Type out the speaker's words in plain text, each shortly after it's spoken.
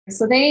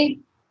So they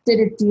did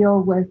a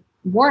deal with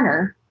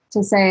Warner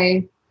to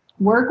say,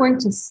 we're going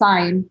to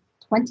sign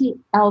 20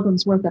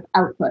 albums worth of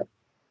output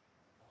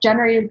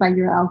generated by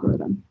your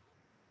algorithm.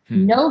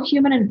 No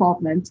human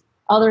involvement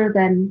other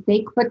than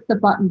they click the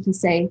button to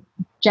say,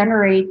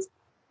 generate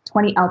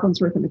 20 albums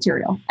worth of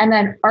material, and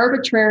then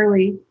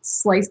arbitrarily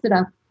sliced it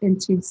up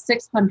into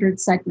 600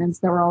 segments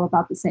that were all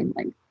about the same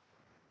length.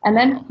 And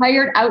then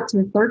hired out to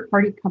a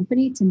third-party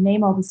company to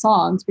name all the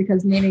songs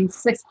because naming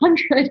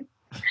 600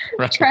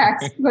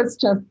 tracks was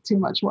just too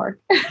much work.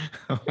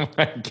 Oh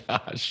my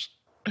gosh.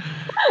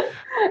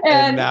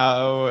 and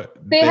now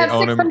they have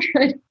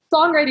 600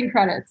 songwriting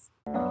credits.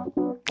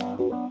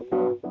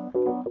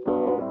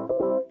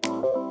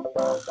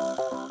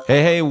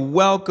 Hey,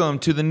 welcome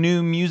to the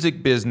New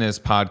Music Business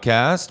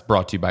Podcast,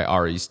 brought to you by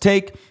Ari's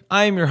Take.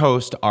 I am your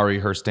host, Ari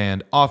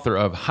Herstand, author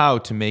of How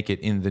to Make It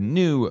in the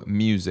New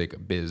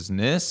Music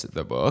Business,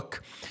 the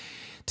book.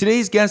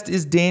 Today's guest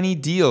is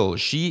Dani Deahl.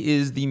 She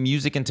is the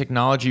music and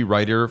technology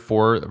writer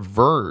for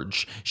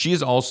Verge. She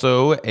is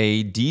also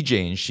a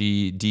DJ, and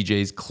she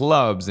DJs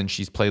clubs, and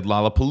she's played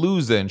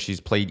Lollapalooza, and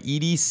she's played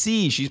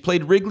EDC. She's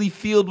played Wrigley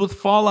Field with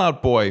Fall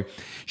Out Boy.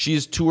 She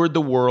has toured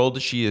the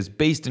world. She is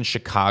based in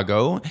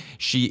Chicago.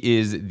 She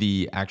is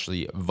the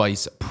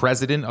vice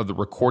president of the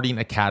Recording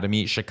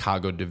Academy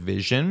Chicago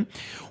division.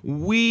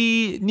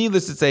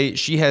 Needless to say,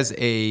 she has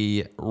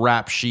a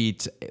rap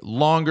sheet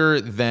longer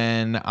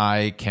than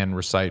I can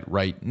recite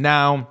right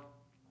now,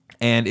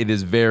 and it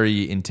is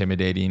very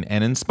intimidating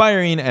and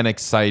inspiring and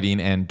exciting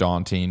and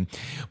daunting.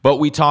 But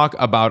we talk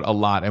about a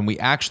lot, and we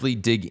actually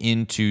dig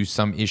into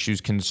some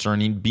issues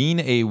concerning being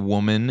a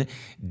woman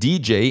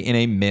DJ in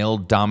a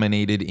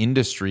male-dominated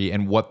industry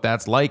and what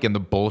that's like and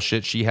the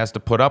bullshit she has to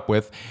put up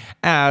with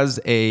as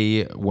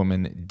a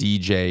woman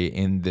DJ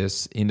in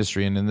this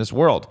industry and in this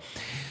world.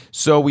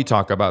 So we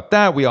talk about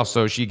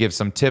that. She gives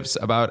some tips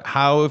about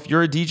how, if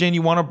you're a DJ and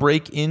you want to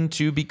break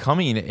into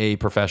becoming a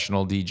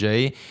professional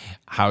DJ,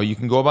 how you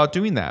can go about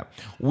doing that.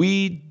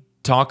 We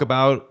talk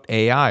about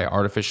AI,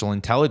 artificial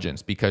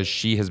intelligence, because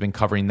she has been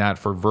covering that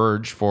for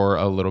Verge for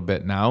a little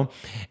bit now.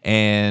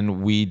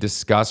 And we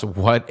discuss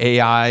what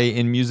AI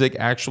in music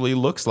actually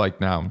looks like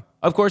now.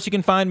 Of course, you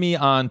can find me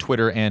on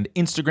Twitter and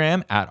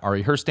Instagram at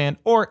Ari Herstand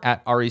or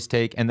at Ari's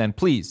Take. And then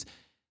please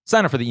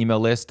sign up for the email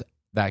list.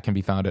 That can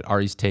be found at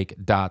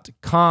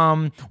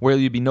aristake.com, where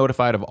you'll be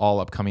notified of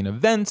all upcoming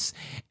events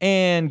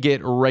and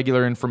get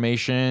regular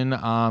information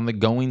on the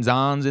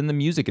goings-ons in the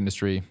music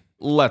industry.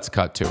 Let's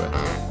cut to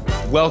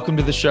it. Welcome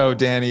to the show,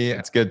 Dani.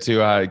 It's good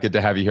to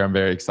have you here. I'm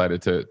very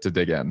excited to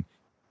dig in.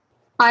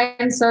 I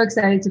am so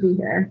excited to be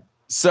here.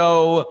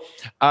 So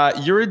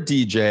you're a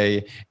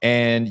DJ,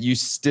 and you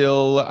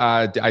still,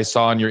 I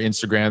saw on your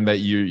Instagram that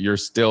you're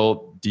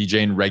still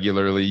DJing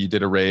regularly. You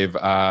did a rave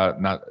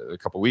not a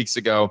couple weeks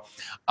ago.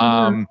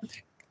 I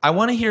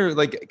want to hear,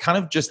 kind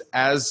of just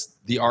as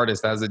the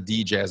artist, as a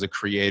DJ, as a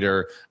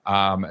creator,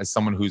 as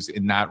someone who's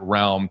in that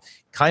realm,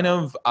 kind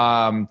of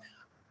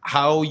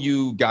how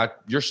you got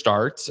your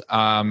start,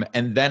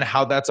 and then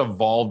how that's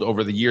evolved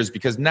over the years.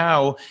 Because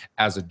now,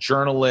 as a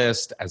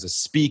journalist, as a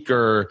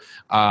speaker,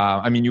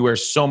 you wear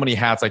so many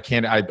hats. I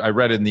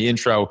read it in the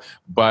intro,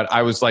 but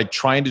I was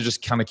trying to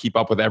just kind of keep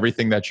up with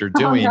everything that you're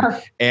doing. Oh, no.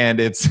 And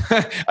it's,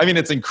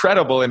 it's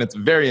incredible and it's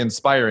very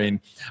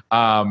inspiring.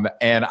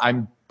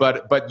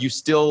 But you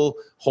still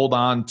hold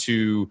on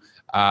to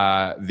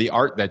the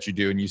art that you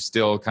do, and you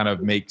still kind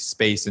of make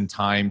space and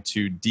time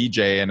to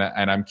DJ.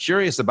 And I'm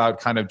curious about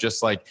kind of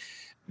just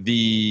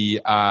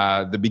the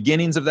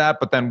beginnings of that,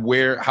 but then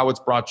how it's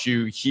brought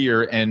you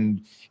here,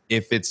 and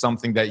if it's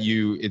something that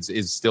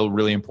is still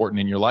really important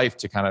in your life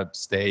to kind of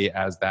stay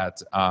as that,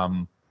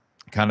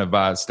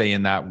 stay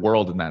in that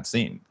world and that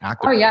scene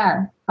actively. Oh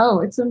yeah.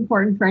 Oh, it's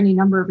important for any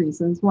number of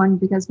reasons. One,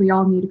 because we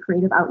all need a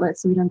creative outlet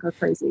so we don't go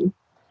crazy.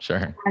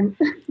 Sure. And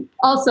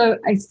also,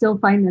 I still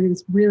find that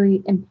it's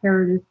really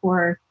imperative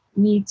for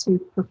me to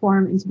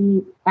perform and to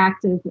be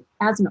active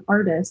as an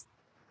artist,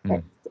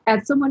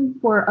 as someone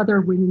for other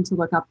women to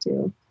look up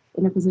to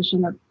in a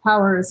position of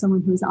power, as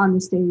someone who's on the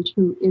stage,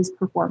 who is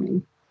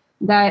performing.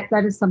 That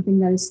is something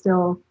that is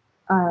still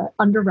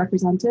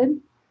underrepresented.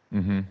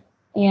 Mm-hmm.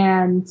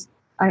 And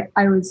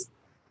I was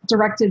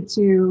directed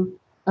to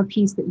a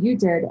piece that you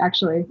did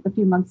actually a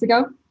few months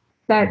ago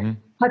that didn't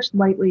touch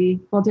lightly,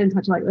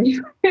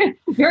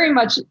 very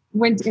much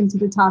went into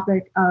the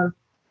topic of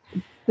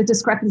the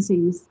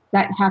discrepancies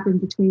that happen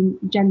between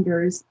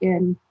genders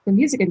in the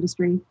music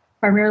industry,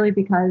 primarily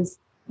because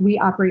we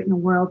operate in a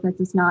world that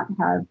does not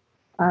have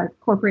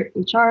corporate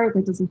HR,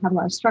 that doesn't have a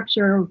lot of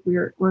structure.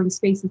 We're in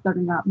spaces that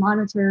are not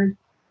monitored.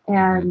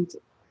 And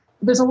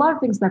there's a lot of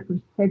things that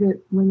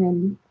prohibit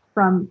women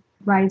from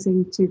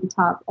rising to the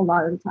top a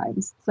lot of the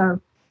times. So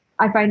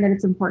I find that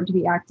it's important to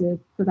be active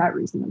for that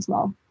reason as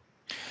well.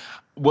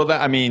 Well,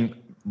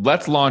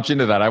 let's launch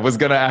into that. I was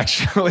going to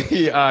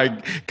actually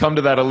come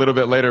to that a little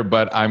bit later,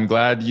 but I'm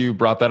glad you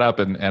brought that up,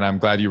 and I'm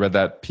glad you read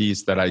that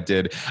piece that I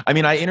did. I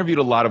mean, I interviewed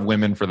a lot of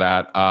women for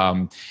that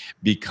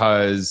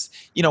because,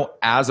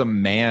 as a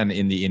man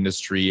in the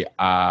industry,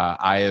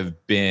 I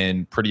have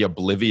been pretty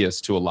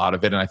oblivious to a lot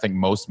of it, and I think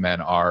most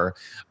men are.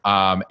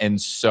 And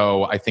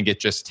so I think it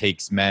just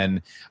takes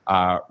men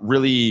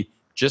really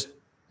just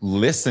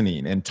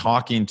listening and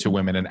talking to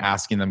women and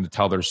asking them to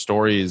tell their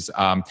stories.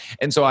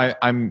 And so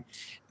I'm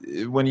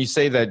when you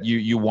say that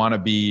you want to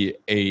be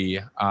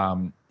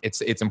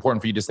it's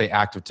important for you to stay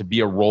active, to be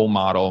a role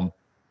model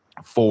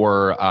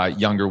for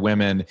younger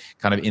women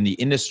kind of in the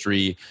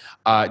industry.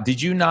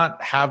 Did you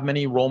not have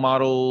many role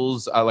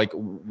models, like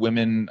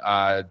women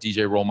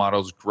DJ role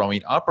models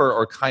growing up,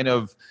 or kind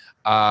of,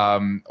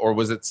 or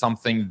was it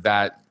something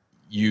that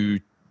you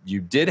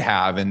did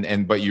have,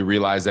 but you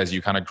realized as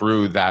you kind of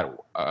grew that,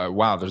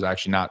 wow, there's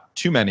actually not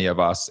too many of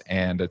us,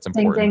 and it's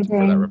important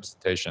for that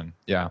representation.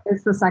 Yeah.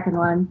 It's the second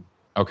one.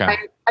 Okay.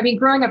 I mean,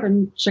 growing up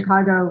in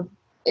Chicago,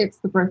 it's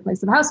the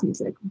birthplace of house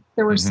music.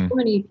 There were so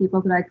many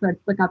people that I could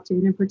look up to.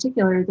 And in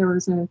particular, there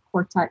was a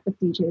quartet of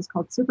DJs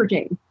called Super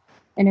Jane.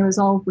 And it was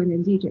all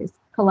women DJs,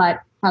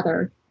 Colette,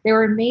 Heather. They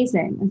were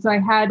amazing. And so I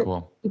had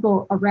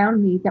people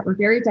around me that were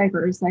very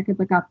diverse that I could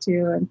look up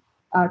to, and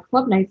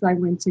club nights I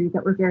went to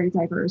that were very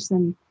diverse.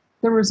 And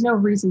there was no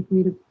reason for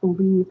me to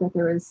believe that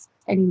there was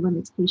any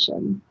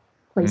limitation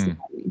placed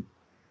upon me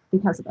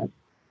because of it.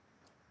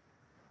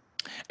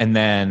 And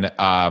then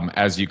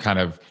as you kind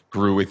of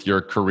grew with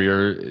your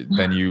career,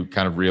 then you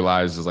kind of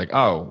realized it's like,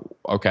 oh,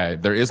 okay,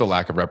 there is a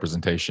lack of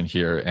representation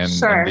here. And,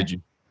 sure.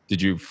 and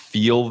did you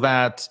feel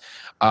that?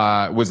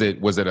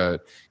 Did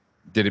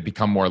it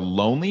become more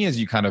lonely as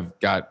you kind of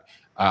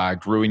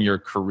grew in your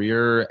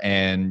career,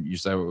 and you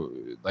said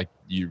like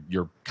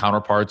your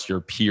counterparts,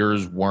 your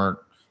peers were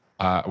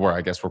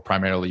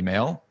primarily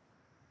male?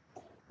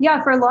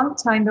 Yeah, for a long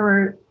time there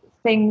were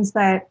things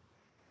that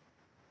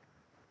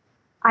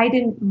I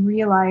didn't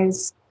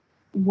realize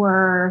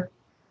were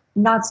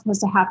not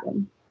supposed to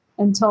happen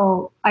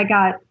until I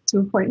got to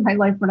a point in my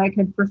life when I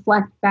could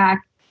reflect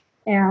back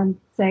and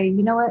say,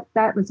 you know what,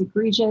 that was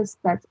egregious.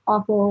 That's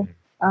awful.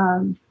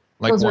 Like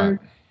what?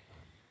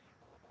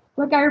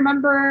 Like I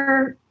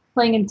remember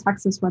playing in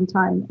Texas one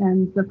time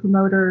and the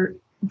promoter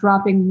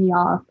dropping me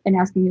off and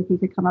asking if he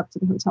could come up to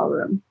the hotel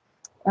room.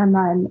 And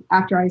then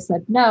after I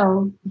said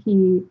no,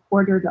 he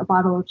ordered a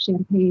bottle of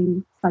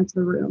champagne sent to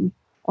the room,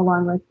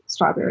 along with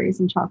strawberries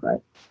and chocolate.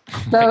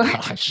 So, my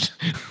gosh.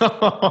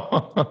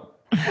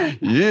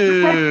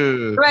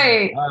 Yeah.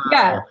 Right. Wow.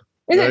 Yeah.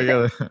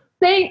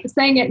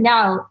 Saying it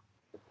now,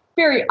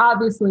 very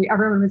obviously,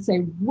 everyone would say,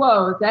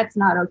 whoa, that's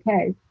not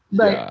okay.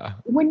 But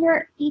when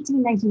you're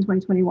 18, 19,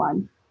 20,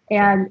 21,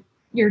 and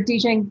you're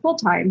DJing full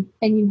time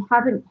and you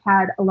haven't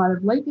had a lot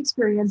of life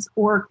experience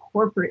or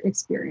corporate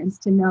experience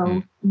to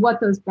know what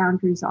those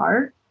boundaries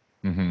are,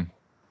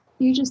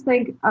 you just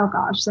think, oh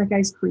gosh, that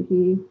guy's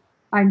creepy.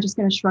 I'm just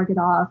going to shrug it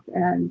off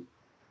and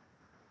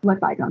let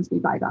bygones be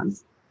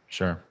bygones.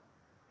 Sure.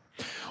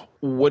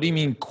 What do you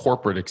mean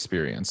corporate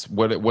experience?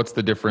 What's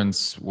the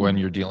difference when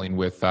you're dealing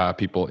with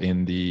people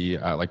in the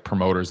like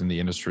promoters in the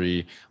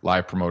industry,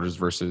 live promoters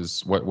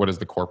versus what is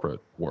the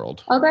corporate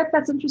world? Oh,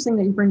 that's interesting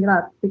that you bring it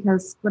up,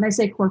 because when I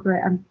say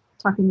corporate, I'm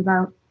talking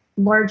about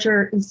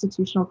larger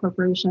institutional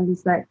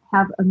corporations that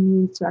have a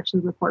means to actually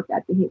report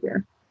bad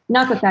behavior.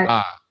 Not that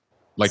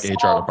like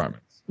HR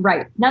departments.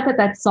 Right. Not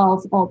that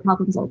solves all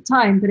problems all the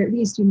time, but at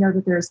least you know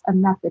that there's a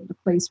method, a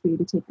place for you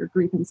to take your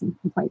grievance and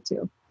complaint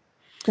to.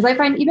 Because I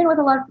find even with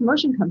a lot of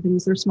promotion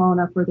companies, they're small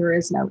enough where there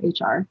is no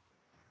HR.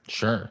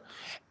 Sure.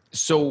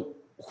 So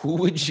who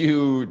would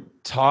you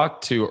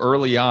talk to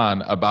early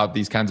on about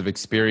these kinds of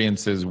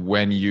experiences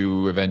when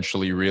you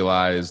eventually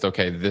realized,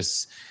 okay,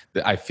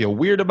 I feel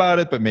weird about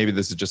it, but maybe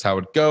this is just how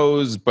it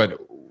goes? But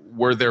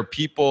were there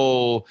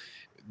people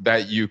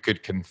that you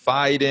could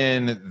confide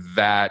in,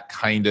 that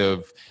kind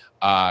of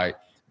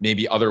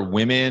maybe other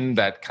women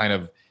that kind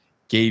of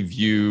gave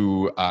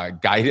you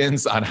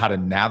guidance on how to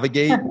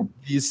navigate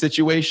these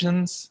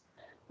situations?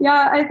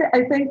 Yeah,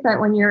 I think that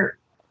when you're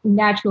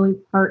naturally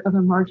part of a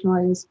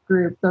marginalized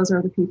group, those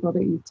are the people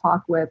that you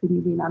talk with and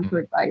you lean on for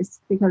advice,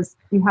 because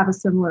you have a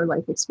similar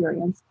life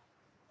experience.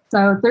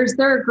 So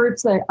there are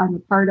groups that I'm a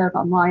part of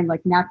online,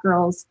 like Nap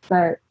Girls,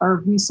 that are a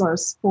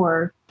resource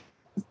for,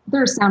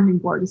 they're a sounding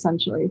board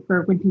essentially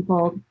for when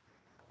people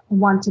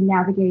want to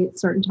navigate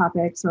certain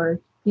topics or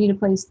need a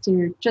place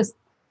to just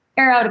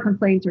air out a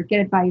complaint or get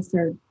advice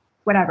or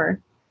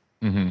whatever.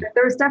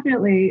 There was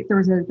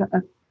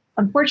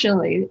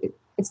unfortunately,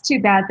 it's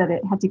too bad that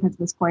it had to get to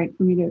this point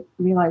for me to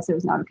realize it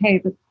was not okay.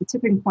 But the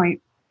tipping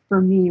point for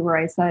me where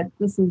I said,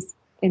 this is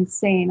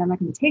insane, I'm not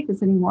going to take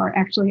this anymore,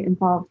 actually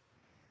involved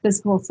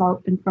physical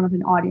assault in front of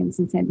an audience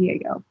in San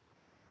Diego.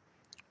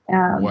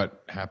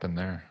 What happened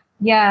there?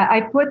 Yeah,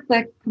 I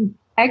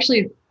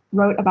actually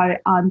wrote about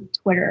it on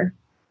Twitter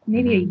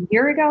maybe a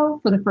year ago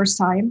for the first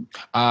time.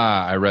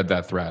 I read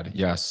that thread.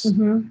 Yes.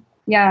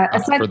 Yeah.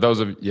 For those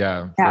of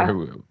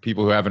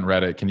people who haven't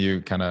read it, can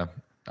you kind of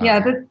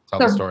tell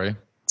the story?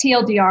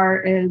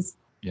 TLDR is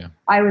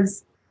I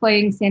was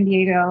playing San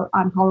Diego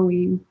on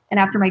Halloween, and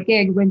after my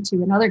gig, went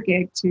to another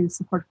gig to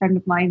support a friend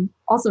of mine,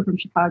 also from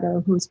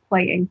Chicago, who was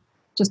playing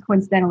just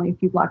coincidentally a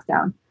few blocks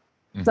down.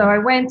 Mm-hmm. So I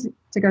went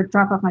to go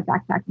drop off my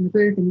backpack in the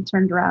booth, and he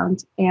turned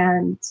around,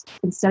 and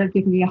instead of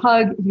giving me a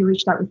hug, he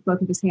reached out with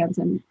both of his hands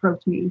and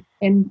groped me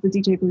in the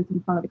DJ booth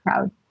in front of the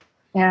crowd.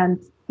 And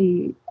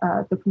the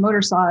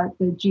promoter saw it,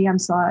 the GM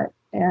saw it,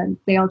 and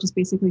they all just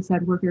basically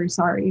said, "We're very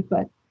sorry,"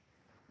 but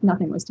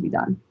nothing was to be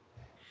done.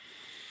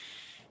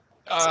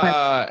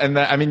 And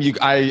that, I mean,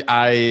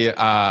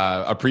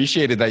 I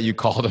appreciated that you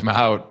called him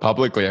out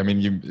publicly. I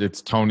mean,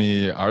 it's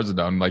Tony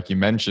Arzadon, like you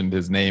mentioned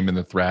his name in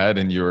the thread,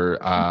 and you're,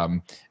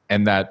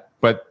 and that,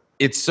 but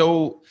it's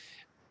so,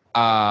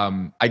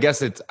 I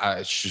guess it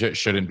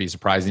shouldn't be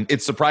surprising.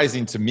 It's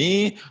surprising to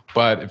me,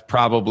 but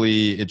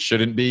probably it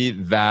shouldn't be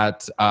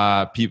that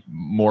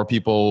more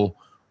people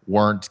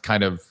weren't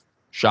kind of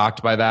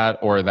shocked by that,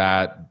 or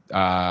that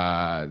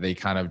they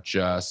kind of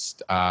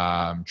just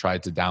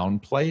tried to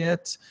downplay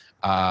it.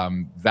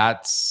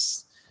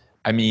 That's,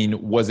 I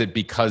mean, was it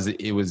because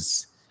it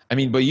was, I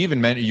mean, but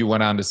you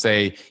went on to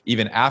say,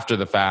 even after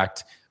the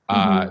fact,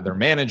 their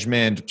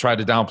management tried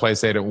to downplay,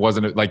 say it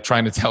wasn't, like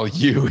trying to tell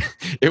you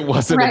it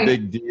wasn't a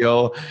big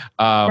deal,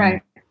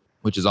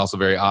 which is also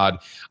very odd.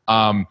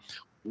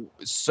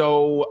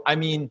 So, I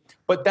mean,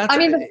 but that's,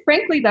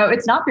 frankly though,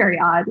 it's not very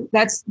odd.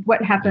 That's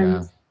what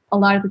happens a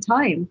lot of the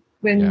time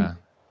when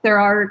there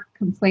are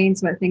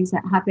complaints about things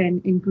that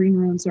happen in green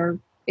rooms or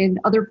in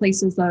other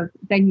places of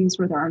venues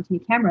where there aren't any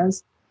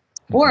cameras,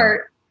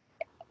 or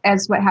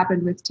as what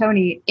happened with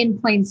Tony, in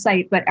plain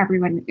sight, but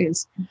everyone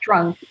is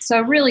drunk.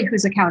 So really,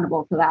 who's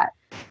accountable for that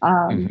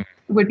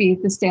would be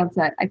the stance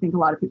that I think a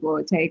lot of people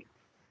would take.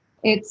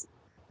 It's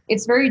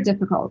very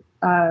difficult.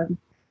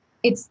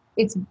 It's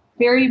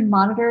very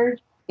monitored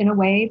in a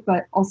way,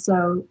 but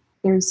also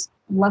there's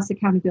less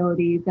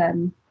accountability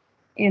than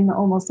in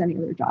almost any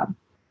other job.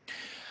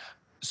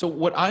 So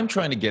what I'm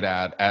trying to get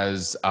at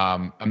as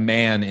a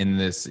man in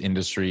this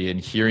industry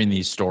and hearing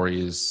these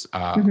stories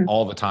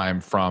all the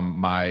time from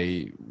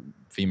my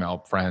female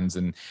friends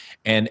and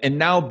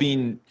now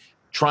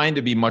trying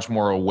to be much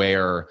more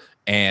aware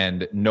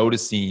and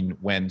noticing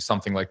when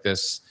something like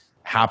this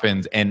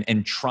happens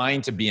and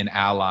trying to be an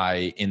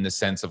ally in the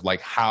sense of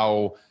like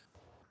how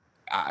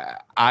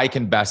I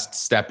can best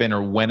step in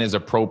or when is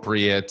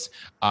appropriate.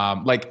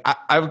 Like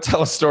I would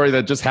tell a story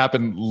that just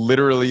happened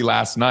literally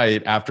last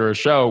night after a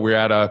show. We were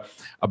at a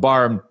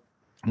bar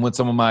with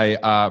some of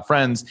my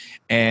friends,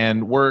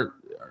 and we're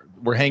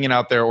hanging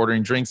out there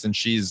ordering drinks, and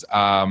she's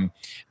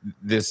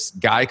this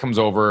guy comes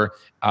over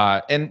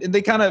and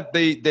they kind of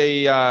they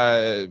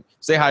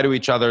say hi to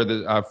each other.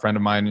 A friend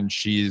of mine, and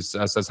she's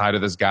says hi to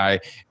this guy,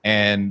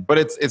 but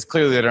it's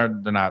clearly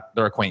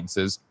they're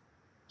acquaintances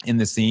in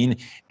the scene.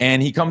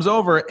 And he comes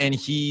over and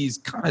he's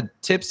kind of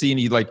tipsy, and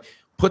he like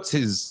puts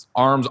his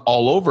arms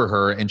all over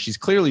her, and she's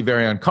clearly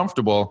very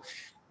uncomfortable.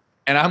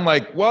 And I'm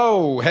like,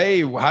 whoa,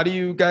 hey, how do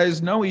you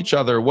guys know each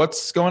other?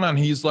 What's going on?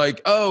 He's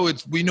like, oh,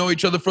 we know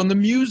each other from the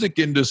music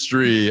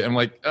industry. I'm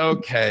like,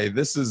 okay,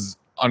 this is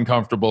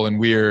uncomfortable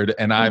and weird.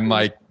 And I'm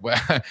like,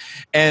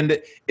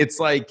 and it's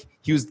like,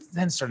 he was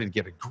then started to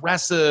get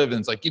aggressive, and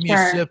it's like, give me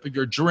a sip of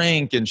your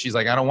drink. And she's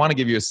like, I don't want to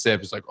give you a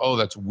sip. It's like, oh,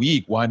 that's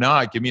weak. Why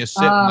not? Give me a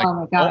sip.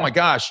 I'm like, oh my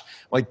gosh.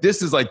 Like,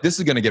 this is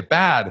going to get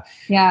bad.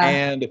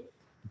 Yeah.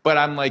 But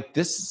I'm like,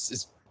 this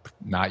is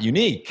not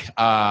unique.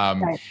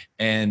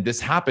 And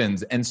this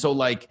happens. And so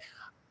like,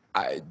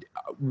 I'm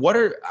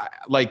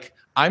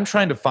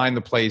trying to find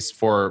the place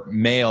for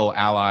male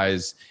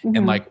allies,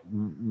 and like,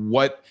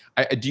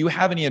 do you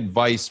have any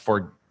advice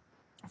for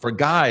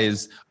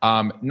guys,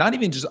 not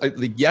even just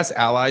like, yes,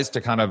 allies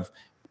to kind of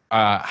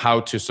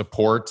how to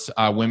support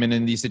women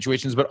in these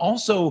situations, but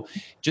also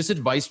just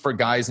advice for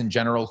guys in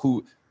general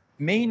who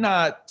may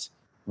not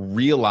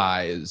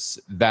realize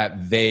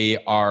that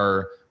they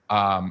are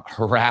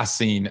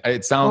harassing.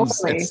 It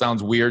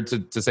sounds weird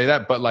to say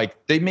that, but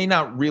like they may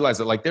not realize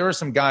that. Like there are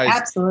some guys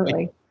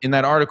absolutely in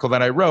that article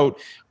that I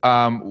wrote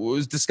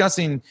was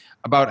discussing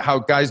about how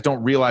guys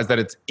don't realize that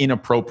it's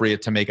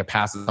inappropriate to make a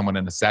pass at someone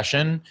in a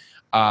session.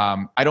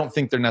 I don't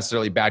think they're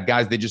necessarily bad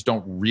guys. They just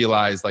don't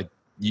realize like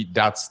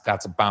that's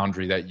a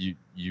boundary that you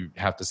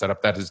have to set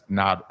up. That is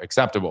not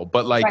acceptable.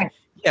 But like,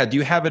 do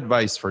you have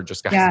advice for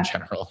just guys in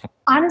general?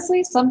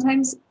 Honestly,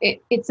 sometimes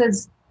it's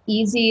as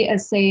easy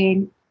as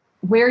saying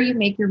where you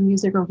make your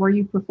music or where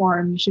you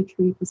perform, you should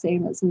treat the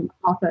same as an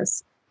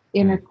office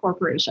in a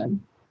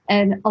corporation.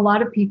 And a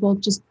lot of people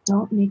just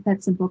don't make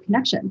that simple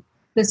connection.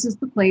 This is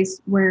the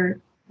place where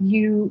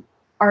you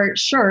are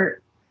sure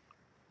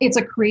it's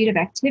a creative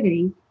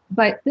activity,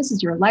 but this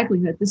is your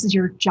livelihood. This is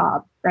your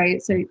job,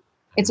 right? So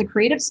it's a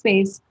creative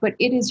space, but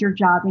it is your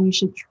job, and you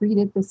should treat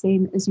it the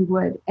same as you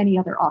would any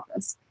other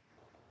office.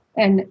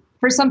 And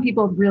for some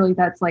people, really,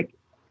 that's like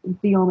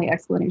the only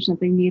explanation that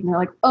they need. And they're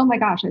like, oh my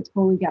gosh, I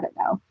totally get it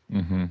now.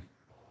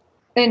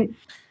 And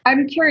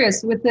I'm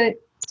curious, with the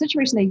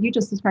situation that you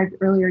just described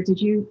earlier,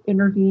 did you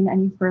intervene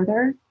any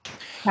further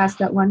past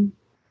that one?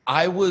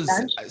 I was,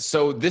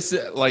 so this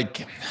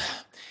like,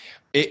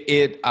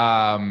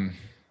 I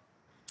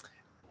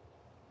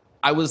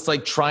was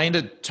like trying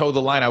to toe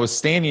the line. I was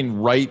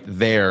standing right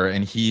there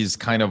and he's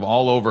kind of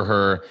all over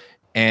her.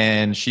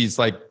 And she's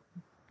like,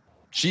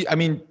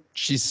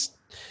 she's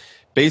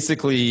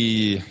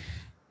basically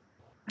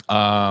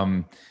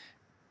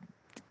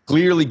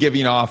clearly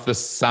giving off the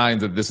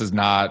signs that this is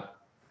not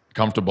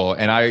comfortable.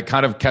 And I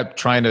kind of kept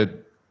trying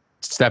to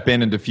step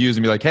in and diffuse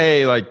and be like,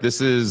 hey, like,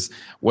 this is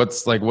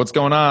what's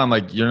going on?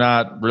 Like, you're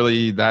not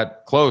really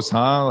that close,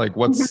 huh? Like,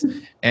 what's,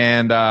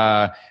 and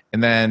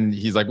then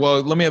he's like,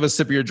 well, let me have a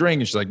sip of your drink.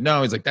 And she's like,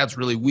 no. He's like, that's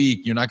really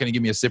weak. You're not going to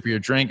give me a sip of your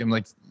drink. I'm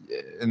like,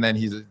 and then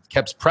he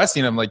kept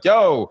pressing him like,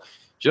 yo,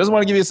 she doesn't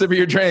want to give you a sip of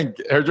your drink.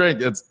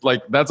 It's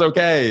like, that's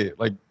okay.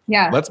 Like,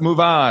 let's move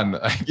on.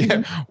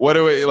 What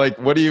do we like?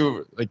 What do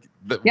you like?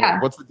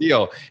 What's the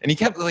deal? And he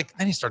kept like,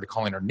 then he started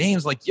calling her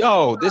names like,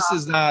 yo, this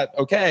is not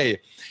okay.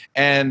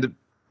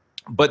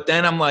 But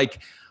then I'm like,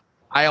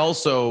 I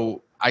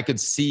could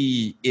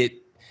see it.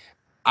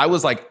 I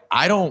was like,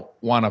 I don't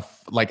want to,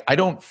 I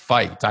don't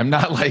fight. I'm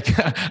not like,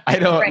 I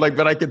don't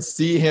but I could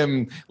see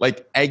him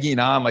like egging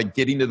on, like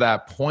getting to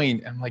that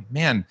point. I'm like,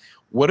 man,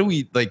 what do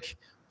we like?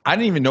 I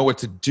didn't even know what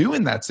to do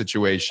in that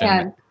situation.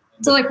 Yeah.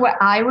 So like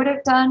what I would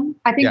have done,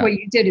 I think what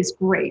you did is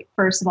great.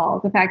 First of all,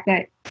 the fact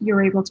that you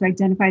were able to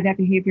identify that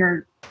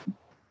behavior,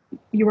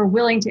 you were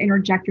willing to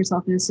interject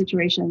yourself in a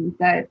situation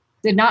that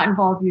did not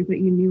involve you, but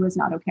you knew was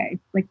not okay.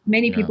 Like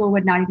many people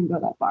would not even go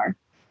that far.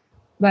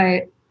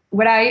 But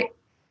what I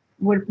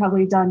would have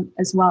probably done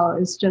as well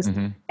is just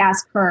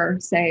ask her,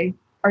 say,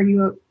 are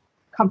you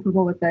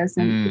comfortable with this?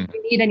 And if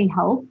you need any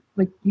help,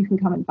 like you can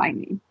come and find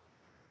me.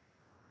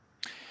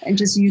 And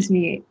just use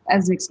me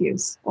as an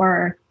excuse.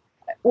 Or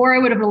I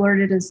would have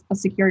alerted as a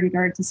security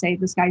guard to say,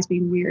 this guy's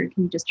being weird.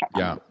 Can you just check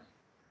on him?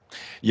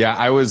 Yeah,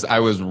 I was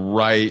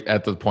right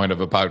at the point of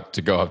about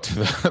to go up to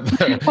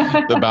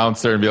the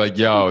bouncer and be like,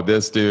 yo,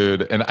 this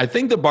dude. And I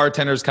think the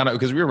bartenders kind of,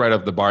 because we were right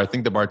up the bar, I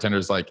think the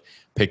bartenders like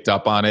picked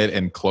up on it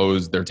and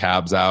closed their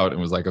tabs out and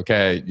was like,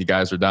 okay, you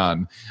guys are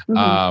done.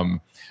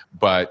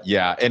 But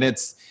yeah, and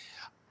it's,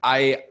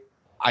 I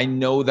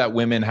know that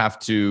women have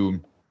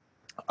to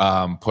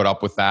put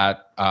up with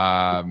that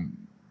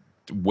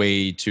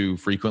way too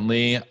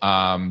frequently.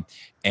 And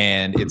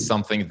it's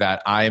something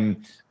that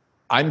I'm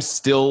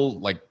still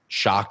like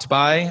shocked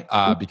by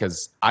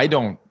because I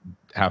don't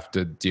have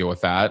to deal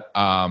with that.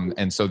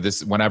 And so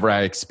whenever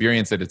I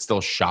experience it, it's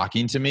still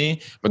shocking to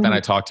me. But then I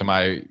talk to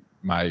my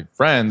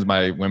friends,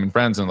 my women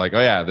friends, and like,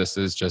 oh yeah, this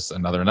is just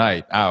another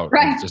night out.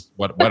 Right. It's just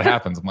what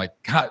happens. I'm like,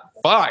 God,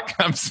 fuck.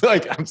 I'm sorry.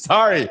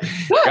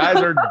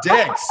 Guys are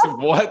dicks.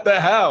 What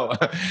the hell?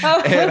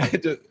 And I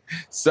just,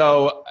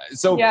 so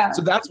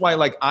that's why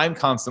like I'm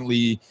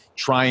constantly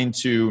trying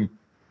to,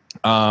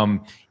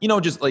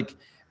 just like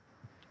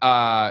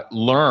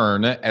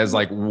learn as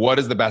like, what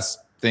is the best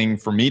thing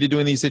for me to do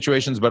in these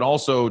situations, but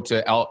also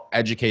to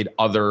educate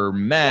other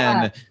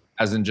men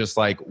as in just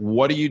like,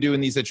 what do you do in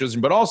these situations?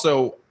 But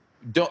also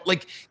don't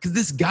like, cause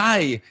this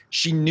guy,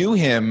 she knew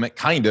him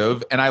kind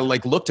of, and I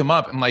like looked him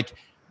up and like,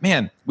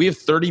 man, we have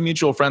 30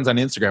 mutual friends on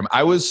Instagram.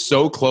 I was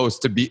so close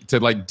to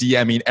like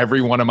DMing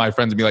every one of my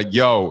friends and be like,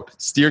 yo,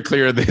 steer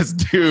clear of this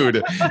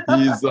dude.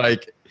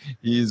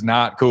 He's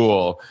not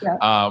cool.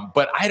 Yeah.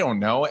 But I don't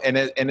know. And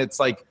it's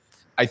like,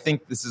 I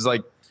think this is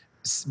like,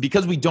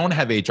 because we don't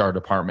have HR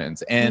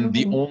departments and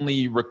the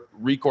only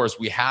recourse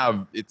we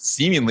have, it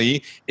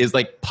seemingly is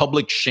like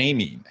public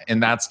shaming.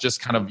 And that's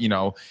just kind of,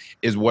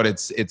 is what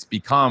it's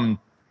become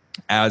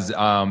as,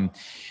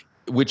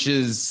 which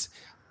is,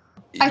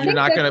 you're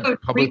not going to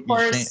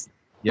publicly shame.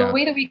 The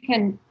way that we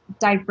can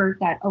divert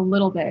that a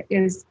little bit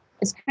is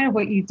kind of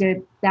what you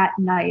did that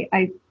night.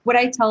 What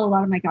I tell a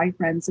lot of my guy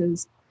friends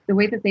is the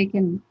way that they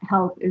can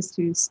help is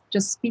to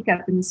just speak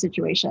up in the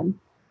situation.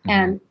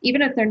 And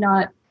even if they're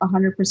not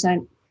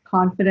 100%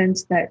 confident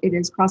that it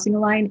is crossing a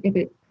line, if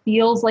it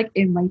feels like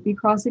it might be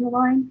crossing a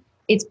line,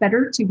 it's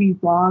better to be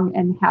wrong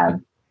and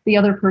have the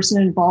other person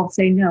involved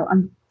say, no,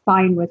 I'm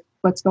fine with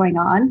what's going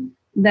on,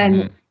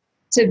 than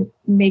to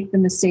make the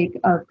mistake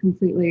of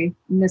completely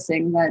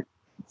missing that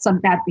some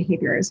bad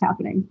behavior is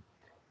happening.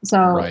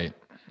 So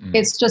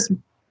it's just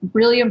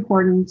really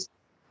important.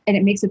 And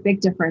it makes a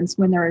big difference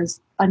when there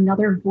is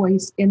another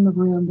voice in the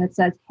room that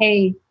says,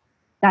 hey,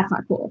 that's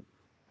not cool.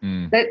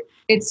 That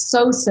it's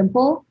so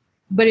simple,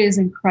 but it is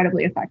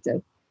incredibly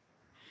effective.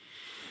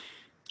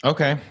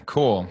 Okay,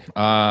 cool.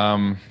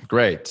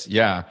 Great.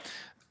 Yeah,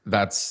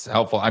 that's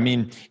helpful. I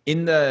mean,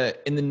 in the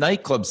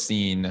nightclub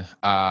scene,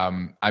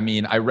 I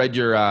read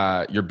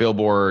your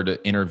Billboard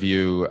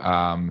interview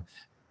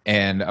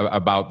and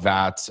about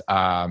that,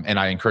 and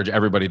I encourage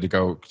everybody to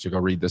go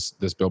read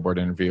this Billboard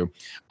interview,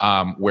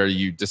 where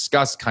you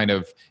discuss kind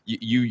of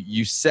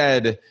you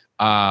said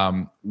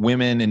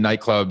women in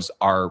nightclubs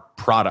are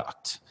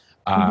product.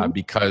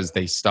 Because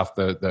they stuff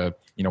the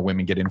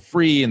women get in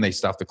free and they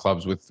stuff the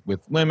clubs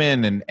with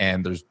women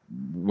and there's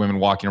women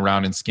walking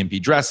around in skimpy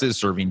dresses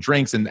serving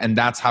drinks and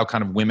that's how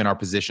kind of women are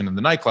positioned in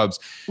the nightclubs.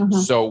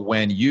 So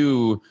when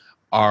you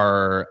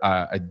are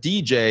a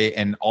DJ,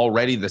 and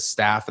already the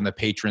staff and the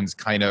patrons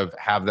kind of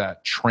have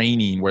that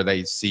training where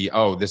they see,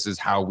 oh, this is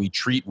how we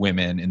treat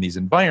women in these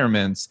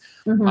environments.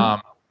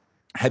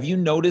 Have you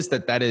noticed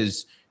that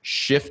is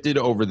shifted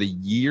over the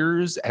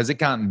years? Has it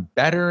gotten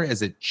better?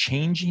 Is it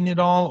changing at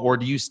all? Or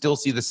do you still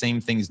see the same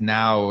things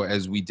now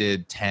as we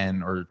did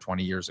 10 or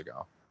 20 years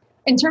ago?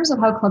 In terms of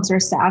how clubs are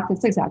staffed,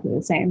 it's exactly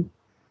the same.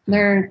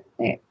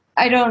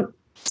 I don't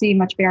see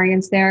much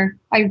variance there.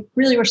 I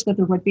really wish that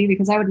there would be,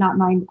 because I would not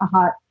mind a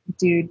hot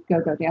dude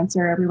go-go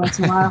dancer every once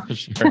in a while.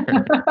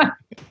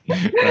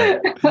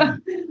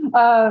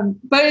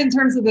 But in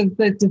terms of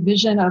the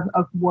division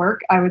of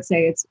work, I would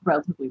say it's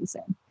relatively the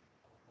same.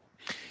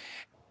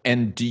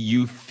 And do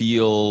you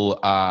feel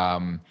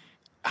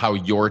how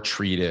you're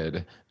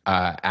treated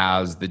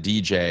as the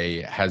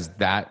DJ, has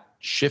that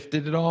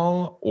shifted at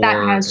all? Or? That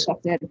has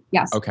shifted,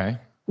 yes. Okay.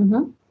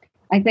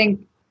 I think,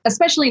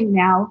 especially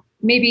now,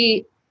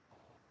 maybe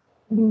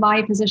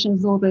my position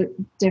is a little bit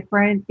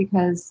different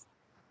because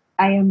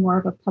I am more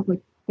of a public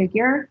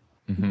figure.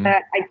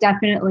 But I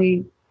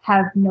definitely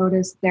have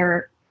noticed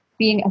there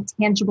being a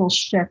tangible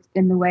shift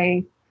in the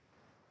way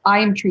I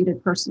am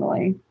treated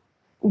personally,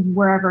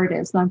 wherever it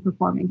is that I'm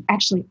performing.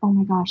 Actually, oh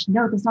my gosh,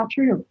 no, that's not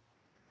true.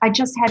 I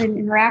just had an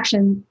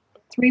interaction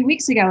 3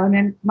 weeks ago and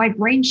then my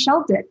brain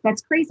shelved it.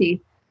 That's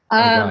crazy. Oh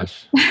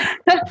gosh.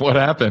 What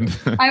happened?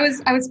 I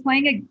was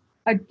playing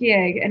a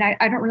gig, and I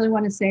don't really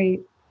want to say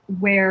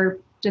where,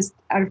 just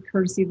out of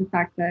courtesy of the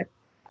fact that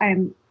I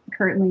am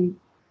currently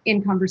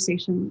in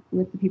conversation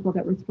with the people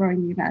that were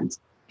throwing the event.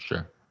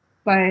 Sure.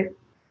 But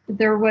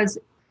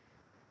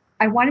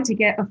I wanted to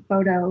get a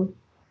photo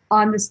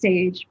on the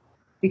stage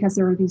because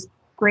there were these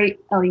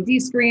great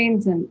LED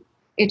screens, and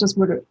it was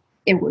going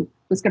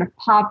to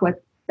pop with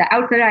the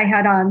outfit I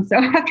had on. So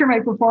after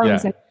my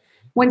performance, and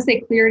once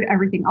they cleared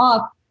everything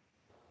off,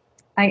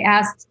 I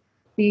asked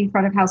the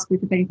front of house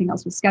group if anything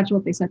else was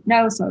scheduled. They said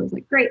no. So I was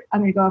like, great,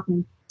 I'm going to go up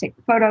and take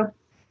the photo.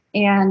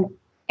 And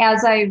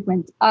as I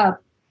went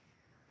up,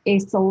 a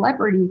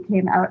celebrity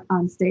came out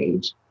on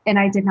stage, and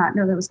I did not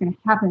know that was going to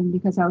happen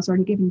because I was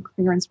already given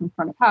clearance from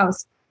front of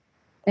house,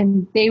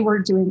 and they were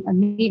doing a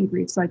meet and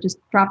greet. So I just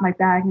dropped my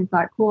bag and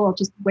thought, cool, I'll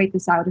just wait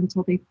this out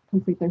until they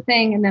complete their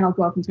thing, and then I'll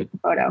go up and take the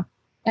photo.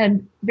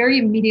 And very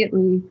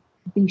immediately,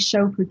 the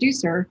show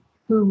producer,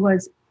 who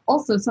was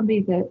also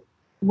somebody that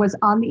was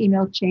on the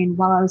email chain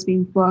while I was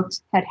being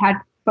booked,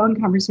 had phone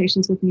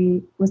conversations with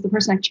me, was the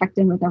person I checked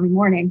in with every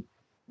morning,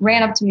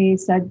 ran up to me,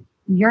 said,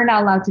 "You're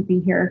not allowed to be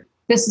here.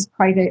 This is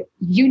private.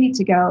 You need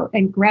to go,"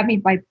 and grabbed me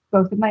by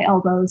both of my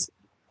elbows,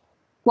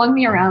 flung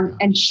me around,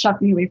 and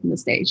shoved me away from the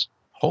stage.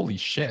 Holy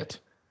shit.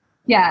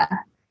 Yeah,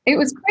 it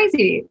was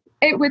crazy.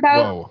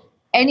 Without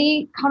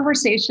any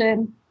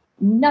conversation,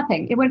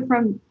 nothing. It went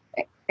from,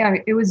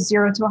 it was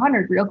 0 to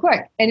 100 real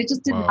quick. And it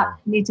just did not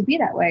need to be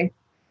that way.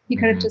 He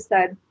could have just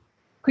said,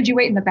 "Could you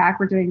wait in the back?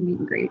 We're doing a meet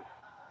and greet.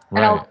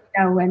 And I'll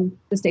know when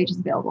the stage is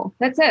available."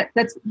 That's it.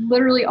 That's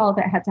literally all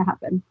that had to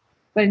happen.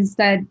 But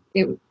instead,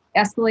 it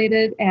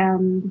escalated,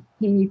 and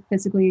he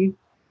physically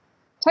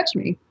touched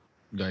me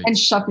and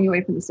shoved me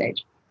away from the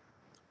stage.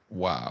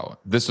 Wow.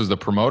 This was the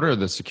promoter or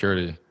the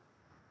security?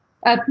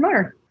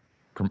 Promoter.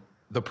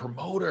 The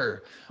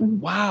promoter.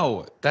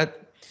 Wow.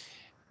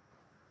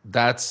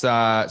 That's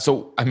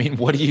so, I mean,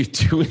 what do you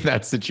do in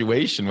that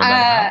situation when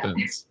that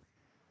happens?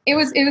 It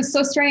was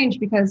so strange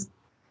because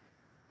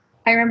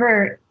I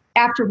remember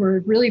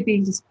afterward really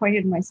being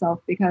disappointed in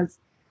myself, because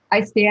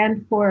I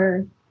stand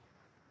for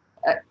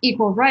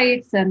equal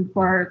rights and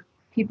for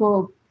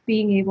people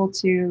being able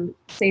to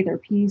say their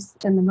piece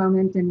in the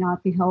moment and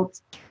not be held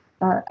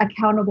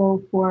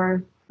accountable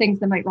for things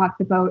that might rock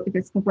the boat if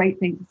it's the right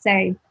thing to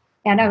say.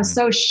 And I was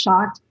so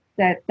shocked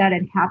that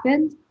had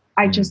happened.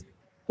 I just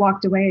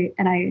walked away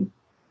and I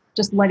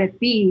just let it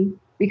be,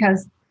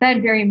 because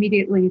then very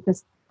immediately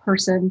this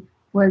person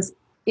was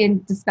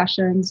in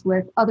discussions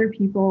with other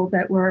people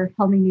that were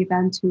helming the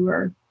event who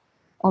were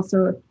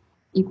also of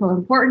equal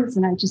importance.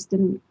 And I just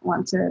didn't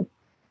want to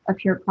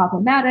appear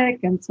problematic.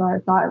 And so I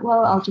thought,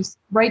 well, I'll just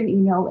write an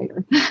email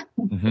later,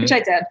 which I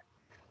did.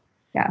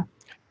 Yeah.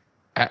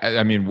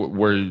 I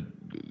mean,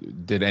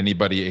 did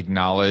anybody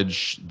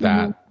acknowledge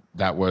that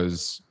that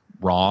was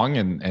wrong,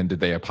 and did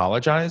they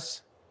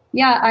apologize?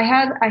 Yeah, I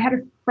had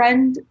a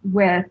friend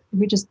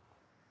who just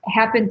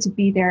happened to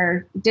be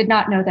there, did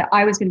not know that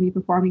I was going to be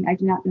performing. I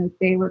did not know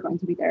they were going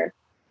to be there,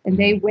 and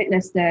they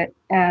witnessed it,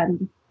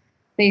 and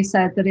they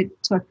said that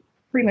it took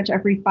pretty much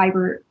every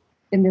fiber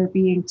in their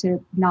being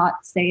to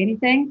not say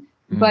anything.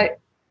 But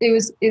it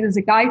was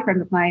a guy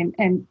friend of mine,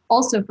 and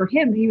also for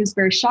him, he was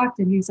very shocked,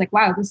 and he was like,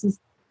 "Wow, this is,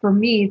 for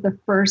me, the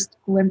first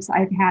glimpse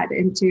I've had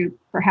into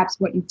perhaps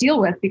what you deal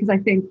with, because I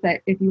think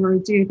that if you were a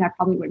dude, that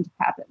probably wouldn't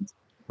have happened."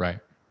 Right.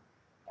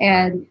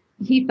 And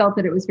he felt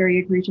that it was very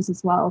egregious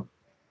as well.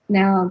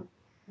 Now,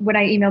 when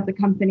I emailed the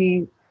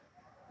company,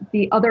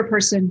 the other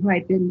person who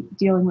I'd been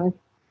dealing with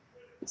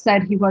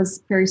said he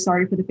was very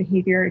sorry for the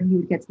behavior and he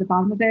would get to the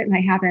bottom of it. And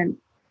I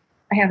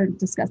haven't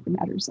discussed the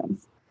matter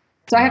since.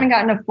 So I haven't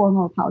gotten a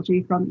formal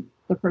apology from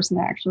the person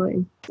that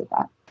actually did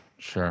that.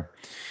 Sure.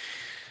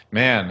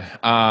 Man,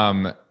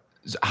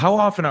 how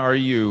often are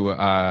you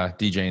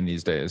DJing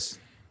these days?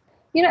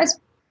 It's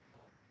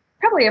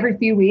probably every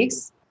few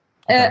weeks.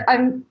 Okay.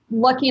 I'm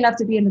lucky enough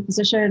to be in the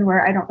position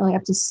where I don't really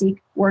have to seek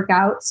work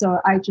out. So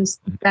I just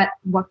bet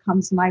what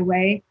comes my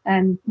way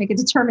and make a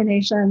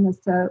determination as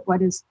to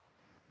what is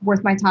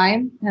worth my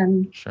time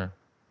and Sure.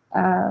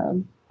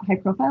 high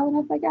profile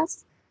enough, I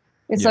guess.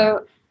 And Yeah.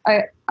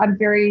 so I'm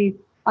very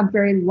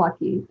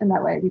lucky in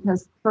that way,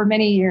 because for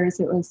many years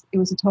it was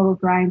a total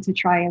grind to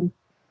try and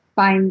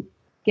find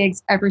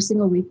gigs every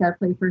single week that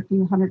play for a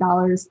few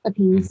 $100s a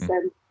piece, Mhm.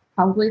 and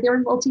probably they were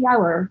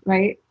multi-hour,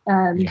 right?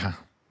 Yeah.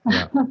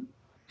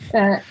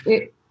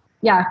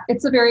 Yeah.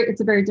 It's a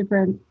very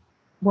different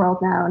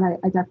world now, and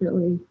I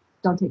definitely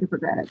don't take it for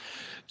granted.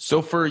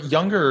 So for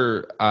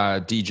younger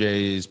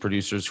DJs,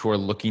 producers who are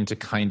looking to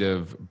kind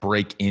of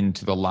break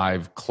into the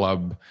live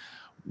club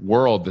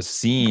world, the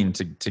scene,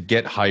 to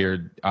get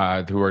hired,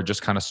 who are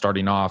just kind of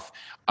starting off,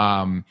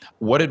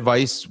 what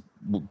advice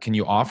can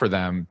you offer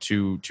them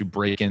to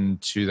break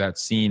into that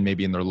scene,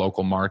 maybe in their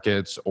local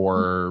markets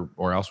or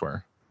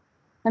elsewhere?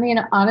 I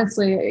mean,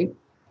 honestly,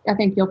 I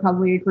think you'll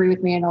probably agree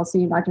with me, and I'll see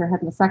you nod your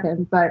head in a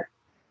second. But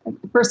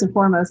first and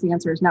foremost, the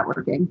answer is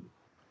networking,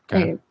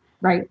 Okay.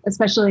 right?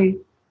 Especially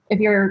if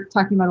you're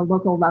talking about a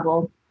local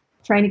level,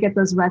 trying to get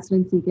those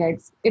residency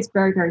gigs, it's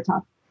very, very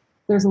tough.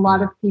 There's a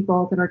lot of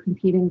people that are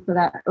competing for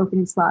that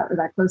opening slot or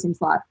that closing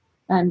slot.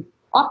 And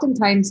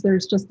oftentimes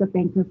there's just a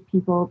bank of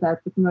people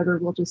that the promoter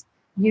will just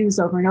use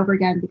over and over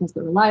again because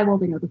they're reliable.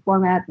 They know the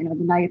format, they know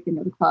the night, they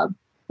know the club,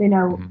 they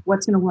know Mm-hmm.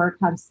 what's going to work,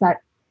 how to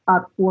set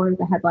up for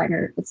the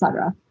headliner,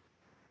 etc.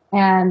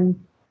 And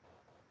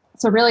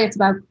so really it's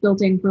about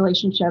building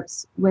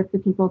relationships with the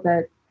people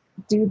that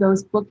do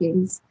those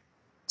bookings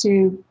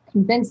to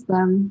convince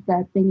them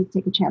that they need to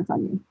take a chance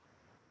on you.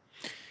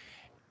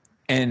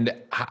 And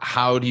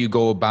how do you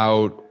go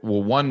about,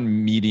 well,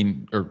 one,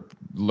 meeting or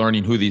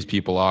learning who these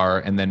people are,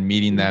 and then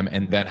meeting them,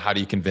 and then how do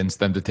you convince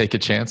them to take a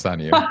chance on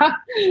you?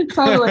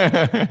 Totally.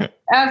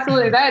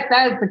 Absolutely.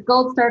 That is the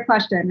gold star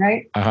question,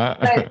 right? Uh-huh.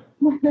 But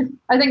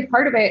I think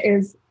part of it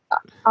is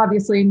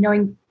obviously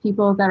knowing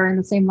people that are in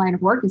the same line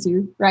of work as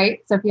you, right?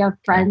 So if you have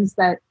friends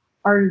that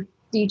are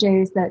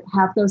DJs that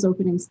have those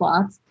opening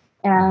slots,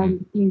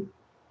 and you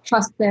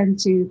trust them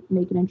to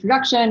make an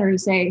introduction, or you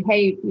say,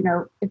 hey,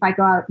 if I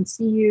go out and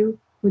see you,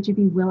 would you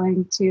be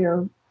willing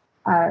to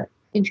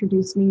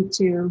introduce me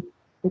to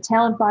the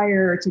talent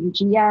buyer or to the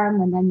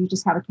GM? And then you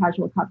just have a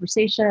casual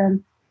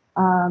conversation,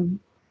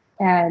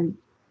 and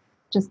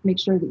just make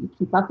sure that you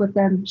keep up with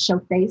them, show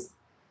face.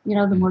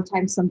 The more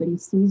times somebody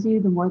sees you,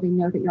 the more they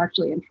know that you're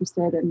actually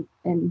interested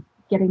in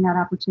getting that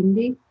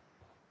opportunity.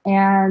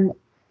 And,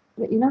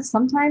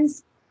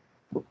 sometimes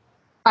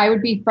I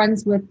would be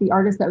friends with the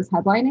artist that was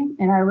headlining,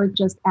 and I would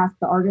just ask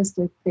the artist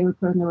if they would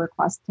put in the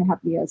request to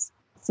have me as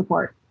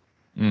support.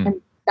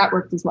 And that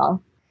worked as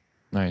well.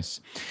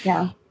 Nice.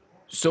 Yeah.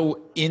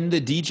 So in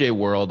the DJ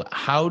world,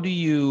 how do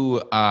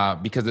you,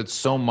 because it's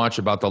so much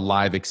about the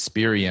live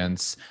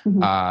experience,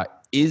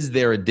 is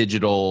there a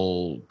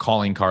digital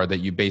calling card that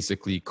you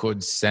basically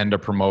could send a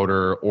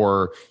promoter,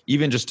 or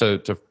even just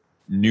to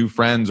new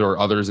friends or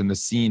others in the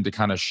scene, to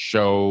kind of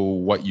show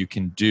what you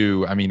can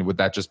do? I mean, would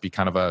that just be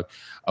kind of a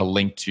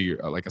link to your,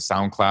 like a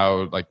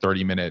SoundCloud, like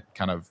 30-minute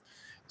kind of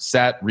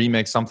set,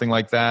 remix, something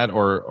like that?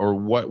 Or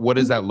what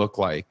does that look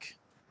like?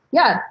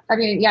 Yeah. I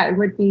mean, yeah, it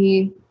would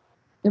be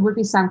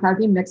SoundCloud,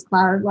 it'd be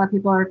Mixcloud. A lot of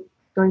people are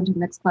going to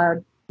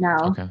Mixcloud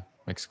now. Okay.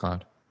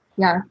 Mixcloud.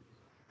 Yeah.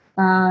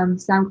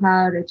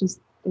 SoundCloud,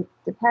 it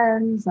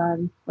depends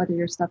on whether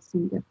your stuff's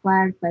going to get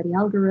flagged by the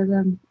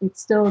algorithm.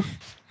 It's still,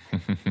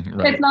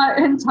 Right. it's not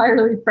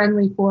entirely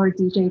friendly for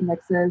DJ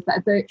mixes.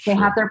 They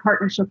have their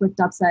partnership with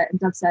Dubset, and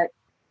Dubset,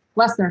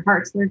 bless their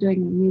hearts, they're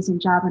doing an amazing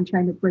job on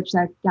trying to bridge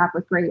that gap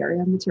with gray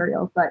area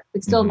material, but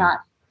it's still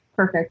not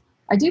perfect.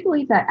 I do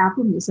believe that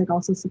Apple Music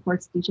also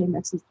supports DJ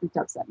mixes through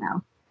Dubset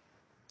now.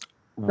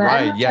 But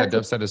Right. Yeah.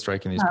 Dubset is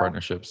striking these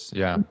partnerships.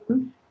 Yeah.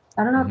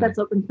 I don't know if that's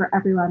open for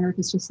everyone, or if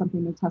it's just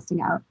something they're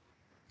testing out.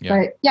 Yeah.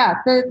 But yeah,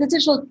 the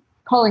digital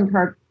calling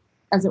card,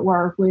 as it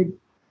were, would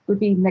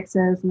be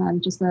mixes, and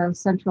then just a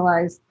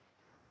centralized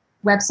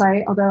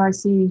website. Although I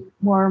see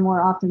more and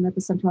more often that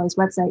the centralized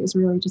website is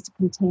really just a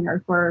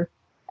container for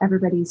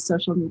everybody's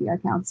social media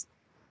accounts.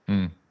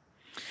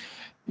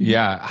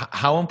 Yeah.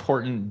 How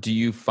important do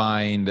you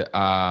find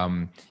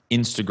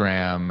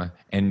Instagram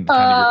and kind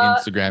of your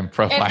Instagram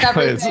profile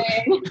is?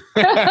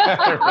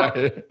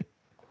 Right.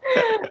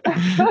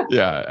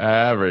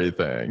 Yeah,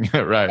 everything.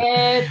 Right.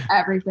 It's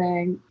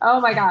everything. Oh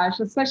my gosh,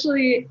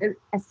 especially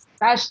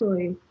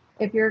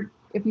if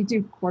you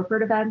do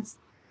corporate events.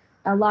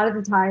 A lot of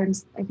the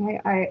times, like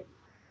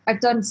I've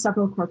done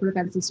several corporate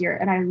events this year,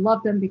 and I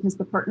love them because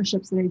the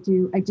partnerships that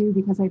I do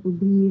because I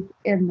believe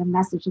in the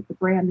message that the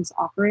brand is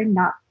offering,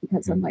 not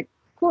because I'm like,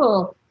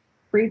 cool,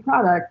 free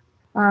product.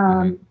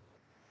 But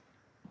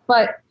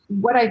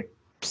what I've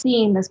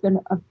seen has been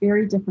a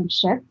very different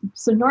shift.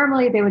 So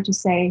normally they would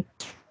just say,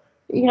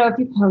 if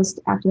you post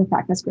after the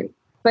fact, that's great.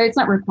 but it's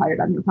not required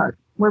on your part.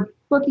 We're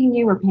booking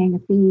you, we're paying a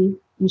fee,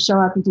 you show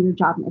up, you do your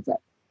job, and that's it.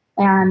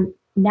 And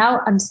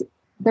now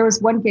there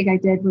was one gig I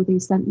did where they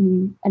sent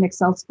me an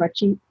Excel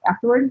spreadsheet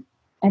afterward,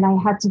 and I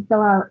had to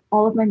fill out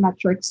all of my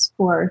metrics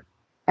for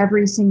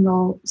every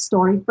single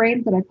story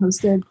frame that I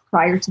posted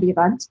prior to the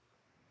event,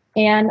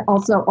 and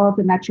also all of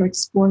the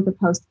metrics for the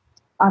post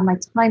on my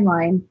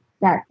timeline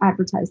that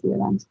advertised the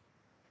event.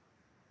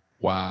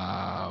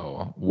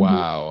 Wow.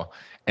 Wow. Mm-hmm.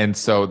 And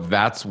so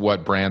that's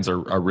what brands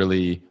are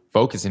really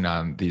focusing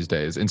on these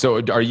days. And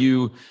so are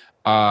you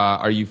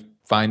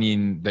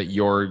finding that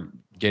you're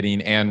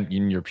getting, and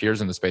your peers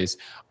in the space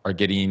are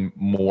getting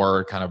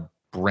more kind of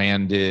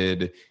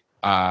branded,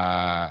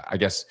 I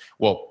guess,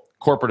 well,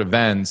 corporate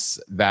events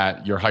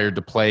that you're hired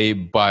to play,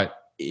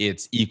 but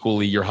it's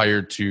equally you're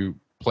hired to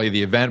play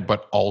the event,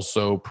 but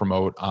also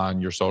promote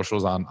on your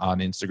socials on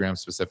Instagram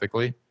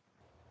specifically?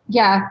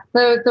 Yeah,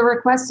 the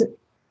request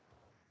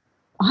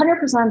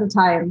 100% of the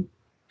time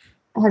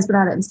has been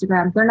on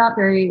Instagram.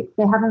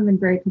 They haven't been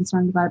very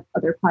concerned about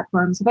other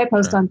platforms. If I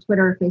post on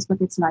Twitter or Facebook,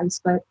 it's nice,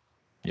 but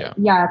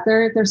yeah,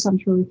 there's some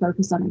truly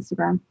focused on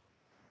Instagram.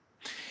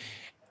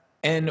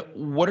 And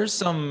what are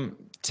some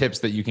tips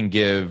that you can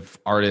give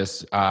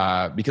artists?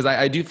 Because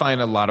I do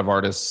find a lot of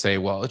artists say,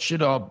 well, it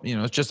should all,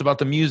 it's just about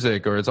the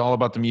music, or it's all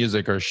about the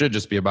music, or it should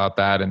just be about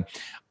that. And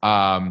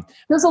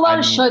there's a lot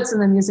of shoulds in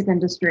the music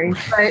industry,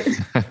 right?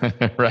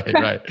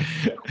 right.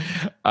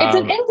 It's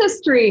an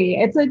industry.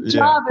 It's a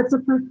job. It's a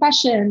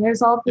profession.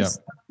 There's all this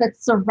stuff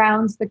that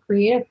surrounds the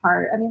creative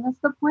part. I mean, that's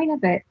the point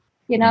of it.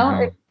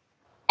 If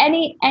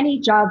any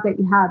job that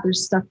you have,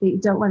 there's stuff that you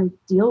don't want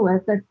to deal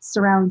with that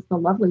surrounds the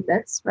lovely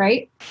bits,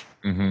 right?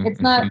 Mm-hmm, it's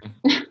not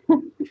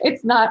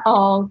it's not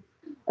all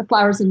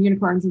flowers and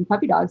unicorns and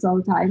puppy dogs all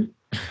the time.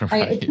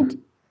 Right.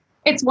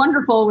 It's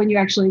wonderful when you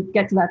actually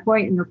get to that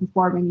point and you're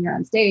performing and you're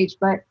on stage,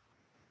 but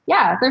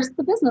yeah, there's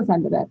the business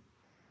end of it.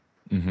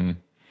 Mm-hmm.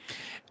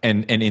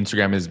 And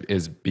Instagram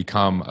is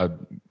become a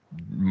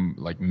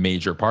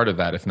major part of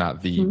that, if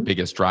not the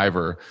biggest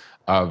driver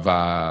of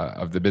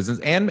the business,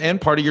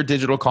 and part of your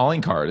digital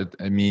calling card.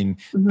 I mean,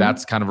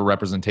 that's kind of a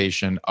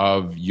representation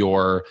of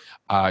your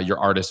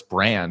artist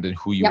brand and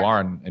who you are.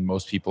 And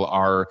most people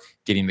are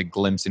getting a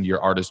glimpse into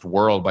your artist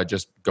world by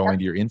just going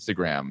to your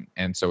Instagram.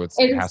 And so it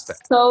has to.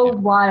 So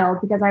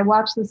wild, because I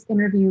watched this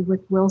interview with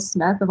Will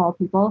Smith, of all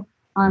people,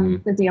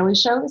 on The Daily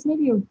Show. It was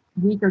maybe a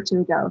week or two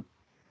ago.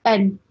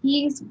 And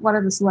he's one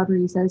of the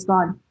celebrities that has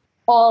gone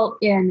all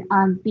in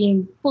on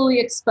being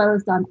fully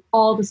exposed on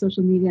all the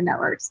social media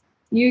networks.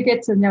 You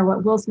get to know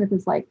what Will Smith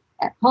is like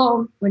at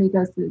home, when he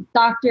goes to the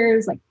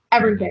doctors, like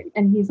everything.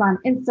 And he's on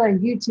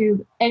Insta,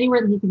 YouTube,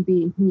 anywhere that he can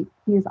be, he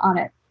is on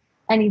it.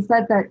 And he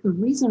said that the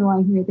reason why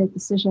he made that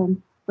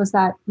decision was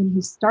that when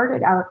he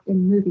started out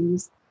in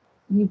movies,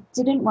 you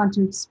didn't want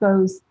to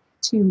expose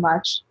too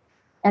much.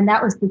 And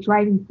that was the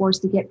driving force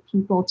to get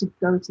people to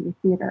go to the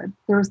theater.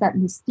 There was that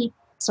mystique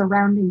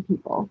surrounding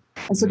people.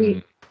 And so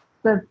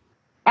the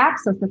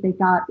access that they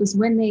got was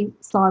when they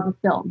saw the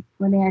film,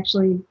 when they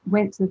actually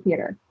went to the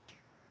theater.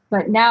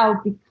 But now,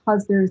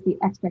 because there's the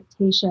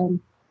expectation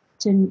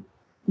to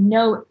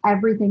know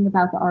everything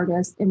about the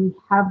artist, and we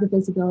have the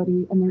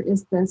visibility, and there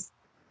is this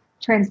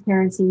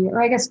transparency,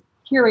 or I guess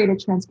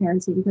curated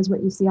transparency, because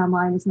what you see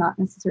online is not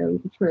necessarily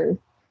the truth.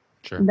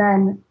 Sure.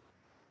 Then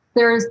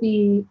there's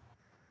the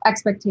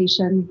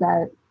expectation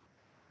that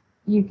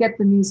you get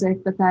the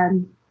music, but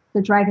then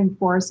the driving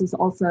force is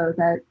also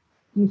that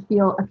you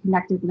feel a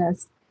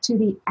connectedness to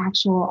the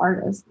actual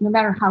artist, no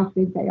matter how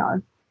big they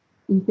are.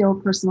 You feel a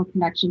personal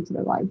connection to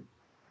their life.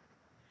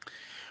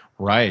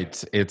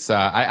 Right. It's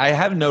I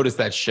have noticed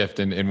that shift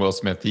in Will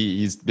Smith.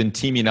 He's been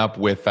teaming up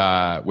with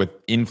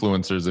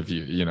influencers, if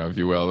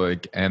you will,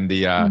 like, and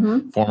the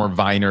former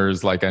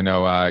Viners, like I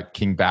know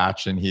King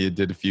Batch, and he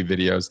did a few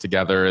videos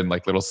together and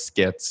like little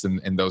skits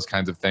and those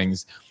kinds of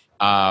things.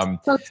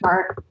 So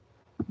smart.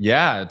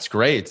 Yeah, it's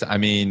great. I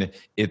mean,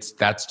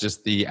 that's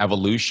just the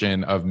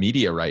evolution of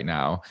media right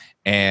now.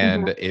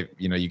 And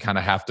you kind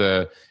of have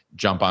to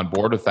jump on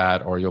board with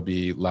that, or you'll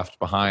be left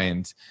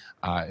behind,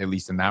 at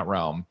least in that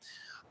realm.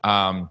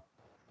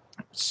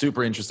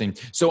 Super interesting.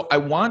 So I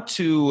want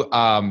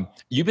to,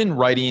 you've been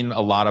writing a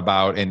lot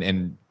about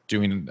and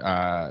doing,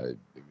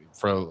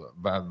 for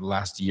about the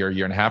last year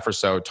and a half or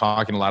so,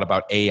 talking a lot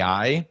about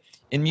AI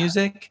in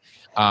music,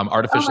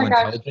 artificial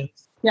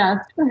intelligence. Yes.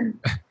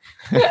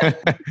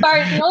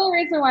 Sorry, the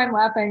only reason why I'm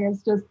laughing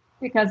is just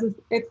because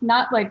it's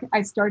not like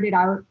I started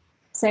out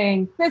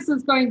saying this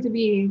is going to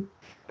be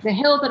the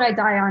hill that I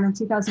die on in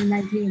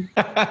 2019.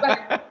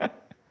 But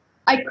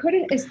I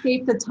couldn't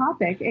escape the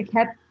topic. It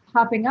kept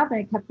popping up,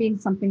 and it kept being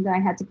something that I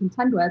had to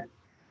contend with.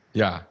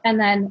 Yeah. And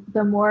then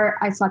the more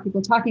I saw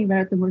people talking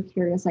about it, the more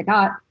curious I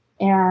got.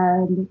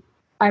 And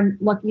I'm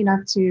lucky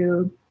enough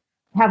to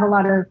have a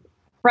lot of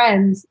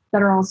friends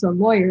that are also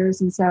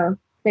lawyers. And so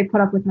they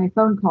put up with my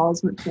phone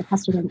calls, which I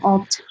pester them all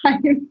the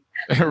time.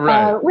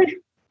 Right.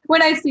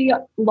 When I see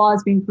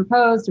laws being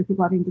proposed or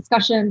people having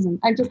discussions, and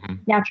I'm just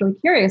naturally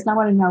curious, and I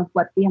want to know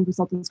what the end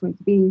result is going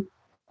to be,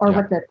 or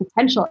what the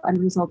potential end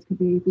result could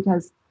be,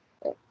 because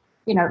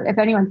if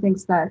anyone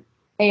thinks that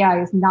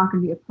AI is not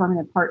going to be a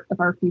permanent part of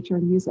our future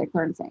in music,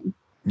 they're insane.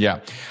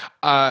 Yeah.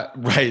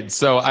 Right.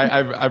 So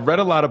I've read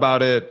a lot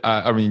about it.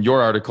 I mean,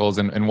 your articles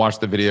and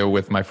watched the video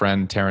with my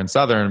friend Taryn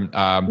Southern.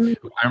 I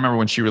remember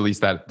when she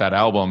released that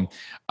album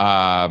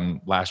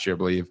last year, I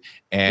believe,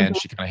 and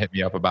she kind of hit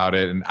me up about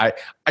it. And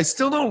I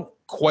still don't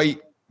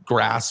quite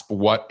grasp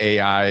what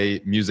AI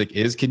music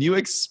is. Can you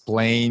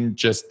explain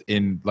just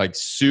in like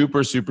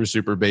super, super,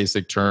 super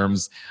basic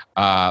terms,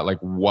 like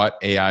what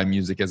AI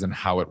music is and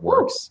how it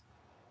works?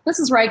 This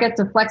is where I get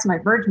to flex my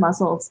Verge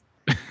muscles.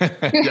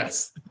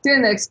 Yes.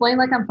 Doing the explain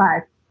like I'm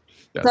 5.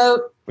 Yes,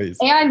 so please.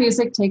 AI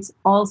music takes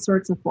all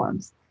sorts of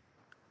forms.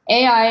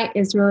 AI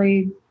is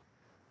really,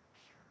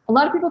 a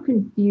lot of people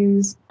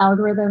confuse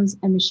algorithms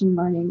and machine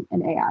learning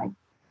and AI.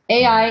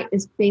 AI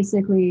is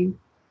basically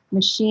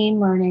machine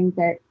learning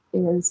that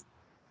is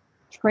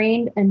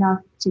trained enough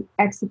to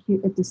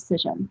execute a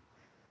decision.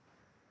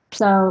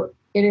 So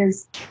it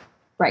is,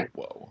 right.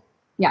 Whoa.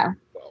 Yeah.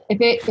 Whoa.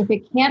 If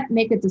it can't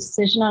make a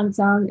decision on its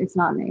own, it's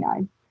not an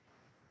AI.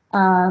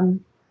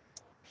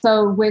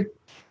 So with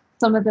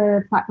some of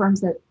the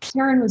platforms that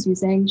Taryn was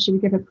using, she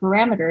would give it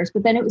parameters,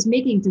 but then it was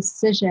making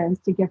decisions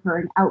to give her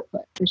an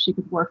output that she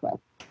could work with.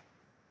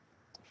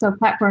 So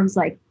platforms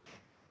like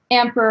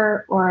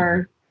Amper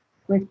or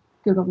with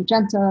Google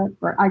Magenta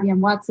or IBM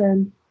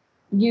Watson,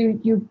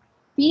 you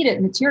feed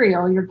it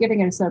material, you're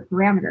giving it a set of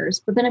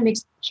parameters, but then it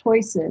makes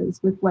choices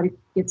with what it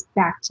gives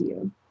back to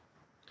you.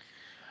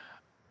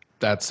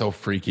 That's so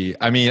freaky.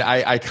 I mean,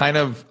 I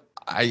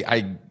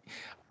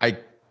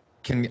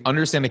can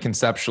understand it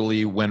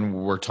conceptually when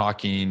we're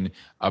talking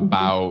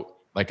about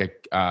like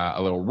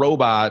a little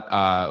robot.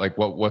 Like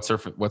what's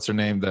her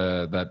name?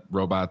 That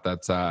robot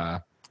that's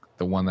the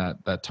one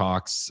that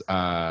talks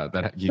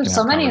that you There's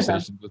can have so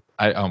conversations with.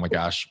 Oh my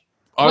gosh.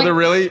 Are there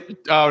really?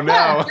 Oh no.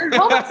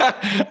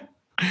 Yeah,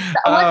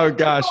 oh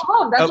gosh.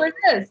 That's what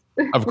it is.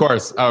 Of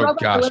course. Oh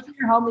gosh. Lives in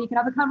your home that you can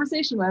have a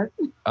conversation with.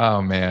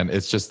 Oh man,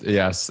 it's just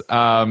yes.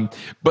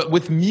 But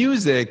with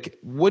music,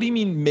 what do you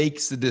mean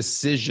makes the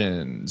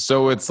decision?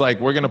 So it's like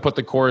we're gonna put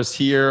the chorus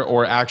here,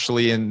 or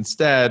actually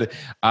instead,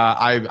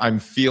 I'm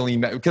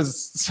feeling that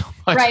because so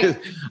much. Right.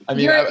 I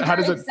mean, how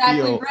does it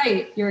feel?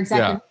 Right. You're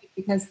exactly right,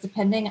 because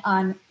depending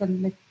on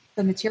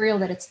the material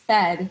that it's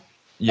fed,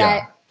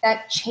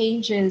 that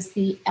changes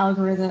the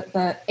algorithm,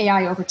 the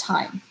AI over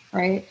time,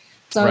 right?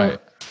 So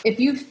if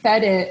you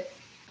fed it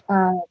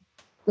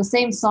the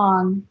same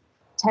song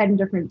 10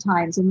 different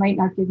times, it might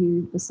not give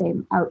you the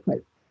same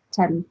output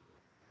 10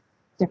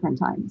 different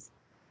times.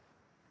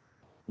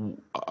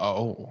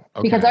 Oh,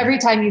 okay. Because every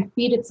time you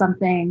feed it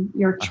something,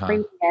 you're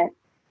training it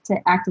to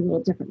act a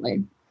little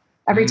differently.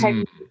 Every time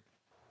you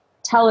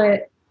tell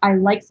it, I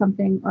like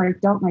something or I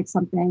don't like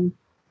something,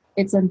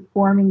 it's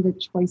informing the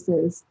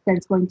choices that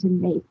it's going to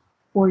make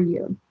for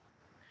you.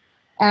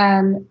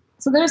 And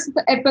so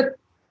but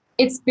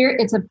it's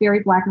a very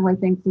black and white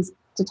thing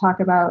to talk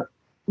about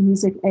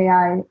music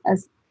AI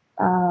as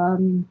a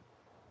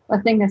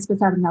thing that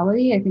spits out a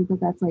melody. I think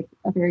that's like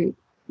a very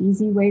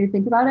easy way to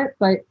think about it,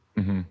 but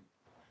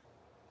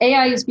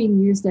AI is being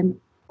used in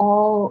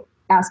all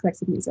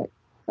aspects of music.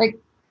 Like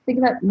think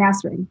about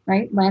mastering,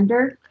 right?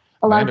 Lander,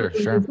 a lot of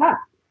people use that.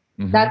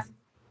 That's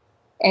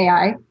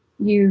AI.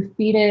 You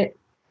feed it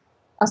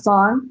a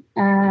song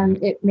and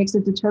it makes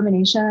a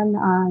determination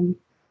on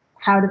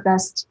how to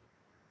best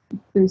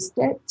boost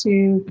it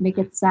to make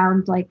it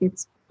sound like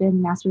it's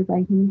been mastered by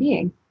a human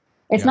being.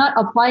 It's not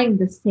applying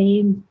the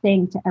same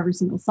thing to every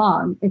single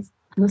song. It's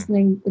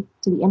listening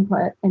to the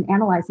input and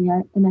analyzing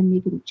it and then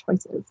making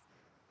choices.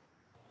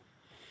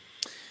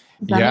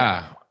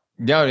 Yeah,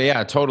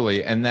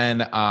 totally. And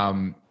then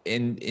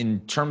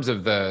in terms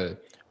of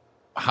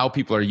how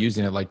people are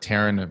using it, like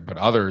Taryn, but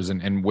others,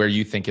 and where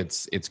you think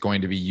it's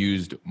going to be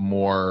used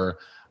more,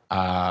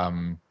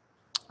 I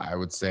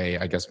would say,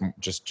 I guess,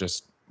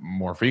 just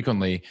more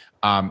frequently,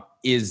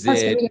 is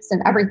it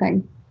in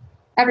everything,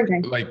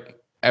 like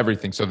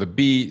everything? So the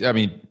beat, I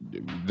mean,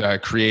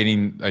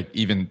 creating like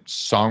even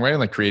songwriting,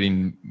 like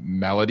creating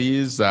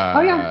melodies. There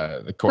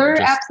are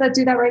apps that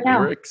do that right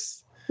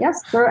lyrics. Now.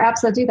 Yes, there are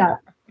apps that do that.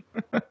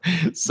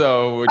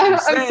 So what you're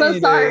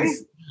saying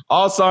is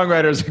all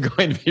songwriters are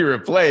going to be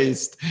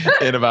replaced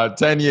in about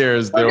 10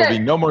 years. There will be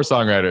no more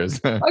songwriters.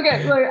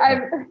 Okay, look,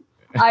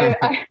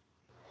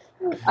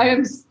 I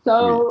am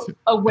so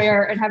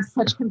aware and have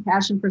such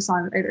compassion for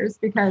songwriters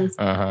because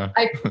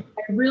I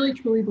really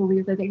truly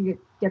believe that they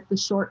get the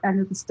short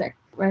end of the stick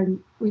when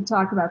we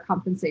talk about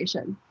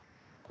compensation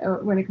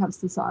when it comes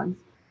to songs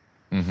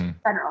in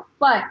general.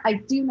 But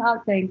I do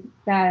not think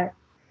that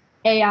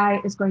AI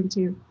is going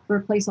to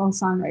replace all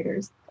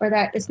songwriters or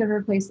that it's going to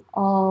replace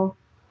all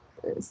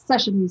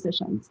session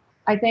musicians.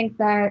 I think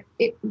that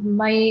it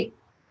might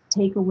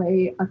take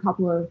away a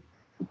couple of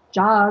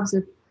jobs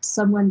if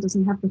someone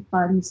doesn't have the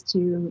funds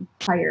to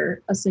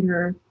hire a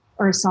singer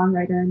or a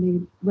songwriter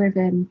and they live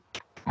in,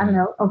 I don't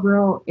know, a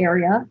rural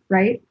area,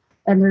 right?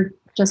 And they're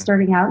just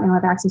starting out and don't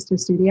have access to a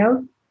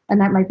studio. And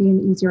that might be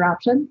an easier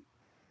option.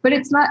 But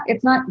it's not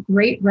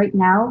great right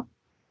now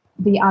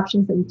the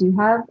options that we do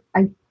have,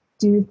 I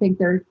do think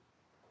they're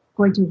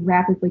going to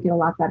rapidly get a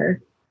lot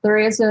better. There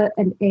is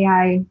an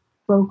AI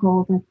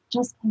vocal that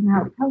just came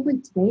out probably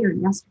today or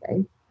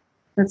yesterday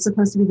that's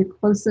supposed to be the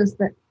closest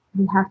that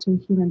we have to a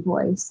human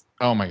voice.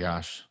 Oh my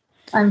gosh.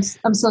 I'm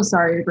so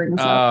sorry to bring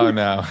this up. Oh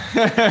no.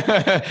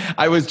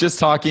 I was just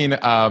talking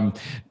to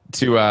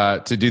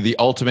do the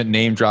ultimate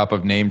name drop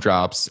of name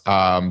drops.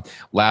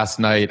 Last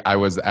night I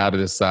was at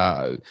this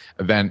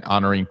event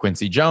honoring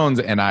Quincy Jones,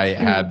 and I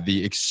had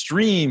the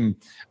extreme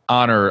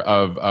honor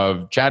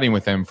of chatting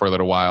with him for a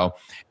little while.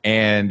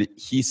 And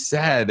he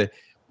said,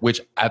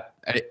 which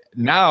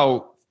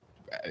now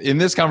in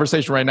this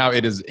conversation right now,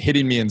 it is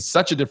hitting me in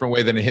such a different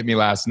way than it hit me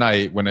last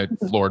night when it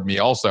floored me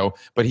also.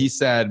 But he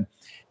said,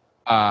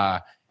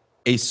 a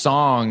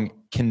song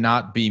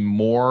cannot be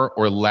more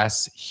or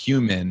less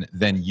human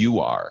than you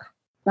are.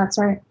 That's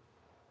right.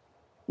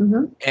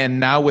 Mm-hmm. And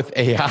now with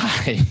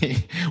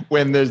AI,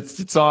 when the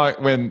song,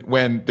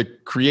 when the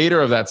creator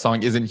of that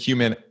song isn't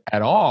human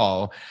at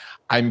all,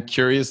 I'm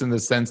curious in the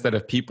sense that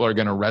if people are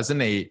going to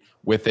resonate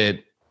with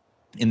it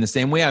in the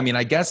same way. I mean,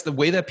 I guess the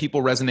way that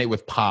people resonate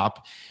with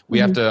pop, we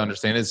have to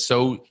understand, is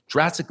so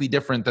drastically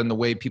different than the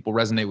way people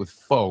resonate with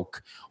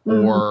folk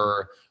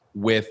or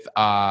with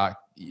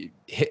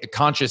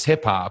conscious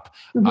hip hop,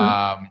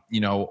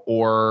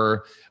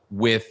 or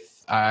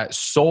with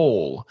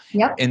soul.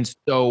 Yep. And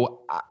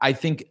so I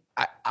think,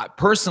 I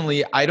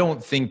personally, I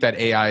don't think that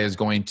AI is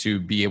going to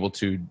be able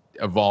to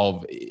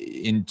evolve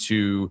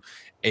into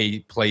a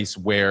place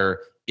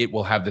where it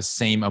will have the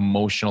same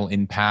emotional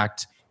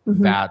impact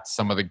that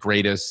some of the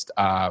greatest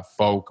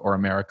folk or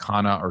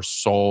Americana or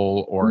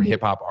soul or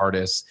hip hop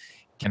artists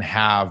can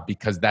have,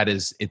 because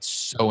it's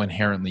so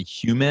inherently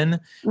human.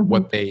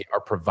 What they are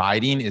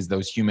providing is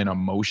those human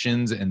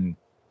emotions and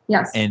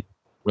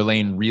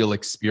relaying real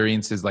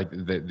experiences, like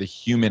the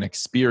human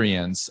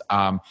experience.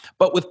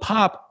 But with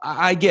pop,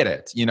 I get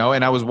it,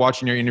 and I was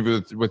watching your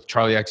interview with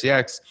Charlie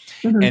XCX,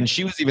 and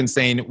she was even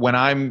saying, when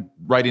I'm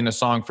writing a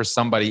song for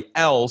somebody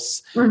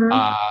else,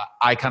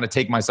 I kind of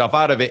take myself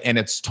out of it, and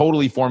it's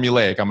totally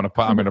formulaic. I'm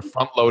going to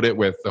front load it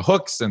with the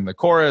hooks and the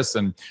chorus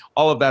and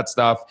all of that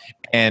stuff.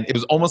 And it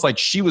was almost like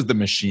she was the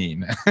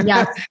machine.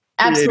 Yes,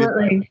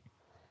 absolutely.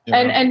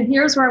 And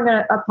here's where I'm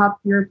going to pop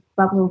your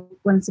bubble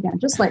once again,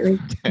 just slightly.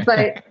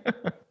 But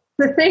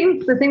the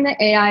thing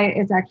that AI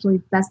is actually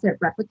best at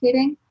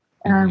replicating,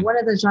 one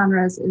of the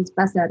genres is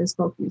best at is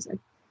folk music.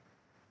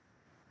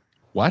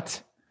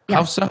 What? Yes.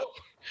 How so?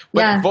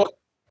 But folk,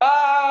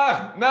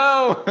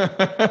 no.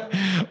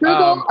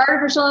 Google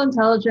artificial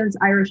intelligence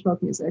Irish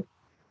folk music.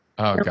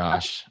 Oh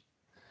gosh.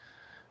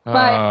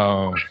 But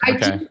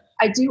okay.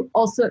 I do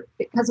also,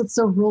 because it's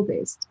so rule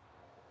based,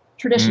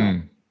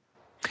 traditional.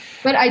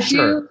 But I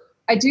do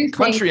think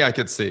country I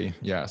could see.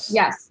 Yes.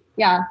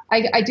 Yeah.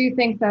 I do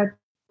think that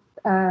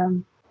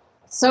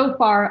so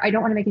far, I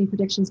don't want to make any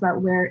predictions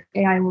about where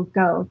AI will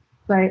go,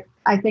 but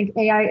I think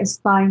AI is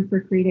fine for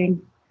creating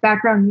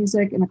background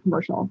music in a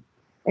commercial.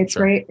 It's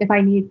great if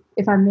I'm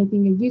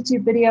making a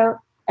YouTube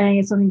video and I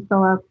need something to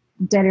fill up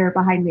dead air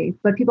behind me,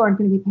 but people aren't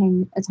going to be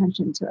paying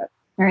attention to it,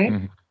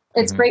 right?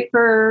 It's great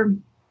for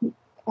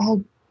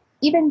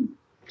even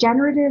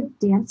generative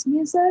dance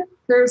music.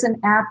 There's an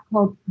app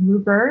called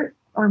Mubert,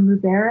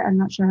 I'm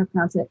not sure how to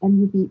pronounce it,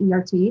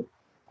 Mubert,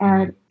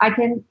 and I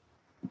can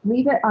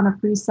leave it on a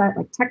preset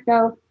like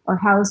techno or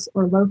house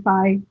or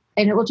lo-fi,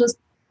 and it will just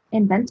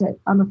invent it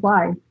on the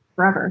fly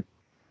forever.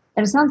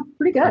 And it sounds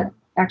pretty good,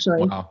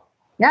 actually. Wow.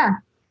 Yeah.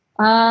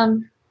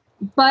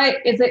 But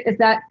is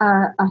that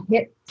a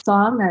hit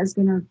song that is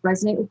going to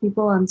resonate with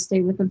people and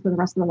stay with them for the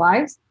rest of their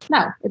lives?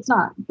 No, it's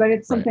not. But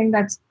it's something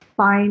that's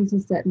fine to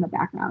sit in the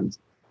background.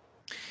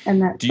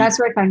 And that's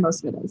where I find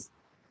most of it is.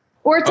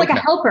 Or it's like a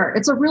helper.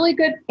 It's a really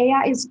good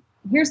AI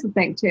here's the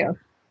thing too.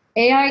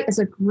 AI is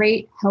a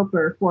great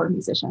helper for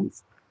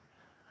musicians.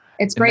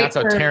 It's great. And that's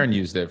how Taryn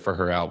used it for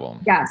her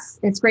album. Yes.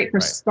 It's great for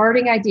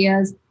starting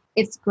ideas.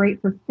 It's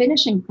great for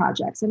finishing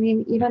projects. I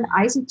mean, even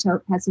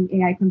Isotope has an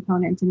AI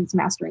component in its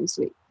mastering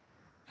suite,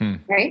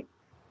 right?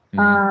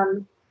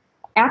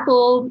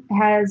 Apple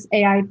has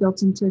AI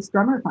built into its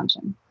drummer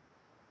function.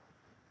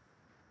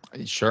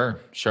 Sure.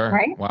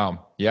 Right?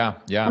 Wow. Yeah.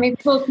 I mean,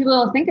 people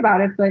don't think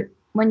about it, but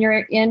when you're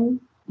in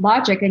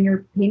Logic and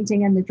you're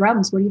painting in the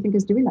drums, what do you think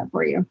is doing that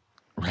for you?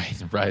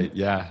 Right.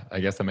 Yeah.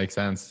 I guess that makes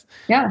sense.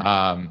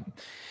 Yeah.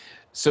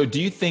 So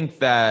do you think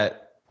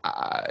that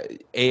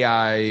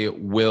AI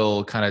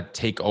will kind of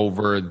take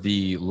over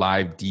the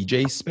live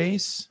DJ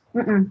space?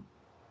 And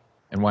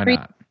why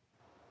not?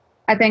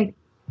 I think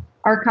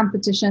our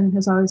competition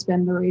has always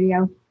been the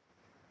radio.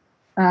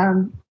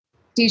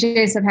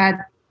 DJs have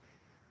had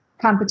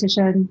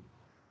competition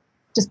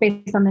just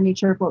based on the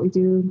nature of what we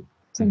do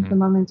since the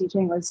moment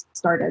DJing was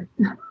started.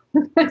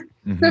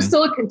 There's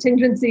still a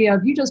contingency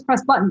of you just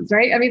press buttons,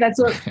 right? I mean, that's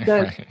what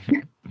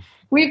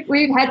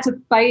we've had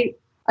to fight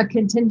a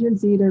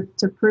contingency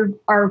to prove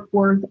our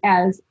worth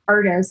as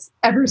artists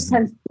ever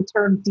since the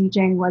term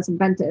DJing was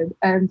invented.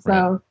 And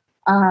so,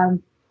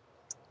 am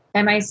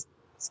I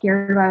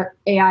scared about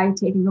AI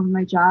taking over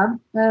my job.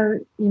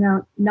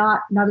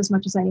 Not as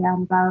much as I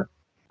am about,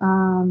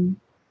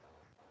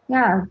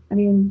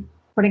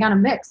 putting on a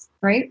mix,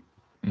 right?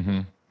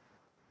 Mm-hmm.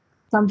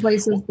 Some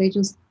places they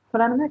just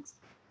put on a mix.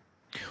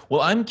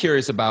 Well, I'm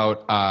curious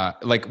about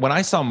like when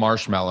I saw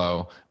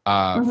Marshmello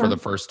for the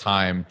first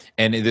time,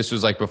 and this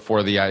was like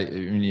before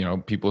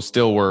people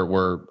still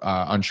were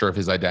unsure of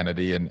his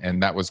identity,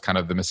 and that was kind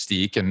of the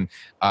mystique, and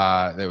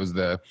that was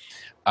the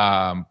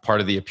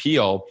part of the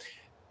appeal.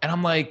 And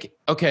I'm like,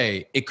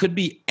 okay, it could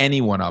be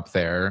anyone up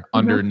there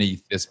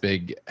underneath this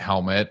big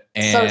helmet,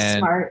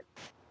 and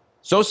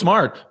so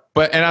smart.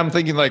 And I'm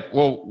thinking like,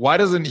 well, why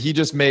doesn't he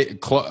just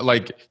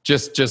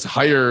just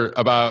hire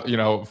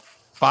about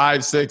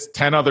 5, 6,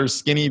 10 other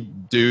skinny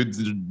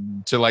dudes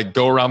to like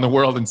go around the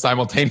world and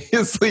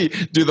simultaneously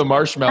do the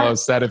Marshmello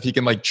set if he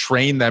can like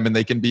train them and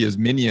they can be his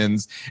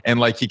minions and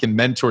like he can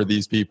mentor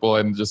these people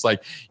and just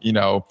like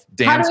dance.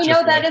 How do we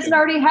know that isn't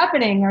already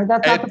happening or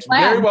that's not the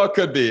plan? Very well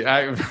could be.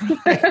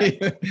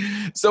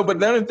 So, but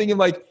then I'm thinking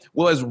like,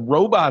 well, as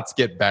robots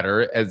get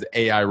better, as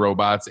AI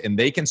robots, and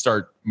they can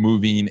start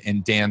moving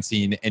and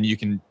dancing, and you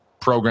can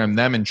program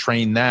them and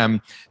train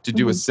them to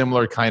do a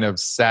similar kind of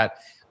set.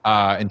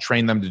 And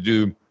train them to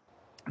do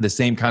the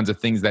same kinds of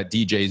things that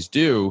DJs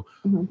do,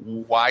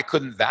 why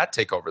couldn't that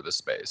take over the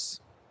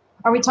space?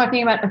 Are we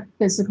talking about a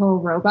physical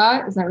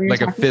robot? Is that what you're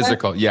talking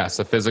about? Yes,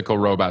 a physical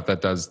robot that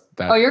does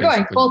that. Oh, you're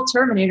going full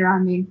Terminator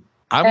on me.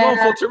 I'm going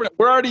full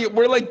Terminator.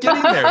 We're like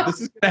getting there.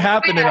 This is going to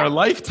happen in our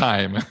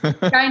lifetime.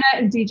 China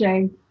and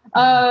DJ.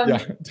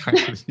 China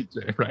and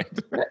DJ, right.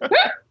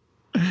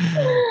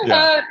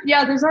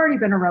 There's already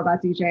been a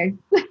robot DJ.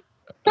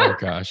 Oh,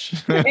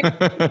 gosh.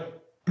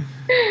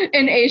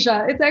 In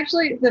Asia. It's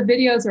actually, the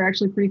videos are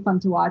actually pretty fun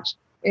to watch.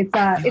 It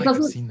doesn't,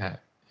 I've seen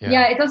that.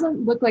 It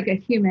doesn't look like a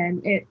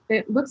human.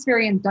 It looks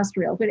very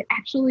industrial, but it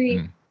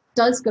actually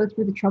does go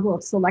through the trouble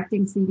of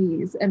selecting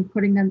CDs and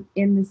putting them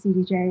in the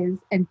CDJs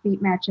and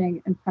beat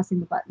matching and pressing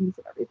the buttons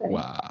and everything.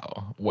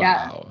 Wow.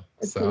 Yeah,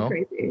 it's so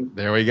crazy.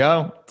 There we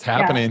go. It's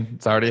happening. Yeah.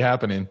 It's already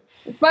happening.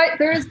 But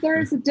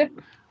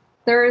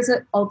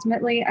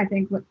ultimately, I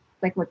think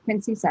what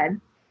Quincy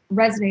said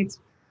resonates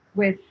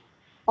with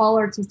all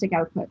artistic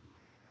output.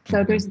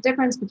 So there's a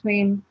difference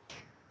between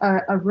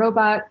a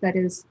robot that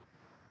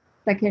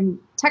can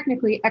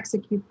technically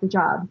execute the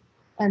job,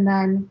 and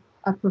then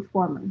a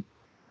performer,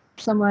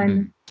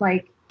 someone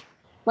like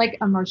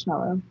a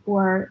Marshmello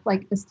or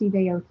like a Steve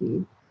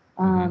Aoki,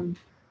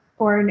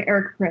 or an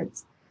Eric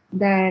Pritz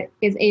that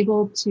is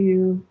able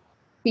to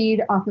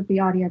feed off of the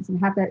audience and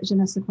have that je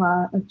ne sais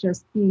quoi of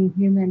just being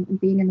human and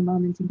being in the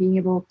moment and being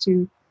able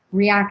to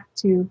react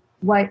to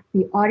what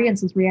the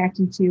audience is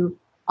reacting to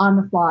on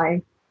the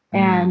fly.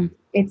 And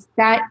it's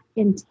that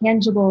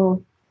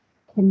intangible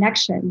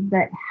connection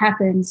that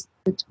happens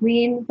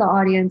between the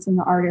audience and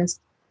the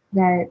artist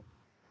that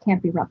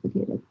can't be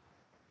replicated.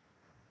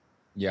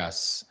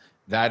 Yes,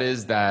 that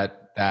is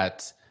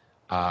that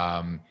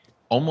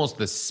almost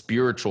the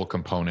spiritual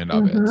component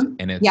of it,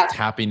 and it's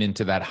tapping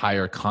into that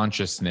higher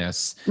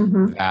consciousness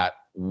that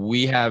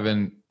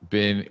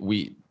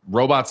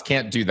robots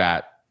can't do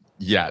that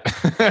yet.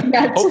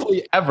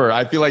 Hopefully ever.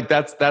 I feel like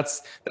that's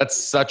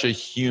such a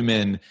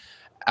human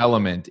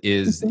element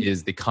is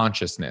the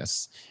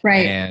consciousness,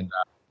 right?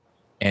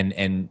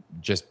 And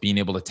just being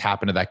able to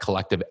tap into that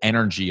collective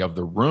energy of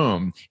the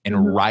room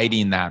and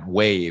riding that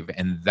wave.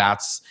 And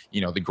that's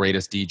the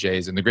greatest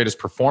DJs and the greatest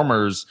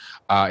performers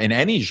in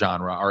any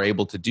genre are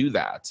able to do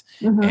that.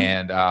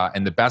 And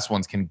the best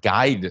ones can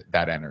guide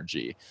that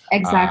energy.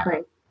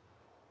 Exactly.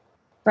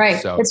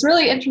 Right. So it's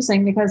really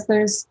interesting because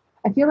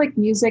I feel like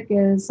music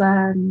is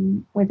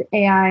with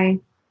AI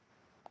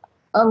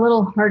a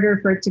little harder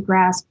for it to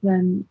grasp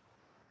than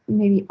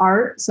maybe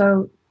art.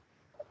 So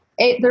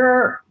there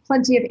are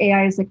plenty of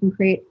AIs that can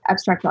create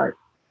abstract art.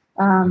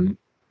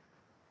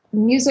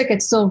 Music,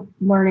 it's still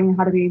learning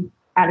how to be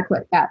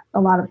adequate at, a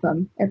lot of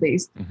them at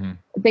least.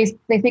 They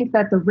think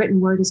that the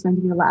written word is going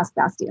to be the last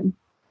bastion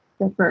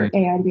for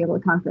AI to be able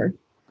to conquer.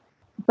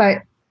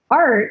 But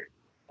art,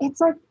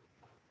 it's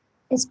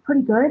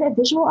pretty good at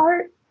visual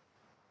art.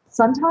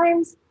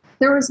 Sometimes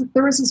there was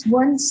this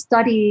one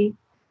study,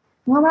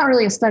 well, not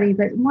really a study,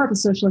 but more of a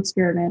social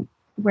experiment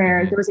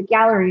where there was a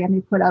gallery and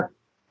they put up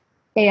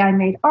AI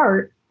made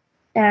art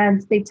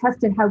and they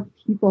tested how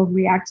people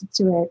reacted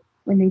to it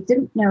when they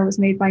didn't know it was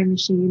made by a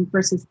machine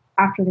versus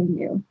after they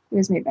knew it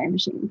was made by a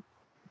machine.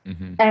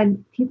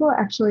 And people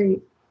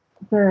actually,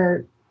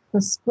 the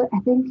split, I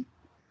think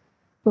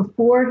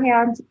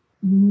beforehand,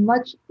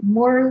 much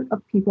more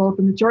of people,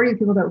 the majority of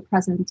people that were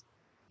present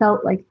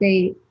felt like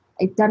they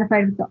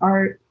identified with the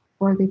art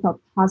or they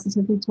felt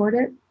positively toward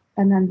it.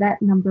 And then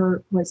that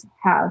number was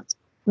halved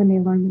when they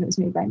learned that it was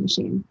made by a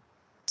machine.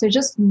 So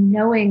just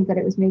knowing that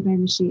it was made by a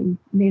machine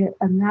made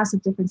a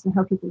massive difference in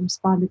how people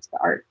responded to the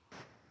art.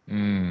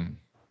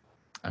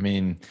 I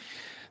mean,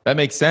 that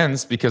makes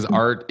sense because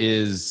art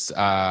is,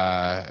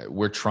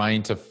 we're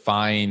trying to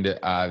find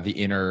the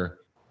inner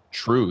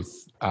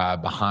truth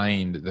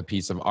behind the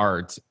piece of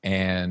art.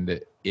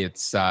 And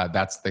it's,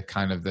 that's the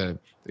kind of the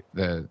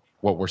the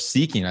what we're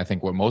seeking. I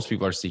think what most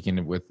people are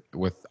seeking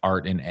with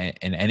art in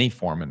any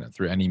form and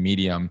through any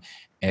medium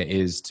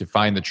is to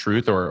find the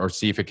truth or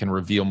see if it can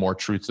reveal more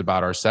truths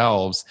about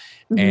ourselves.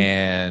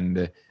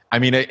 And I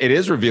mean, it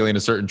is revealing a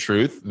certain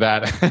truth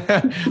that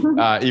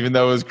even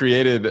though it was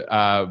created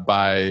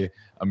by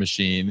a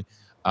machine,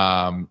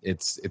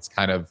 it's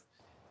kind of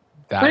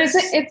that. But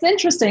it's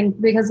interesting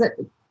because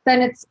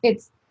then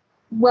it's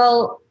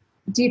well,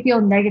 do you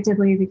feel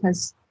negatively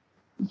because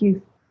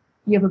you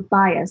have a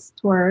bias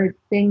toward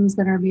things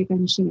that are made by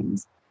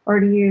machines, or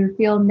do you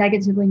feel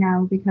negatively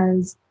now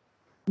because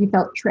you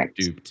felt tricked?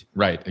 Duped.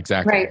 Right.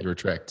 Exactly. Right. You were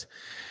tricked.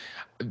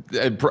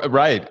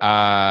 Right.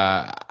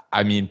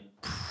 I mean,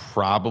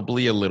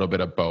 probably a little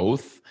bit of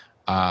both.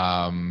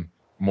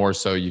 More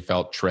so you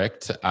felt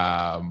tricked.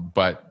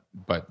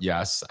 But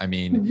yes, I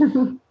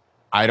mean,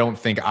 I don't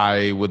think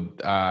I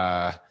would,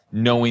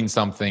 knowing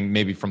something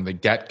maybe from the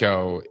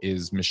get-go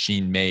is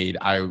machine made,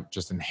 I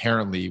just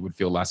inherently would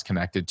feel less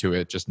connected to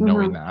it, just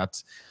knowing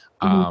that.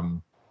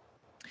 And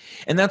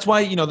that's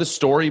why, the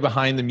story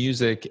behind the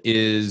music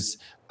is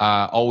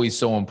always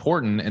so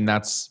important. And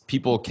that's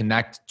people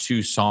connect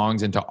to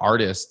songs and to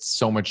artists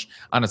so much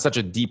on such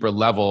a deeper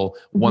level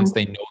once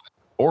they know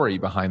the story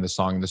behind the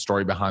song and the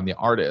story behind the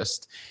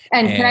artist.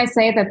 And can I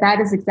say that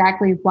is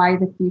exactly why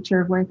the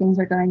future of where things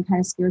are going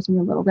kind of scares me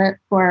a little bit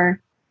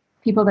for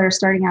people that are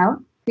starting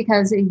out,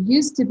 because it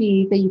used to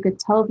be that you could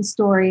tell the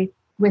story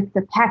with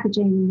the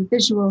packaging and the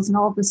visuals and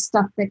all the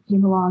stuff that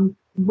came along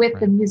with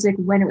the music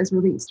when it was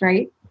released,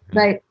 right?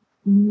 But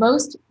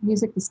most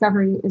music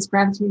discovery is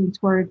gravitating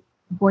toward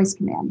voice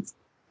commands,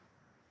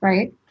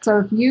 right? So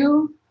if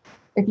you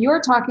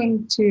are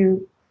talking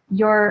to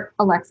your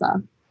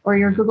Alexa or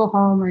your Google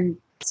Home or your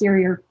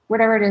Siri or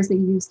whatever it is that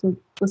you use to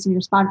listen to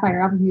your Spotify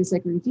or Apple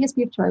Music or your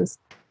DSP of choice,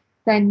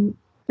 then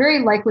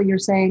very likely you're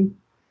saying,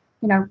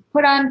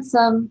 put on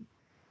some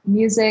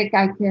music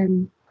I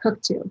can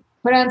cook to,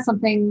 put on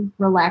something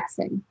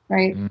relaxing,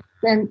 right?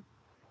 Then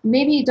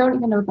maybe you don't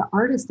even know what the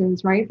artist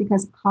is, right?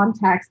 Because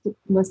context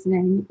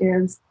listening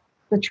is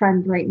the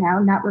trend right now,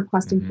 not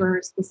requesting for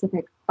a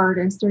specific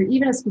artist or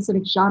even a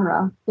specific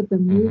genre, but the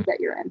mood that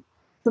you're in.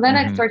 So then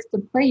it starts to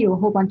play you a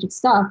whole bunch of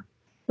stuff,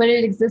 but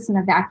it exists in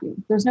a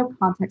vacuum. There's no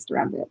context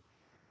around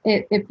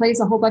it. It plays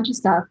a whole bunch of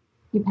stuff.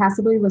 You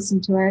passively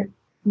listen to it.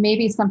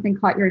 Maybe something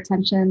caught your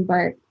attention,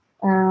 but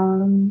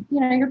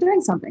you're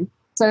doing something.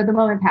 So the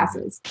moment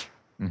passes.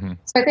 So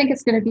I think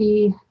it's going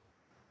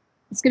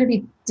to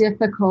be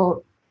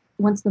difficult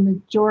once the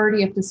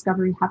majority of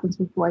discovery happens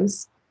with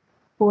voice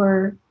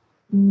for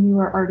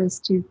newer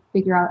artists to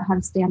figure out how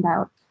to stand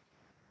out.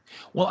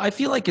 Well, I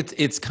feel like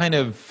it's kind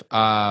of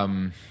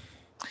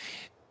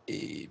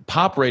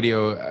pop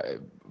radio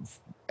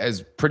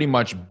has pretty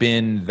much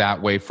been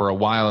that way for a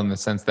while, in the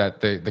sense that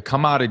the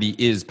commodity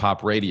is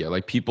pop radio.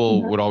 Like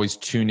people would always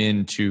tune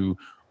in to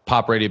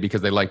pop radio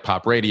because they like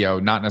pop radio,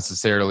 not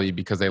necessarily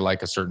because they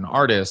like a certain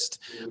artist.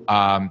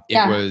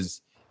 It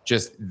was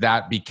just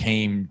that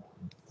became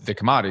the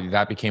commodity.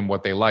 That became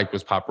what they liked,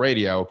 was pop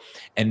radio.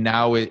 And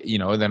now it,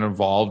 then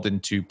evolved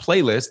into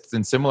playlists.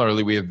 And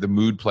similarly, we have the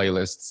mood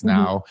playlists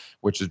now,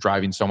 which is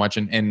driving so much.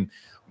 And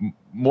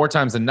more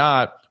times than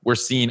not, we're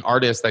seeing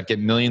artists that get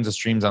millions of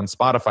streams on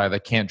Spotify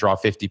that can't draw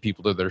 50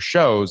 people to their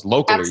shows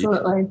locally.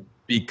 Absolutely.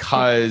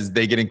 Because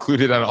they get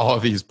included on all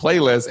of these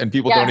playlists and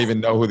people don't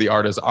even know who the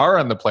artists are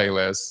on the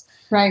playlists.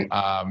 Right.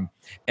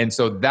 And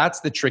so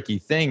that's the tricky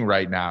thing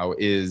right now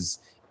is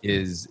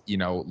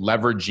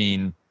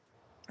leveraging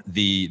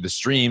the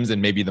streams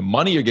and maybe the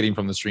money you're getting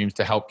from the streams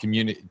to help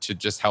to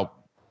just help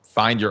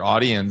find your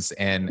audience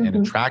and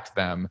attract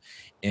them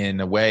in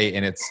a way.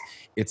 And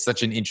it's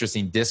such an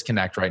interesting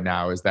disconnect right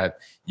now, is that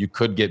you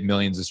could get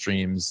millions of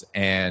streams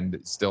and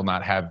still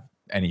not have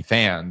any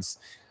fans.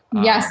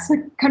 Yes.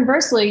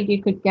 Conversely,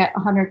 you could get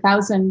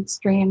 100,000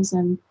 streams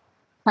and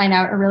find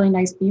out a really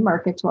nice B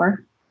market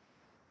tour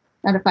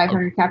at a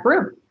 500 cap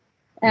room.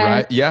 And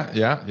right.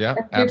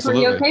 Yeah.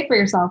 Absolutely. You're okay for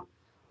yourself.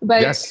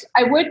 But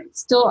I would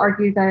still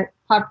argue that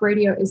pop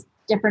radio is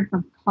different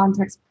from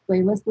context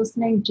playlist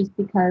listening, just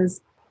because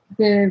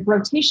the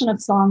rotation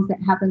of songs that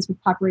happens with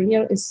pop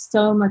radio is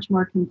so much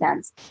more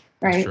condensed,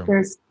 right?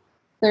 There's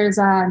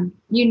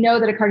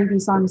that a Cardi B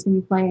song is going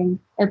to be playing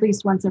at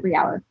least once every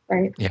hour,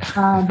 right?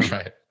 Yeah.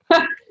 Right.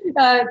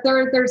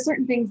 There are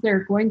certain things that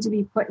are going to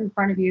be put in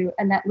front of you,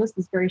 and that list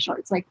is very short.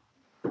 It's like,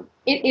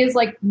 it is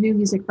like New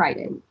Music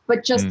Friday,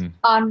 but just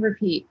on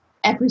repeat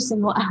every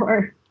single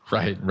hour.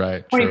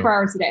 Right. 24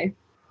 hours a day.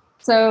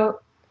 So,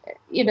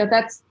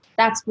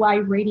 that's why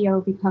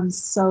radio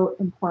becomes so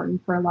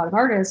important for a lot of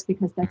artists,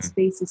 because that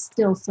space is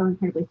still so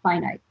incredibly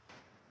finite.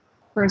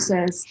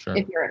 Versus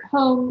if you're at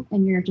home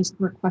and you're just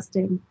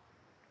requesting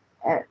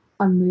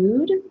a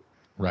mood.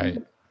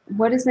 Right.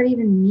 What does that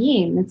even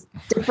mean? It's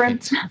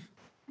different.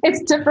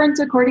 It's different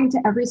according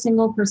to every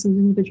single person's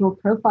individual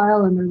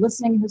profile and their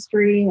listening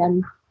history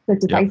and the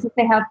devices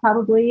they have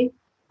probably,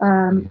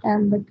 and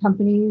the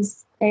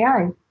company's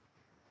AI.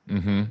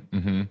 Mm-hmm,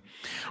 mm-hmm.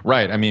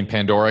 Right. I mean,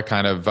 Pandora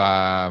kind of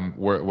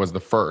was the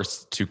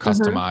first to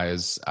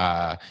customize,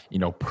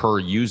 per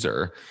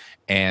user,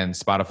 and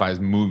Spotify is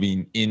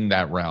moving in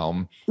that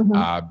realm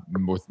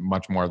with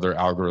much more of their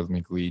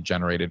algorithmically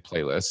generated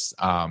playlists,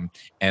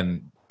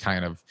 and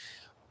kind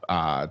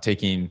of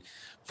taking,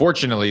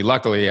 fortunately,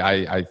 luckily,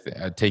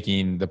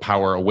 taking the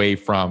power away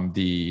from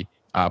the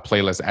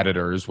playlist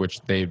editors, which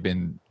they've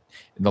been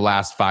in the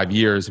last 5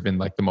 years have been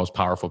like the most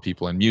powerful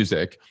people in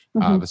music, the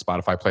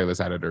Spotify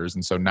playlist editors.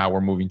 And so now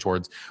we're moving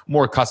towards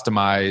more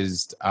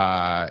customized,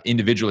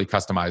 individually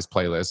customized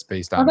playlists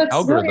based on that's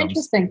algorithms. really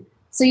interesting.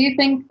 So you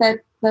think that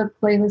the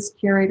playlist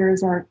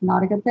curators are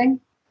not a good thing?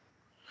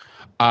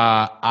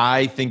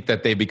 I think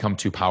that they become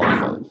too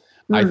powerful.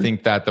 I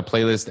think that the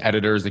playlist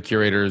editors, the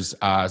curators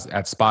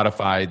at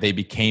Spotify, they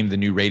became the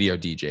new radio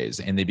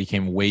DJs, and they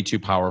became way too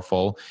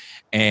powerful.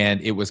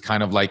 And it was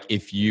kind of like,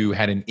 if you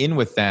had an in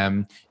with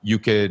them, you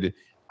could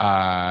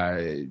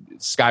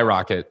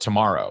skyrocket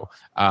tomorrow.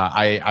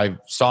 I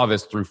saw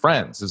this through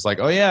friends. It's like,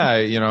 oh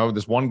yeah,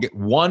 this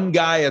one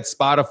guy at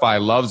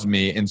Spotify loves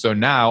me, and so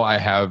now I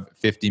have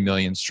 50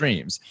 million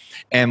streams.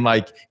 And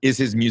like, is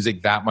his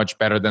music that much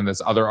better than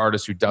this other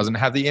artist who doesn't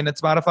have the in at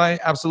Spotify?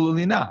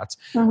 Absolutely not.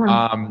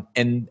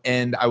 And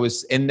then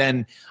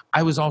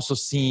I was also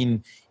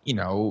seeing,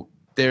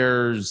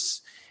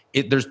 there's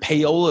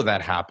payola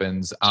that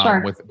happens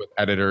with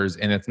editors,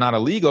 and it's not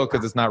illegal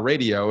because it's not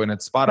radio and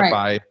it's Spotify.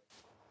 Right.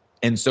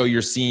 And so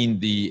you're seeing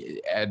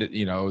the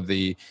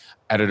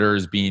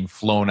editors being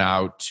flown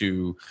out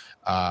to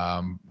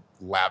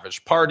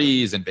lavish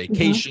parties and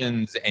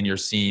vacations, and you're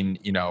seeing,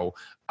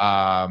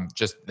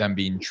 just them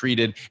being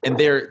treated. And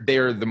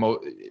they're the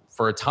most,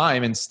 for a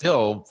time, and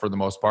still for the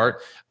most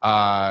part,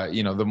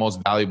 the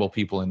most valuable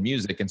people in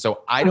music. And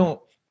so I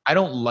don't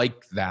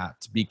like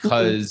that,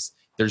 because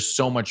there's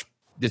so much.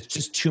 It's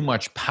just too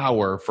much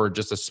power for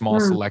just a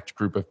small select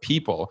group of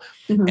people.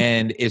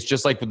 And it's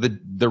just like with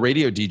the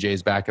radio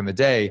DJs back in the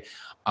day.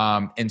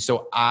 And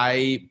so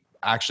I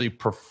actually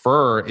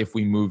prefer if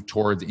we move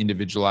towards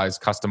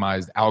individualized,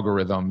 customized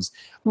algorithms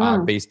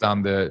based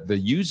on the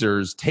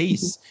user's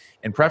tastes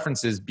and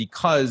preferences,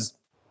 because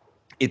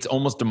it's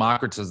almost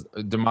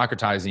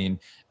democratizing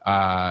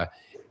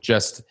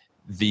just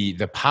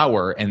the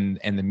power and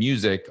the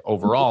music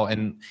overall.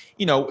 And,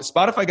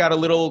 Spotify got a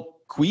little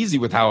queasy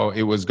with how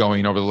it was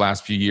going over the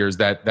last few years,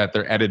 that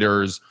their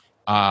editors,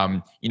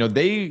 they're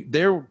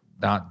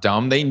not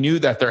dumb. They knew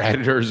that their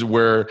editors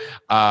were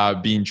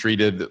being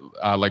treated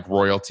like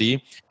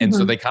royalty. And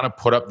so they kind of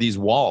put up these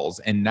walls.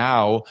 And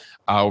now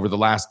over the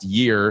last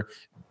year,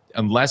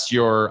 unless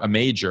you're a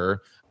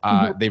major,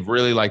 they've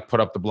really like put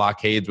up the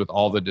blockades with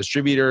all the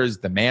distributors,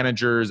 the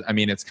managers. I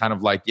mean, it's kind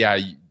of like,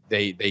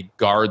 they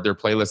guard their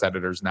playlist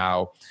editors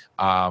now,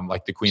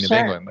 like the Queen of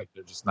England. Like,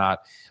 they're just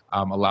not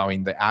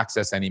allowing the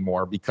access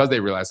anymore, because they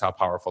realize how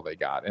powerful they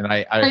got. And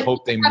I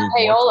hope they move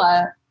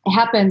payola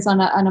happens on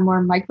a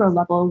more micro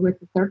level with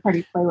the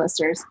third-party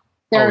playlisters.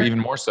 Even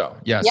more so.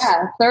 Yes.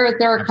 Yeah,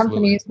 there are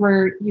companies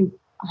where you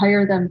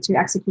hire them to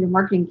execute a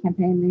marketing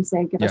campaign. They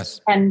say, give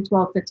us $10,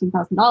 $12,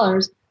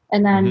 $15,000,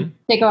 and then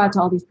they go out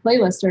to all these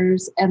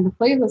playlisters, and the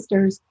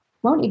playlisters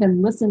won't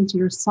even listen to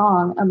your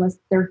song unless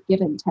they're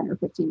given 10 or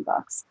 15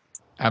 bucks.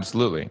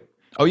 Absolutely.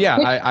 Oh yeah,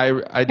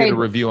 I did a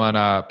review on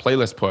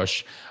Playlist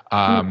Push,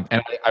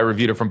 and I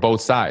reviewed it from both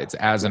sides,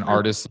 as an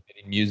artist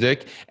submitting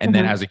music, and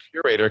then as a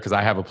curator, because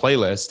I have a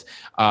playlist,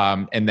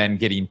 and then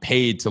getting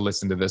paid to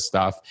listen to this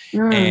stuff.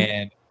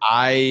 And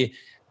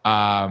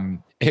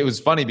it was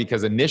funny,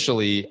 because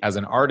initially as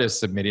an artist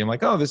submitting, I'm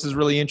like, oh, this is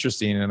really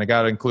interesting, and I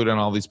got included on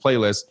all these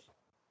playlists.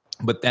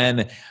 But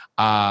then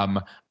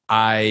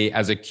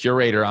as a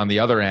curator on the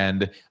other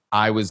end,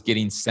 I was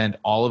getting sent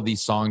all of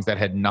these songs that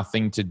had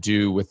nothing to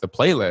do with the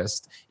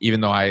playlist, even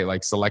though I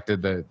like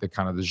selected the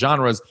kind of the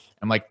genres.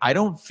 I'm like, I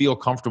don't feel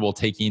comfortable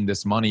taking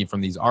this money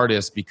from these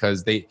artists,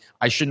 because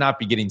I should not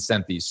be getting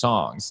sent these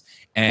songs.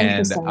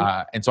 And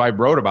so I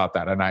wrote about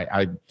that, and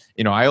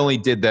I only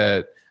did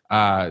that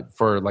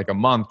for like a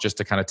month just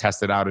to kind of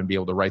test it out and be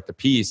able to write the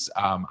piece.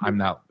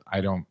 I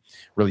don't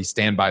really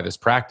stand by this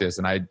practice,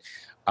 and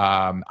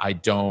I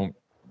don't.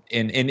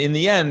 And in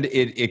the end,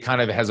 it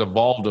kind of has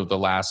evolved over the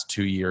last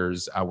 2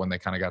 years when they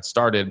kind of got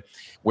started,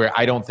 where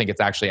I don't think it's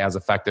actually as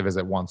effective as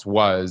it once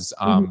was.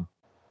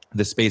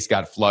 The space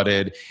got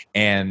flooded.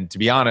 And to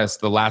be honest,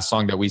 the last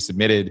song that we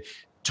submitted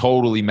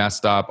totally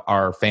messed up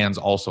our fans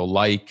also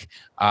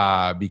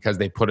because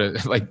they put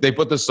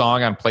the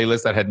song on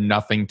playlists that had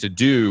nothing to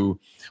do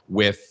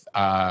with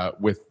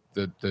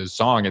the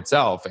song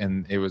itself.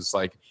 And it was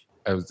like,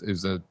 it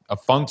was a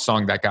funk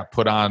song that got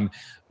put on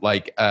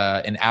like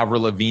an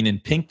Avril Lavigne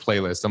and Pink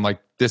playlist. I'm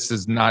like, this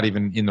is not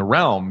even in the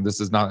realm.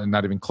 This is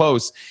not even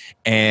close.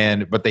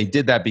 But they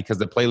did that because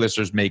the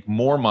playlisters make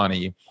more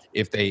money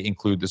if they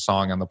include the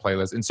song on the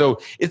playlist. And so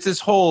it's this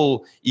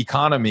whole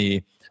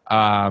economy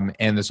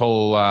and this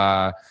whole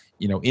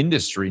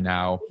industry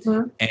now.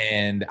 Mhm.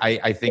 And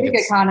I think Big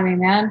economy,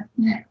 man.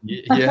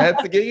 yeah,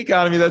 it's the gig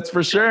economy. That's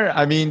for sure.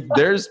 I mean,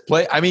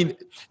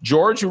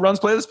 George, who runs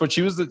playlists, but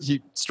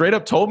he straight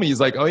up told me, he's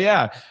like, oh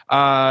yeah,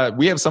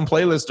 we have some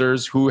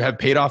playlisters who have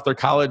paid off their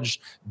college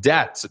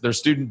debt, their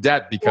student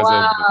debt because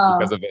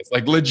of this.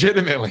 Like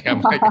legitimately,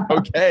 I'm like,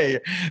 okay,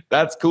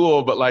 that's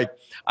cool. But like,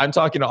 I'm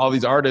talking to all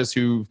these artists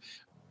who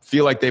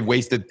feel like they've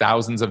wasted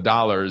thousands of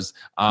dollars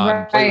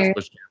on playlist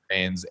push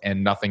campaigns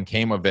and nothing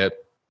came of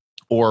it,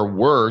 or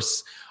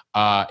worse,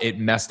 it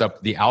messed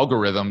up the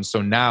algorithm.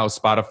 So now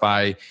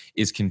Spotify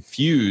is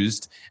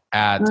confused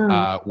at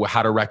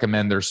how to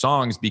recommend their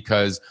songs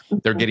because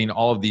they're getting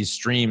all of these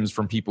streams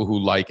from people who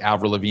like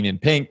Avril Lavigne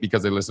and Pink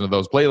because they listen to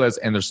those playlists,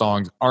 and their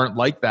songs aren't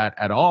like that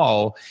at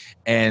all.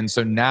 And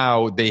so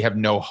now they have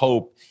no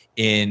hope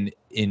in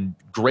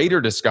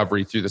greater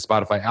discovery through the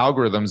Spotify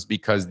algorithms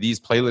because these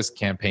playlist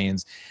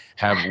campaigns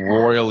have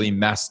royally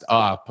messed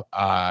up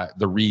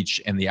the reach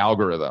and the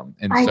algorithm.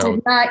 And I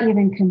did not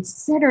even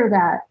consider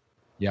that.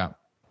 Yeah.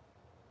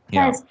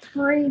 That's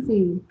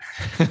crazy.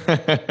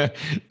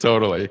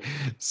 Totally.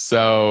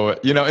 So,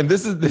 and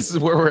this is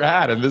where we're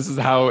at. And this is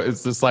how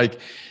it's just like,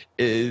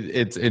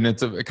 it's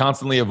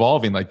constantly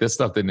evolving. Like this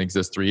stuff didn't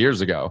exist 3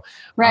 years ago.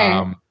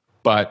 Right.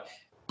 But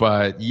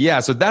yeah,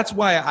 so that's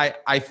why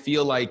I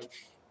feel like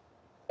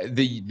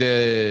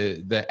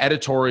the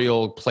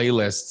editorial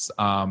playlists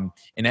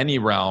in any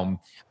realm,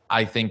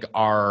 I think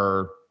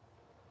I'm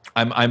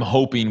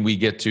hoping we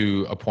get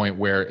to a point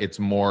where it's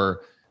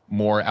more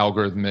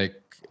algorithmic.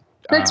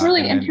 That's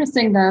really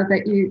interesting, though,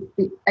 that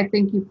I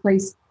think you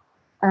place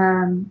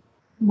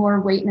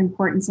more weight and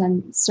importance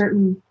on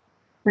certain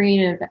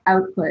creative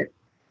output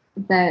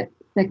that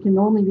can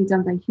only be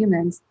done by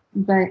humans.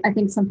 But I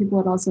think some people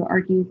would also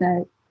argue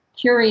that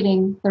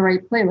curating the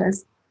right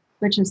playlist,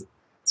 which is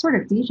sort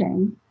of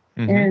DJing,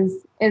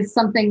 is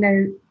something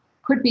that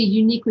could be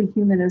uniquely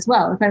human as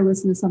well. If I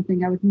listen to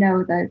something, I would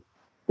know that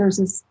there's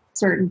this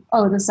certain,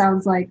 this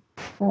sounds like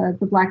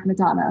the Black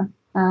Madonna.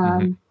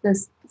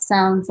 This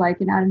sounds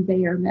like an Adam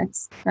Bayer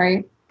mix,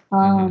 right?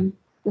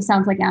 This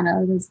sounds like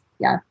Anna. This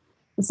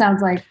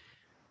sounds like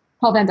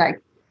Paul Van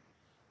Dyke.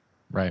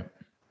 Right.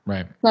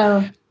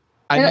 So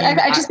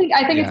I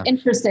think it's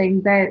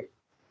interesting that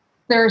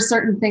there are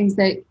certain things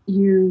that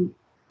you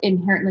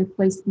inherently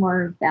place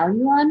more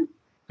value on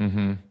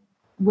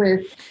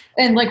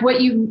and like what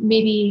you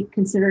maybe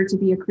consider to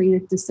be a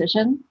creative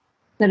decision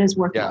that is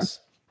worth more.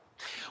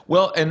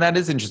 Well, and that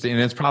is interesting. And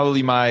it's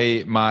probably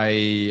my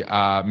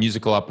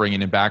musical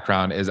upbringing and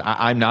background is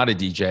I'm not a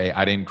DJ.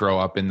 I didn't grow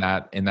up in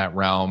that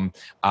realm.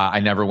 I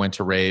never went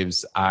to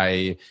raves.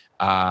 I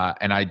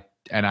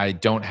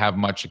don't have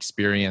much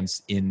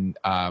experience in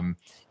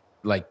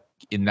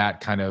in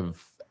that kind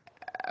of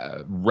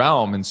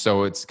realm. And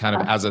so it's kind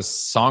of as a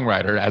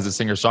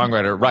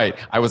singer-songwriter, right.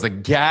 I was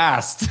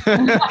aghast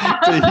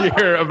to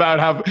hear about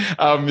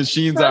how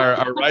machines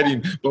are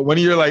writing. But when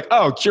you're like,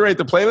 oh, curate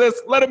the playlist,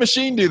 let a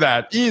machine do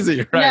that.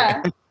 Easy, right?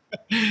 Yeah.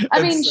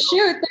 I mean,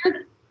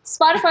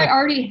 Spotify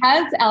already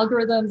has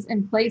algorithms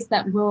in place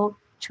that will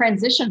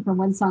transition from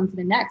one song to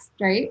the next,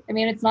 right? I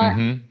mean, it's not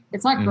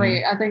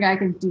great. I think I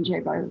can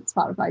DJ by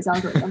Spotify's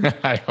algorithm.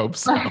 I hope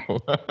so.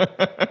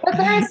 But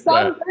there are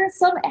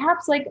some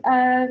apps like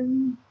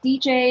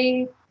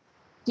DJ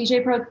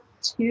Pro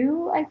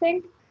 2, I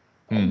think,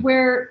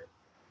 where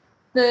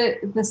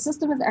the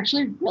system is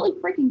actually really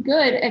freaking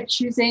good at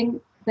choosing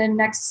the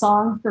next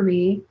song for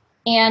me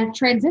and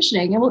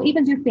transitioning. And we'll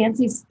even do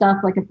fancy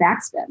stuff like a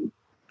backspin.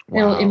 Wow.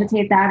 It'll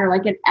imitate that or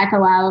like an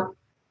echo out.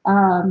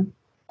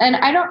 And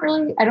I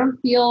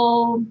don't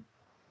feel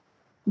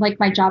like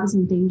my job is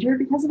in danger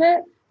because of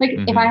it. Like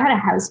if I had a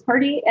house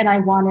party and I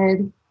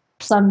wanted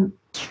some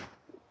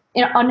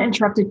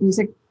uninterrupted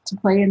music to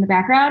play in the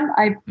background,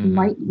 I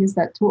might use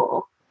that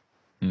tool.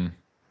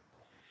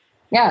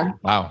 Yeah.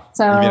 Wow.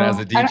 So even as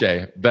a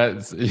DJ,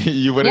 that's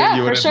you wouldn't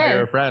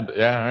hire a friend.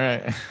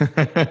 Yeah.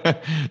 All right.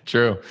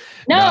 True.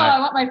 No, I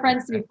want my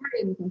friends to be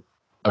partying with me.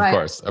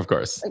 Of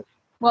course.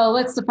 Well,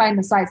 let's define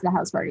the size of the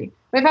house party.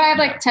 But if I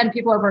have 10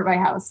 people over at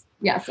my house,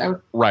 yes, I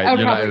would. Right.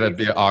 That'd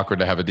be awkward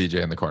to have a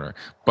DJ in the corner.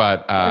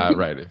 But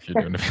right, if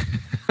you're doing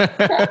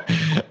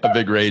a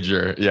big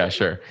rager, yeah,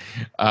 sure.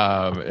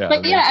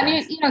 But yeah, I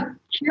mean,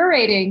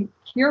 curating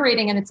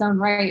in its own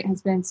right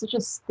has been such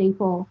a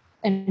staple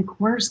and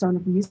cornerstone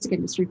of the music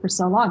industry for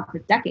so long, for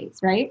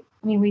decades, right?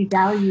 I mean, we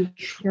value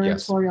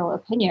curatorial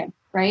opinion,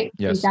 right?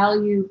 Yes. We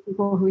value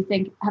people who we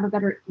think have a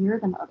better ear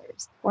than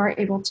others, or are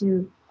able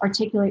to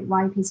articulate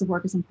why a piece of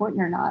work is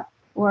important or not.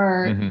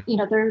 Or,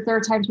 there are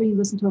times when you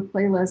listen to a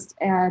playlist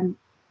and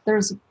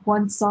there's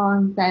one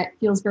song that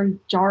feels very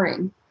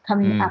jarring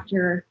coming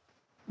after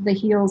the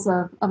heels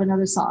of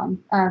another song.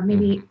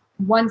 Maybe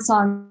one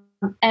song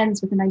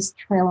ends with a nice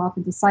trail off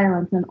into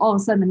silence, and all of a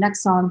sudden the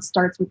next song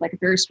starts with like a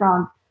very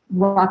strong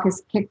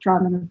raucous kick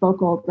drum and a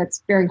vocal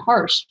that's very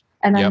harsh.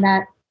 And then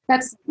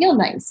that's feel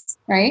nice,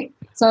 right?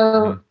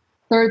 So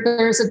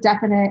there's a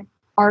definite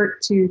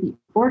art to the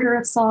order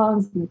of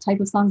songs and the type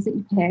of songs that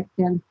you pick.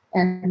 And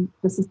And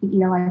this is the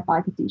ELI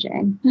 5 of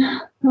DJing,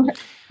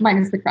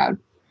 minus the crowd.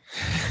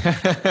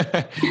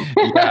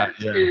 Yeah.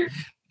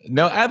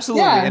 No,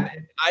 absolutely. Yeah.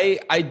 And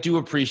I do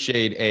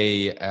appreciate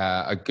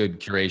a good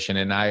curation.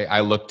 And I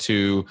look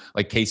to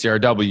like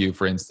KCRW,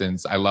 for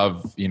instance. I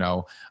love,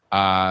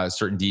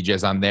 certain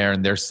DJs on there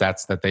and their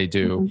sets that they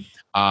do.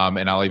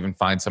 And I'll even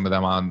find some of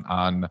them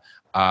on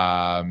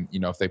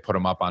if they put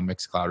them up on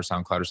Mixcloud or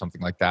SoundCloud or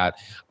something like that.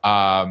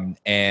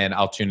 And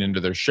I'll tune into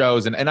their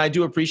shows. And I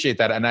do appreciate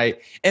that. And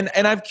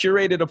I've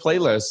curated a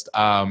playlist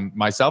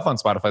myself on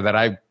Spotify that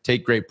I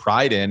take great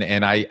pride in.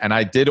 And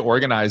I did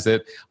organize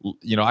it.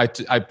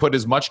 I put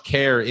as much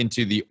care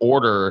into the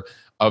order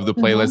of the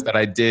playlist that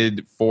I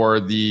did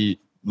for the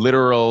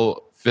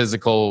literal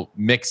physical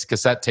mix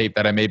cassette tape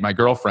that I made my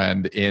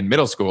girlfriend in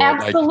middle school.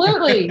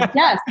 Absolutely.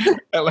 Yes.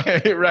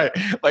 Right.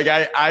 Like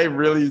I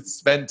really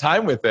spent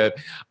time with it.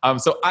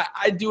 So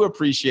I do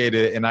appreciate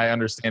it and I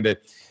understand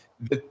it.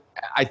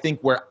 I think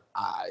where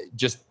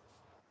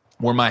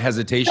my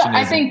hesitation is.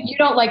 I think you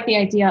don't like the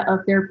idea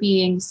of there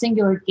being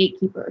singular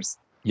gatekeepers.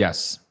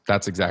 Yes,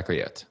 that's exactly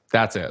it.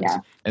 That's it. Yeah.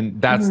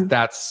 And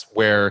that's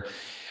where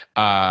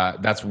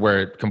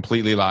it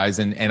completely lies.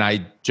 And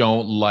I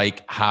don't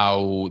like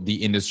how the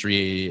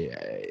industry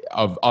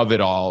of it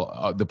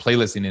all, the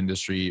playlisting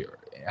industry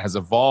has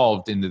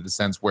evolved into the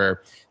sense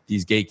where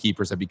these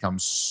gatekeepers have become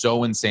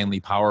so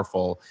insanely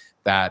powerful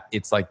that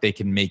it's like they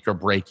can make or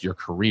break your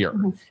career.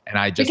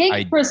 And the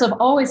gatekeepers have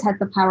always had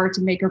the power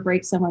to make or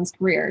break someone's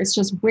career. It's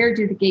just, where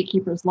do the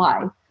gatekeepers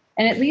lie?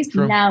 And at least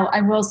now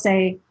I will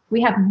say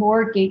we have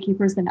more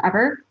gatekeepers than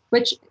ever,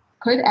 which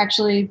could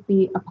actually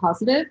be a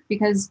positive,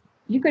 because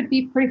you could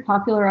be pretty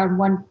popular on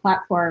one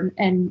platform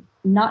and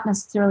not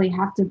necessarily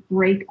have to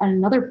break on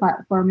another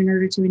platform in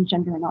order to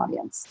engender an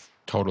audience.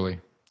 Totally.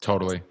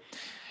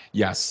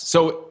 Yes.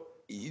 So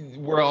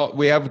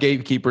we have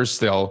gatekeepers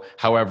still.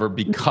 However,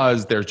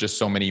 because there's just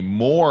so many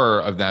more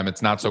of them,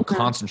 it's not so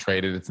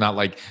concentrated. It's not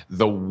like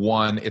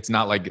it's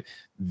not like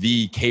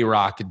the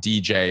K-Rock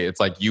DJ. It's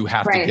like you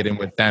have to get in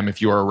with them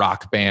if you're a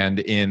rock band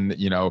in,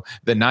 the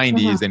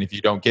 90s. And if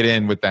you don't get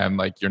in with them,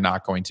 like, you're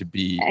not going to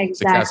be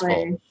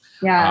successful.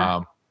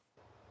 Yeah.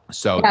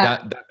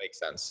 That makes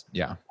sense.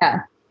 Yeah.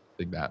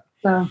 Dig that.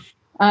 So,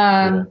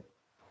 cool.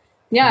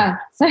 Yeah.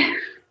 So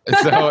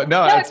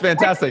no, it's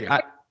fantastic.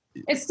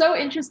 It's so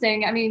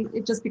interesting. I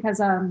mean, just because,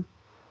 I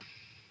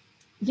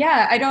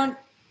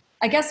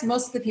guess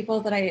most of the people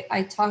that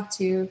I talk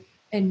to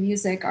in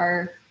music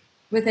are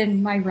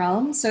within my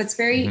realm. So it's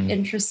very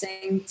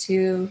interesting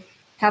to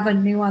have a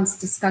nuanced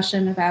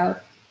discussion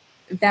about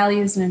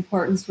values and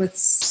importance with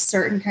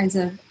certain kinds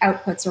of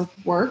outputs or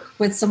work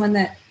with someone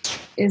that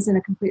is in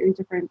a completely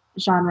different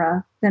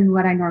genre than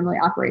what I normally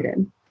operate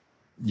in.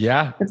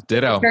 Yeah,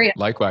 ditto.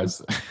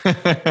 Likewise.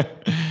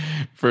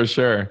 For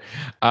sure.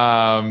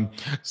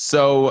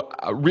 So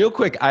real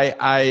quick,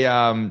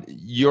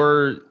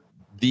 you're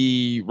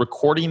the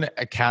Recording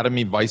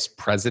Academy Vice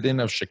President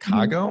of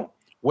Chicago.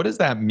 What does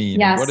that mean?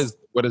 Yes.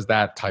 What does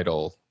that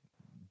title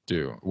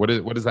do? What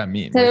does that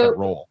mean? So, what is that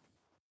role?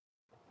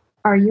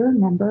 Are you a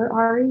member,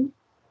 Ari?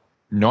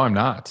 No, I'm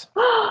not.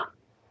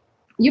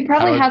 You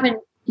probably haven't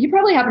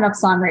enough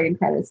songwriting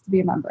credits to be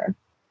a member.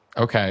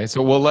 Okay.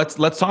 So,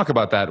 let's talk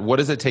about that. What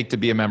does it take to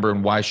be a member,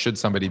 and why should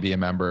somebody be a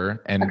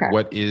member? And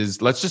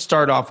let's just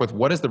start off with,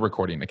 what is the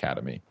Recording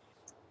Academy?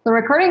 The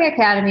Recording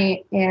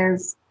Academy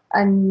is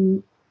a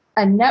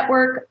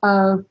network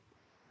of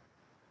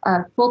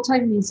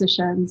full-time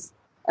musicians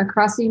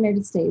across the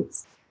United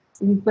States,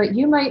 but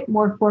you might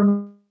more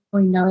formally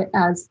know it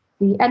as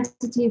the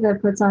entity that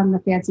puts on the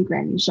fancy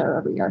Grammy show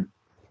every year.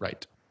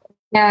 Right.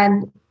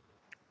 And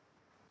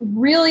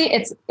really,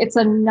 it's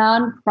a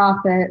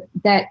nonprofit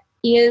that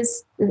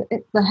is,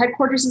 the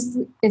headquarters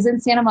is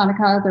in Santa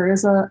Monica. There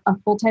is a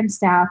full-time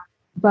staff,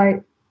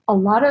 but a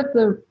lot of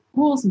the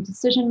rules and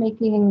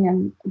decision-making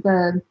and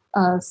the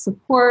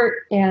support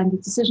and the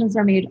decisions that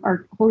are made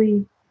are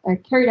wholly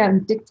carried out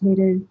and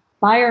dictated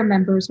by our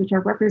members, which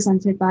are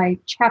represented by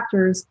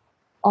chapters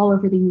all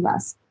over the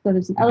U.S. So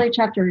there's an LA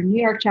chapter, a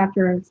New York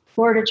chapter, a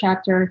Florida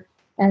chapter,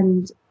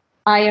 and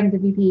I am the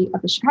VP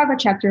of the Chicago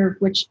chapter,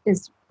 which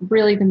is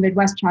really the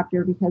Midwest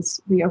chapter because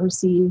we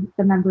oversee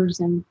the members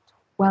in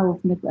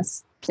 12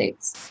 Midwest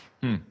states.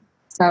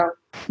 So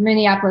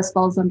Minneapolis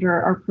falls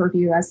under our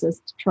purview, as does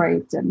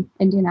Detroit and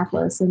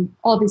Indianapolis and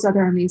all these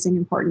other amazing,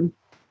 important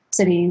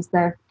cities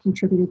that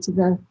contributed to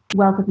the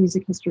wealth of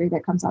music history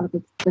that comes out of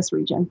this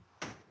region.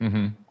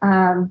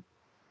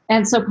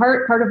 And so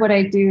part of what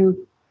I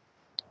do,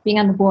 being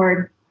on the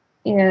board,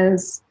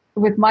 is,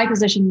 with my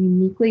position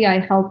uniquely, I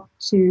help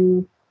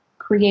to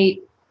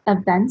create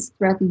events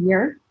throughout the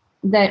year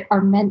that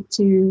are meant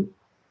to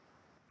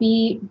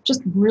be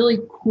just really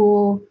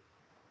cool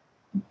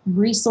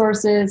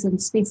resources and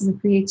spaces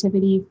of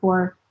creativity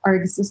for our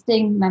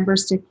existing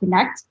members to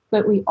connect,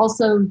 but we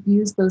also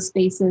use those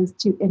spaces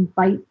to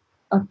invite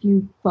a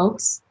few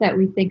folks that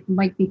we think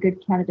might be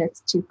good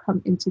candidates to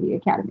come into the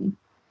academy.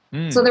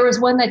 So there was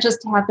one that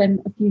just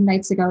happened a few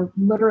nights ago,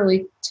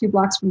 literally 2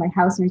 blocks from my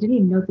house, and I didn't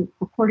even know the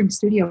recording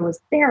studio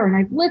was there, and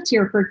I've lived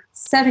here for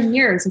 7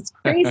 years. It's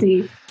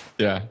crazy.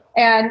 Yeah.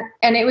 And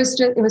it was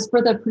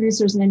for the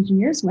producers and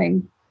engineers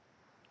wing.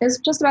 It was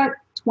just about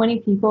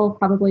 20 people,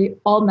 probably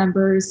all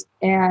members,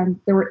 and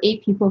there were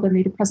 8 people that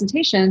made a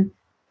presentation,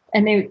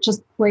 and they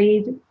just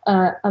played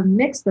a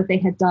mix that they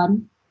had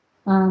done,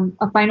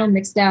 a final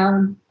mix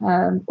down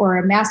or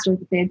a master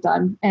that they had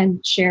done,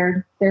 and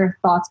shared their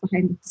thoughts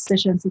behind the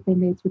decisions that they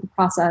made through the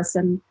process,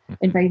 and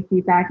invited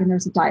feedback, and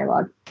there's a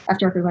dialogue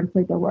after everyone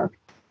played their work.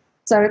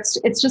 So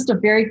it's just a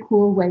very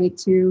cool way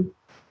to,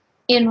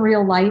 in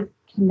real life,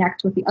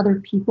 connect with the other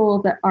people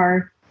that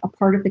are a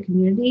part of the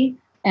community,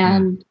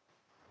 and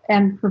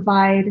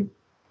provide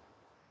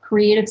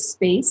creative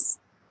space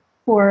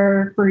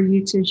for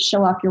you to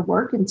show off your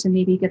work and to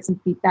maybe get some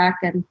feedback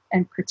and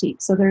critique.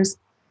 So there's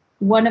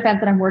one event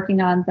that I'm working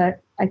on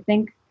that I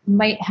think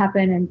might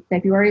happen in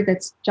February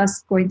that's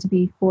just going to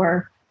be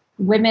for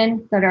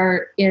women that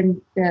are in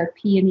the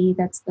P&E,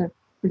 that's the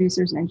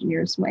producers and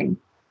engineers wing.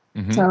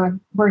 Mm-hmm. So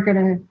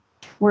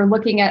we're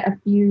looking at a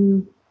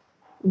few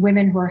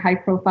women who are high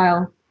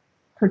profile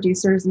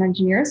producers and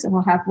engineers, and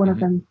we'll have one of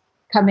them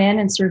come in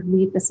and sort of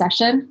lead the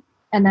session.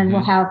 And then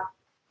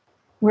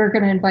we're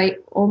going to invite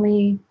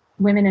only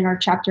women in our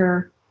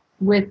chapter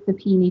with the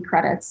P&E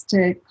credits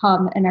to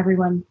come, and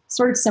everyone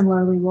sort of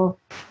similarly will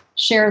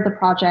share the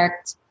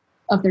project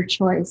of their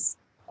choice.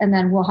 And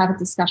then we'll have a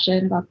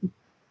discussion about the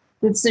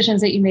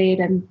decisions that you made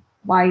and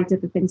why you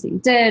did the things that you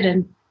did,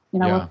 and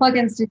what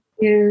plugins did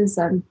you use,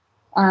 and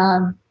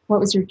what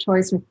was your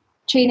choice with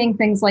chaining,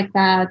 things like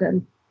that.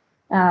 And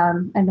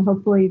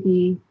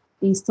hopefully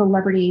the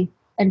celebrity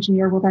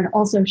engineer will then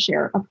also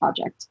share a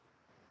project.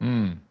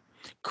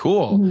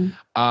 Cool.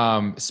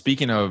 Mm-hmm.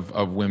 Speaking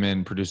of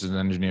women producers and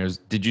engineers,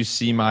 did you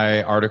see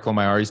my article,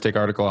 my Ari's Take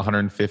article,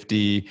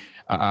 150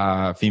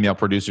 female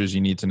producers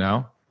you need to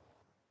know?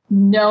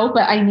 No,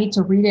 but I need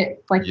to read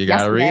it. You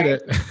got to read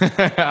it.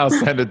 I'll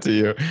send it to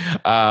you.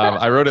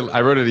 I wrote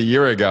it a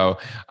year ago,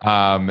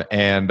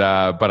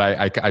 but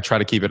I try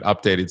to keep it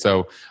updated.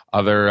 So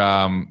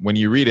when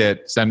you read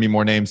it, send me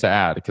more names to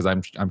add, because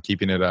I'm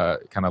keeping it a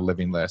kind of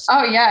living list.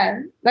 Oh yeah,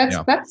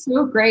 that's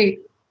so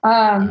great.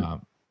 There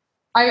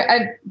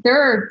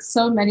are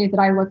so many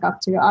that I look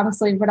up to.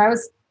 Honestly, when I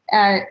was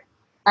at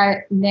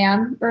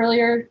NAMM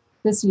earlier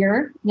this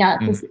year,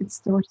 we're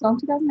still in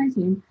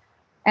 2019.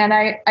 And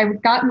I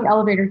got in the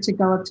elevator to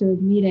go up to a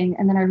meeting,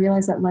 and then I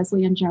realized that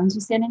Leslie Ann Jones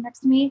was standing next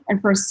to me. And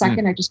for a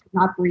second, I just could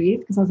not breathe,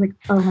 because I was like,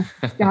 oh my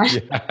gosh,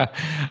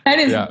 that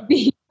is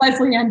the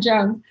Leslie Ann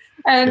Jones.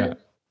 And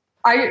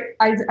I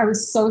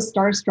was so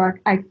starstruck,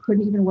 I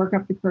couldn't even work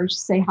up the courage to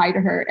say hi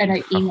to her, and I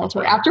emailed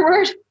her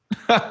afterward.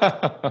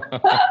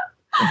 I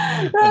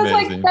was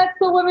like, that's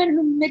the woman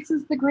who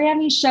mixes the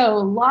Grammy show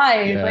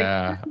live.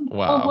 Yeah.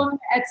 Like, a woman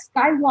at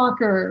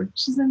Skywalker.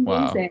 She's amazing.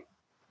 Wow.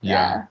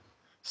 Yeah.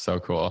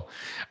 So cool.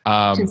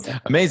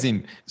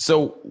 Amazing.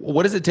 So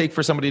what does it take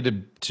for somebody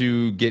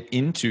to get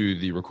into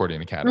the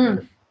Recording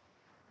Academy?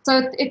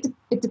 So it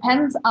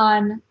depends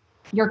on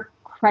your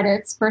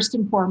credits, first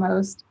and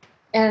foremost.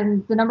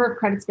 And the number of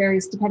credits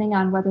varies depending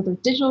on whether they're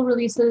digital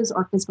releases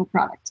or physical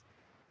product.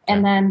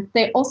 And then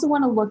they also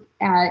want to look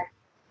at,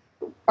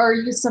 are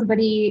you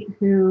somebody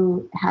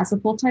who has a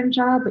full-time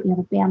job, but you have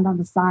a band on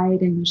the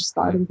side and you just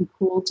thought it would be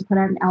cool to put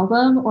out an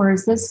album? Or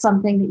is this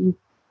something that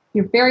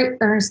you're very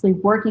earnestly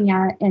working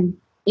at and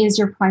is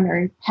your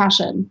primary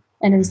passion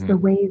and is the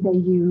way that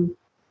you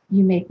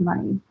make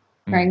money,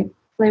 right?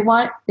 They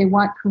want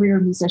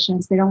career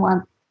musicians. They don't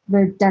want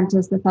the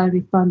dentist that thought it'd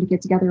be fun to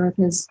get together with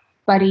his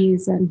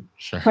buddies and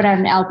put out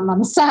an album on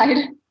the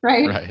side,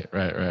 right?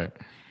 Right.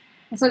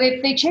 So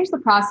they changed the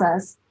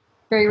process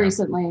very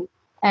recently.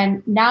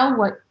 And now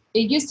it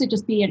used to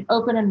just be an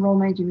open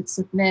enrollment, you would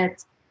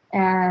submit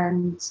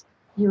and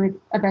you would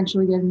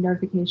eventually get a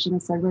notification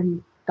that said whether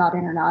you got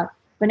in or not.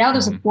 But now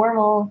there's a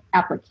formal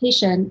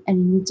application and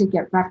you need to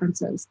get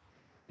references.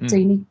 So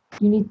you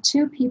need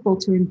 2 people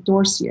to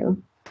endorse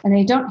you, and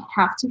they don't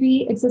have to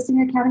be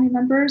existing Academy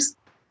members.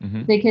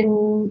 They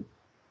can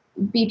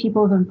be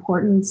people of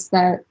importance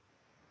that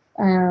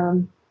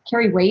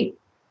carry weight,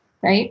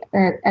 right?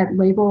 At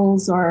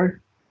labels,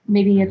 or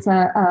maybe it's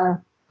a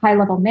high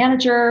level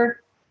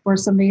manager or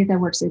somebody that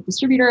works at a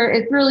distributor.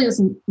 It really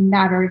doesn't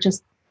matter.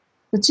 Just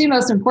the 2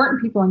 most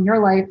important people in your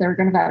life that are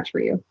going to vouch for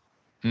you.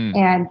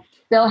 And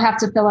they'll have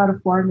to fill out a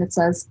form that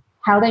says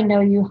how they know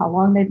you, how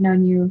long they've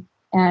known you,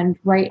 and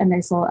write a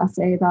nice little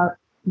essay about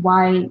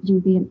why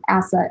you'd be an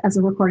asset as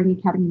a Recording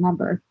Academy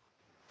member.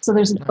 So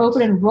there's an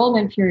open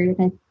enrollment period.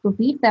 I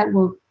believe that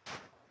will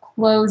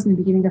close in the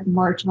beginning of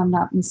March, if I'm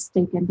not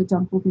mistaken, but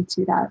don't hold me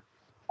to that.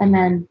 And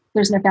then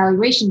there's an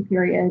evaluation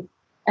period,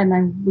 and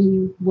then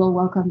we will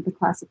welcome the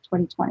class of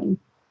 2020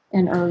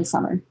 in early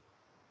summer.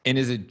 And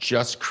is it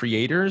just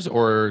creators,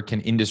 or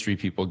can industry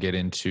people get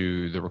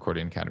into the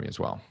Recording Academy as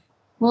well?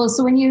 Well,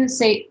 so when you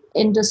say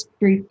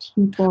industry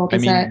people,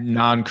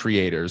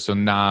 non-creators, so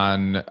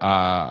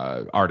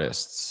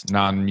non-artists,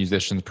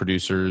 non-musicians,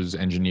 producers,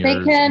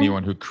 engineers,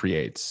 anyone who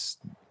creates.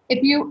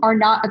 If you are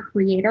not a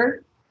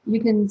creator,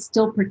 you can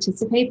still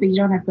participate, but you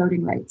don't have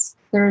voting rights.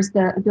 There's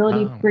the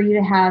ability for you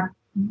to have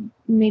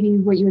maybe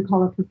what you would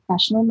call a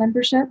professional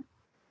membership,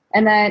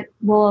 and that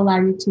will allow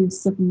you to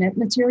submit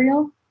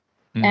material.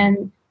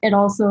 And it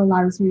also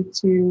allows you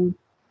to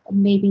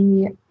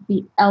maybe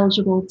be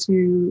eligible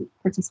to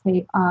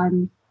participate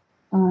on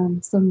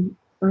some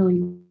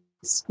early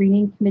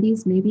screening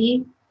committees,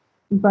 maybe,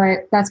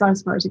 but that's about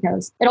as far as it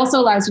goes. It also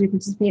allows you to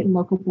participate in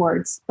local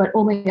boards, but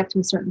only up to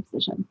a certain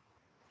position.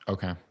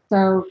 Okay.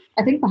 So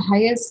I think the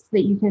highest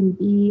that you can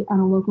be on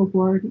a local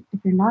board, if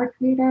you're not a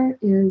creator,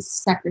 is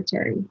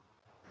secretary.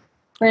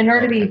 But in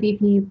order to be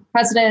VP,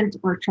 president,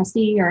 or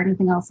trustee, or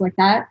anything else like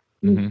that,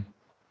 you've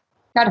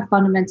got to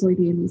fundamentally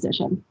be a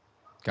musician.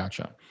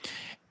 Gotcha.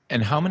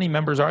 And how many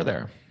members are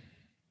there?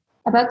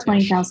 About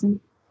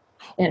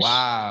 20,000-ish.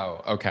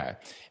 Wow. Okay.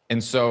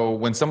 And so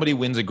when somebody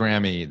wins a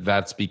Grammy,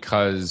 that's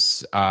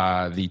because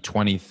the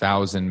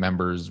 20,000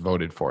 members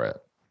voted for it.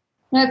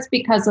 That's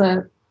because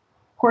a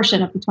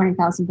portion of the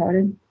 20,000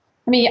 voted.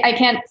 I mean, I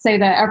can't say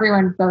that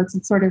everyone votes.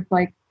 It's sort of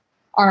like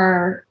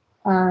our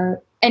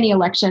any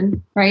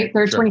election, right?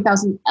 There are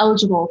 20,000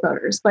 eligible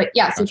voters, but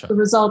yes, it's the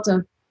result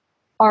of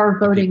our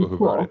voting pool.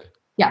 Voted.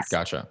 Yes.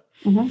 Gotcha.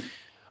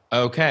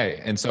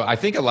 Okay. And so I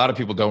think a lot of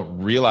people don't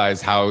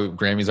realize how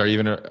Grammys are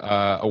even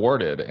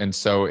awarded. And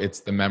so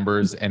it's the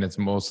members, and it's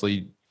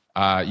mostly,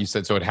 you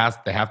said, so they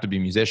have to be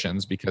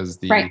musicians because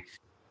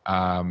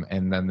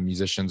and then the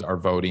musicians are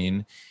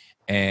voting.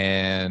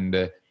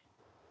 And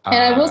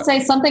I will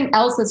say something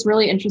else that's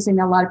really interesting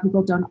that a lot of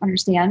people don't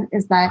understand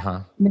is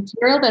that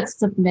material that's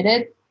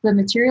submitted, the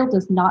material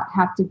does not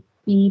have to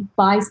be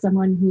by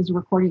someone who's a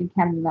Recording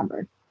Academy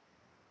member.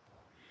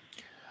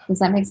 Does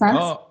that make sense?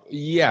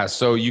 Yeah.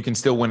 So you can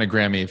still win a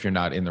Grammy if you're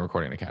not in the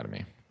Recording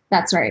Academy.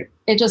 That's right.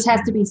 It just has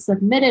to be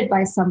submitted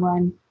by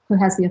someone who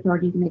has the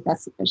authority to make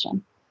that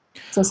submission.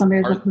 So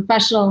somebody with a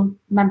professional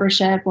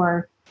membership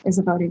or is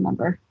a voting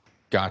member.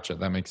 Gotcha.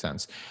 That makes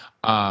sense.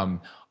 Are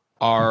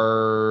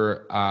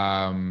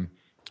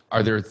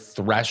there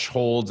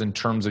thresholds in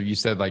terms of, you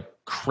said like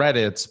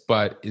credits,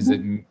 but is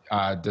it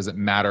does it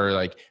matter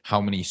like how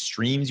many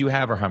streams you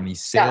have or how many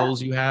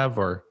sales you have,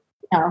 or?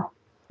 No,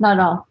 not at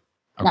all.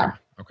 Okay. No.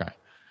 Okay.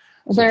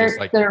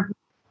 So they're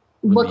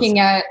looking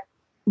at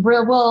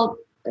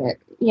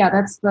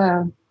that's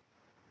the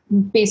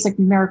basic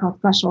numerical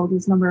threshold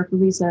is number of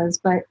releases,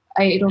 but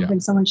I don't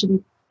think someone should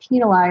be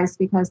penalized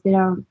because they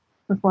don't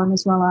perform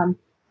as well on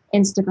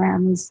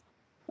Instagram as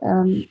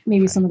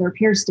maybe some of their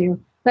peers do.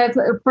 But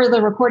for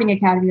the Recording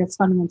Academy, that's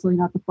fundamentally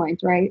not the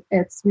point, right?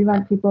 We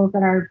want people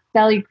that are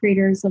value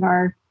creators, that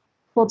are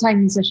full-time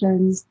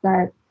musicians,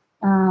 that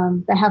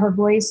have a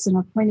voice and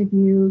a point of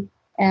view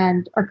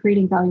and are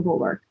creating valuable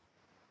work.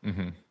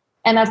 And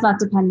that's not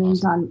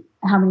dependent on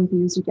how many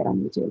views you get on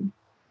YouTube.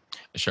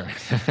 Sure.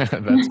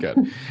 That's good.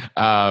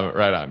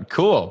 Right on.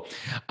 Cool.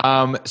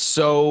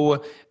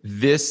 So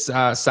this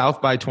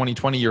South by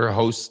 2020,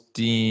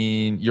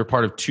 you're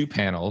part of 2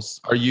 panels.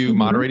 Are you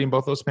moderating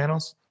both those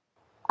panels?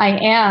 I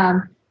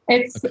am.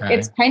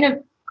 It's kind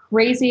of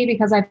crazy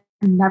because I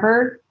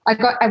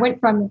went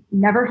from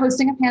never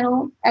hosting a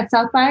panel at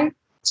South by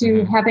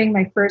to having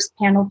my first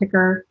panel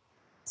picker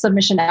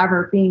submission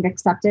ever being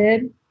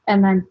accepted,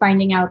 and then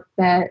finding out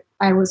that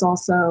I was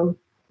also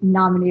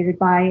nominated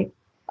by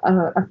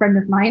a friend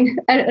of mine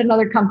at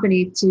another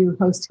company to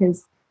host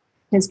his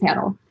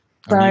panel.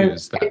 So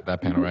that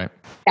panel, right?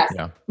 Yes.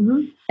 Yeah.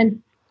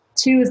 And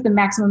 2 is the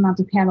maximum amount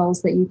of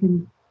panels that you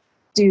can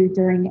do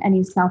during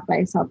any South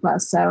by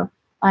Southwest. So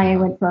I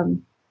went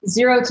from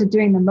 0 to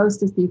doing the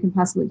most as you can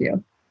possibly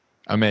do.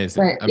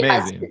 Amazing. But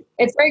amazing. Yes,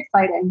 it's very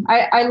exciting.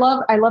 I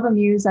love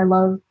Amuse. I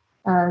love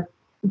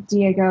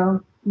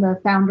Diego, the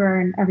founder,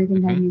 and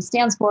everything that Amuse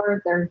stands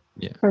for. For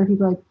the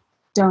people that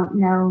don't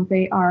know,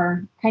 they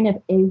are kind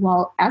of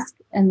AWOL-esque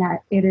in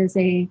that it is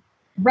a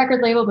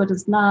record label, but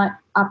does not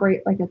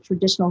operate like a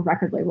traditional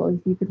record label.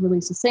 You could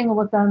release a single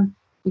with them.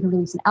 You can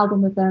release an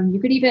album with them. You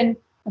could even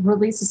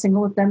release a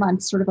single with them on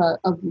sort of a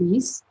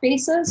lease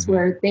basis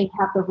where they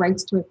have the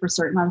rights to it for a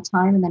certain amount of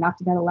time. And then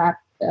after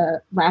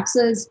that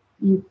lapses,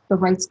 the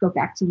rights go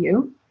back to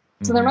you.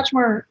 So they're much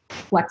more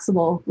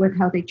flexible with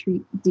how they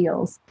treat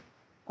deals.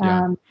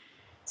 So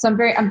I'm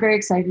very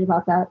excited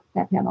about that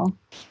panel.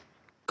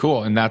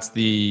 Cool. And that's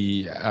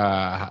the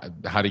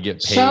how to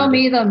get paid. Show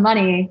me the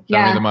money.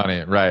 Show me the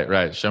money.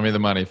 Right. Show me the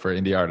money for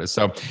indie artists.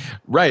 So,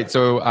 right.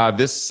 So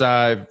this,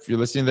 if you're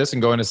listening to this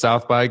and going to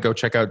South by, go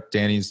check out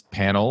Dani's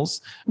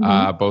panels.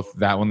 Both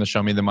that one, the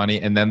Show Me the Money,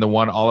 and then the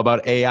one all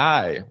about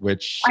AI,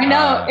 which I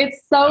know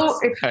it's so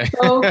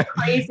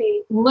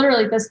crazy.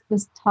 Literally this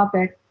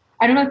topic.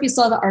 I don't know if you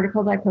saw the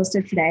article that I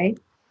posted today.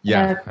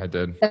 Yeah, I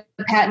did. The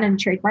Patent and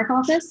Trademark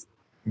Office.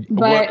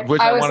 But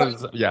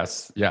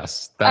yes.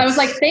 I was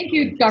like, thank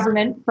you,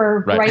 government,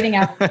 for writing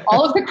out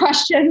all of the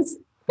questions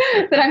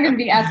that I'm going to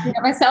be asking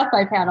at my South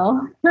by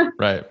panel.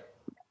 Right.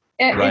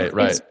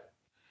 I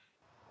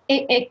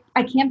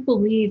can't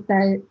believe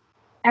that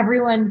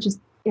everyone just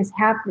is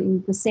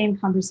having the same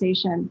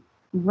conversation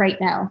right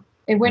now.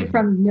 It went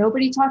from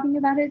nobody talking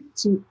about it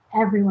to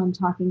everyone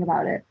talking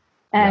about it.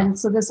 And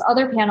so this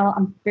other panel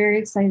I'm very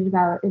excited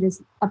about. It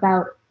is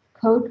about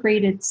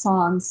co-created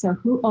songs. So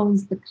who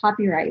owns the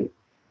copyright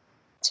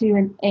to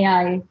an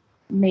AI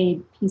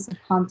made piece of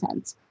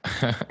content?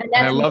 And that's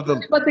I love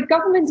what the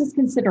government is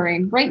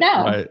considering right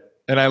now. Right.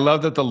 And I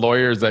love that the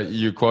lawyers that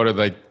you quoted,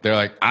 like, they're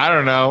like, I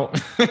don't know.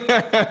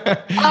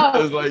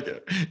 Because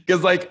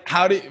like,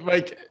 how do you,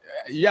 like,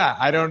 yeah,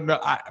 I don't know.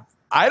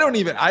 I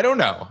don't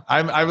know.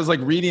 I was like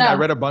reading, I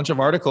read a bunch of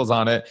articles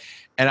on it,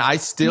 and I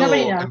still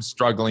am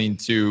struggling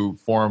to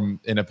form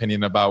an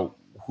opinion about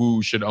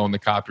who should own the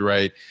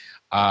copyright.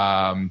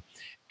 And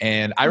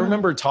I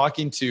remember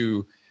talking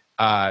to,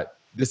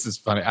 this is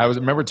funny.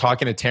 Remember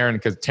talking to Taryn,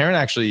 because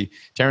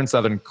Taryn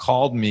Southern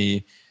called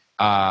me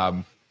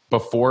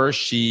before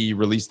she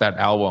released that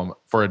album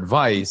for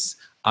advice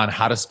on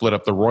how to split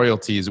up the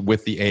royalties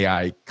with the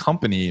AI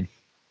company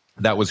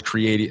that was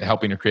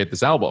helping to create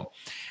this album.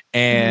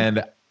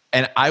 And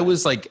I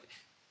was like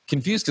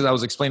confused, because I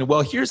was explaining,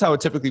 well, here's how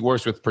it typically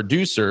works with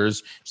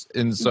producers.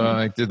 And so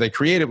like, did they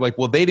create it? Like,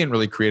 well, they didn't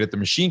really create it. The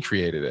machine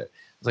created it.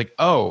 It's like,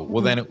 oh,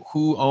 well then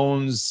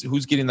who's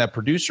getting that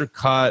producer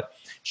cut?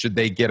 Should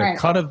they get a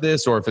cut of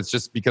this? Or if it's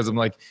just because I'm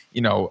like,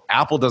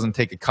 Apple doesn't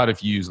take a cut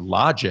if you use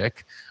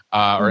Logic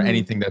or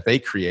anything that they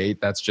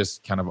create. That's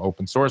just kind of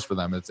open source for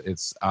them.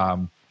 It's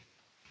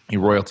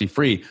royalty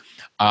free.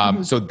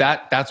 So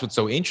that's what's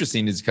so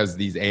interesting, is because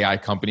these AI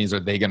companies, are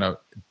they going to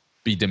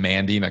be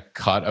demanding a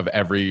cut of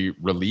every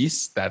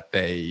release that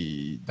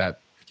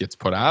gets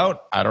put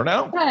out? I don't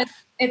know. Yeah,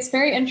 it's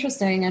very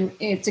interesting.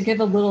 And to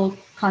give a little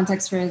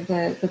context for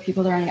the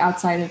people that are on the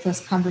outside of this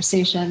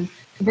conversation,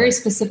 very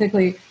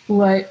specifically,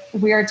 what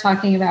we are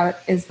talking about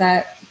is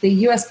that the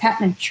U.S.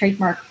 Patent and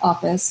Trademark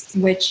Office,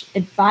 which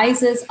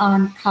advises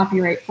on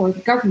copyright for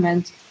the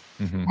government,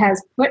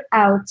 has put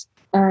out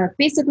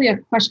basically a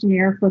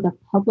questionnaire for the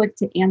public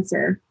to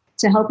answer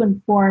to help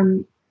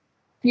inform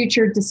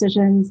future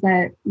decisions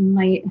that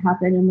might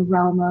happen in the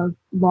realm of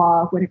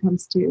law when it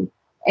comes to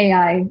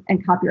AI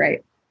and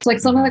copyright. So like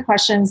some of the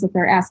questions that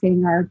they're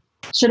asking are,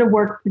 should a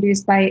work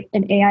produced by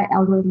an AI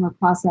algorithm or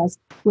process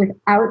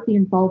without the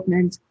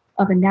involvement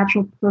of a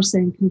natural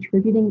person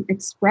contributing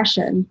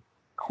expression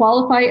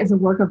qualify as a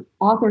work of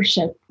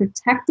authorship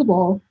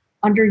protectable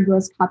under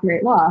U.S.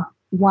 copyright law?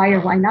 Why or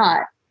why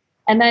not?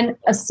 And then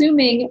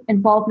assuming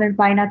involvement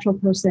by a natural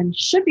person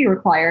should be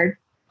required,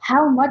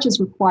 how much is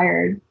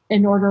required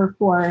in order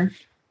for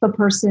the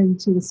person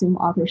to assume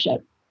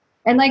authorship?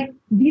 And like,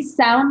 these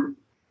sound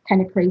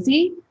kind of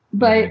crazy,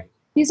 but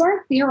these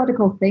aren't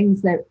theoretical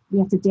things that we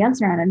have to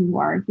dance around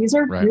anymore. These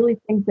are really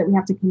things that we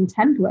have to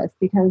contend with,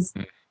 because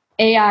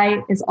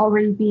AI is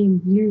already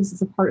being used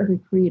as a part of the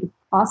creative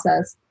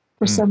process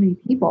for so many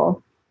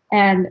people.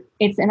 And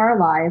it's in our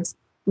lives.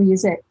 We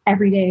use it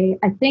every day,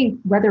 I think,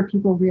 whether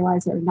people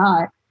realize it or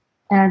not.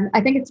 And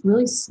I think it's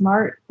really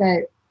smart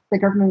that the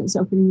government is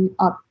opening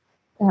up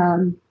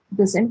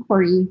this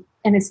inquiry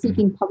and is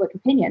seeking public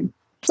opinion.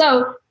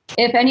 So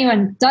if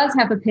anyone does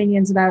have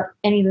opinions about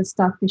any of this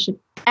stuff, they should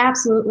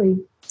absolutely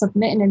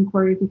submit an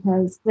inquiry,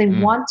 because they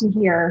want to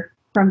hear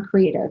from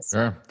creatives.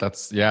 Sure.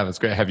 That's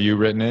great. Have you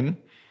written in?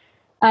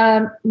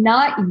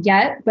 Not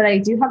yet, but I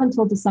do have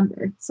until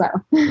December. So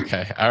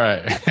okay, all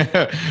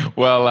right.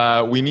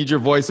 Well, we need your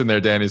voice in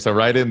there, Dani. So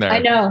write in there. I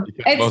know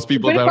most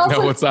people don't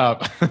know what's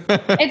up.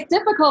 It's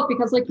difficult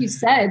because, like you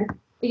said,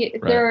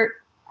 there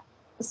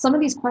some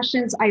of these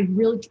questions I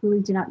really truly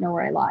do not know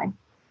where I lie.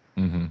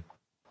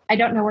 I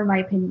don't know where my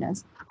opinion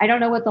is. I don't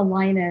know what the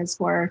line is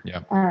for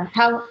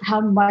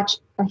how much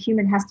a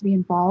human has to be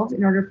involved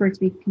in order for it to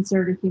be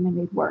considered a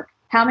human-made work.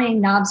 How many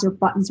knobs or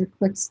buttons or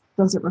clicks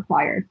does it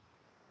require?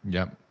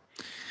 Yep.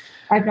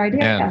 I have no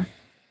idea.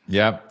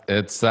 Yep.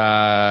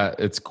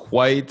 It's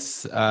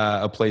quite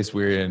a place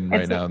we're in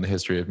right now in the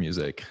history of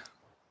music.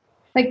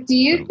 Like, do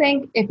you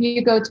think if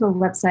you go to a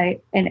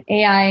website, an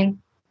AI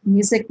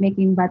music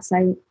making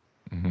website,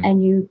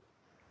 and you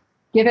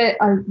give it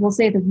we'll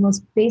say the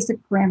most basic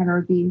parameter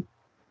would be,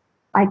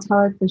 I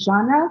tell it the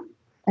genre,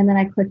 and then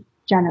I click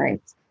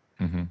generate.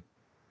 Do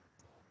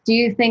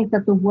you think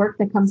that the work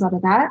that comes out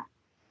of that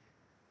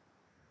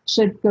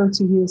should go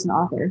to you as an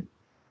author?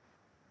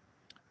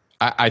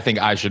 I think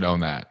I should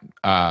own that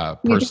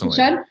personally. You think you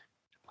should?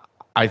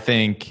 I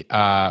think,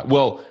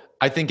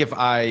 I think if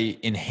I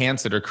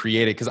enhance it or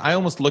create it, because I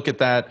almost look at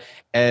that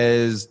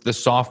as the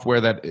software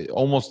that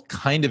almost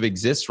kind of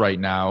exists right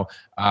now.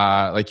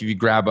 Like if you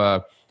grab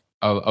a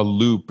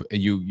loop,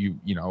 you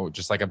know,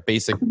 just like a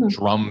basic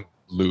drum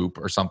loop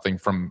or something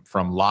from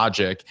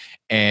Logic,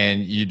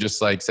 and you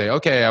just like say,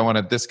 okay, I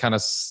wanted this kind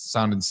of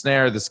sound and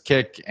snare, this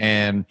kick,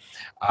 and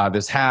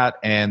this hat,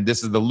 and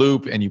this is the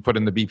loop, and you put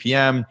in the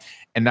BPM,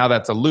 and now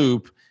that's a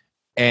loop.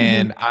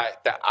 And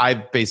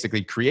I've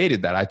basically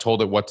created that. I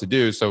told it what to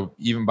do. So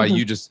even by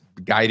you just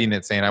guiding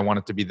it, saying, I want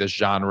it to be this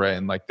genre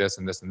and like this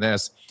and this and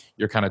this,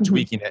 you're kind of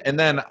tweaking it. And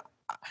then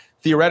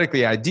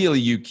theoretically, ideally,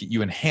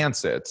 you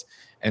enhance it.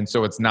 And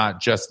so it's not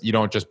just, you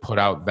don't just put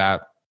out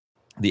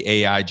the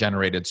AI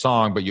generated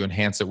song, but you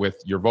enhance it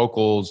with your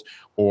vocals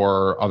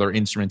or other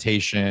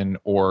instrumentation,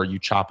 or you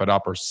chop it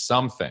up or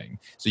something.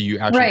 So you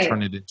actually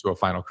turn it into a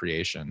final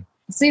creation.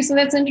 See, so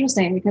that's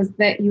interesting because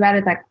that you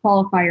added that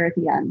qualifier at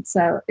the end.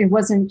 So it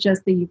wasn't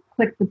just that you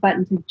click the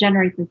button to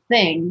generate the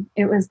thing.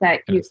 It was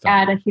that you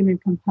add a human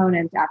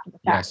component after the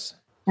fact. Yes.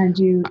 And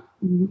you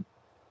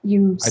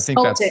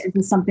sculpt it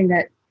into something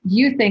that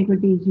you think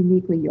would be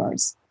uniquely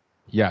yours.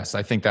 Yes,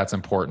 I think that's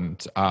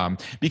important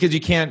because you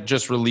can't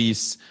just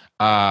release.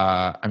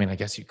 I mean, I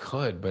guess you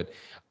could, but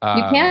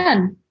you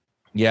can.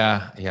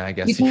 Yeah, I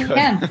guess you could.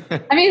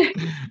 I mean,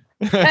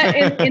 in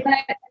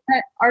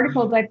that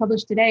article that I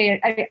published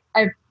today,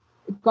 I've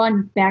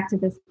gone back to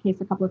this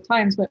case a couple of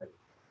times, but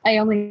I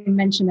only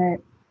mention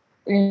it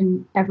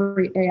in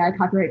every AI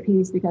copyright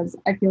piece because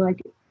I feel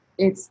like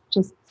it's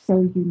just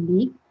so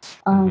unique.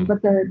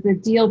 But the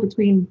deal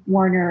between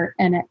Warner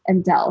and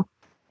Dell,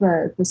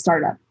 the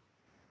startup,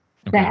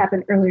 that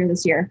happened earlier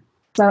this year.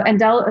 So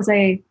Dell is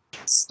a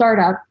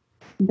startup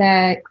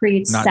that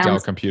creates not Dell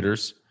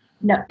Computers.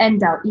 No,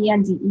 Endel,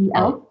 Endel.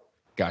 Oh,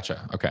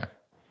 gotcha. Okay.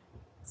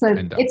 So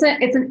it's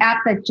an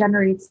app that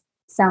generates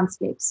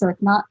soundscapes. So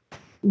it's not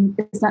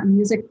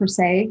music per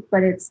se,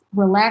 but it's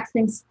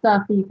relaxing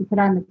stuff that you can put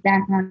on in the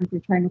background if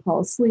you're trying to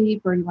fall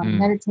asleep or you want to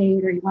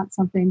meditate or you want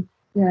something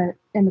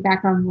in the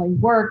background while you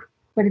work.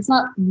 But it's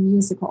not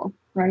musical,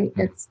 right?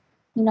 It's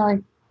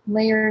like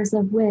layers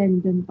of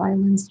wind and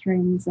violin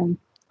strings and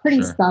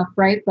pretty stuff,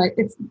 right? But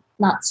it's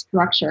not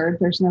structured.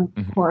 There's no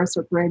chorus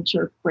or bridge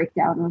or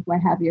breakdown or what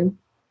have you.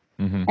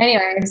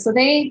 Anyway, so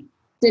they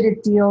did a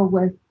deal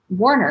with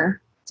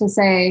Warner to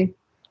say,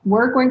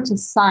 we're going to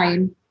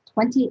sign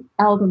 20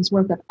 albums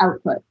worth of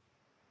output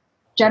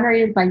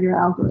generated by your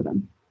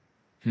algorithm.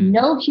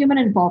 No human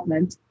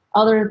involvement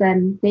other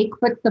than they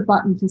click the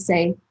button to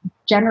say,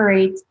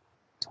 generate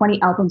 20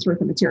 albums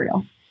worth of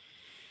material.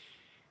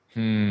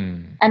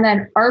 And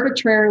then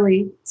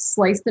arbitrarily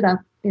sliced it up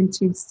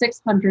into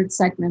 600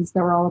 segments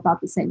that were all about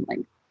the same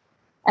length.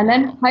 And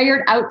then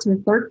hired out to a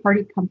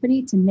third-party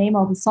company to name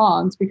all the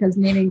songs because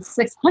naming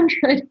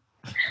 600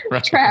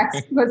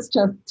 tracks was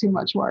just too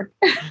much work.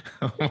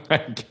 Oh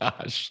my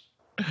gosh.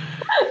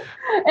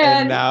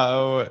 and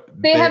now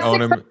they have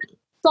 600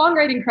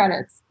 songwriting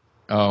credits.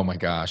 Oh my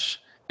gosh.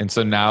 And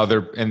so now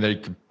they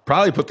could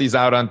probably put these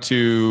out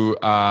onto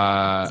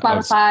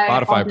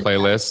Spotify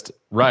playlist.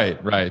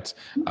 Right.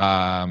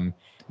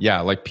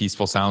 Yeah, like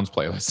Peaceful Sounds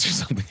playlist or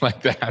something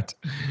like that.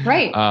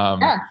 Right.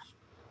 Yeah.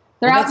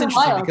 That's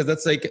interesting because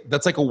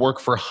that's like a work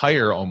for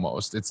hire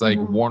almost. It's like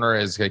Warner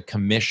is like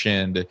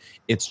commissioned.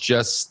 It's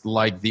just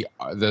like the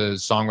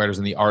songwriters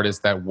and the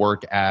artists that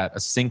work at a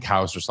sync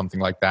house or something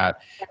like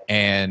that,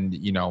 and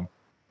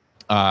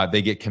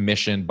they get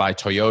commissioned by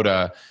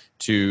Toyota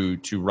to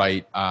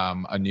write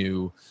a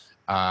new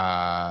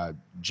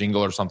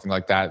jingle or something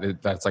like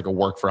that. That's like a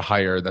work for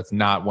hire. That's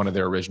not one of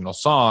their original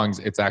songs.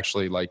 It's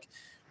actually like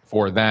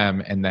for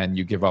them, and then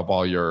you give up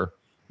all your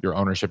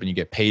ownership and you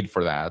get paid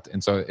for that.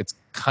 And so it's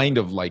kind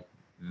of like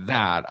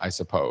that, I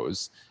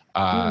suppose,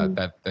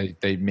 that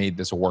they made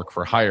this a work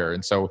for hire.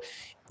 And so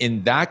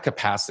in that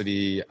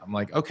capacity, I'm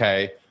like,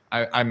 okay,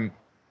 I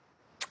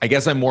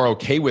guess I'm more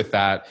okay with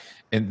that,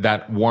 and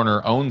that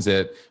Warner owns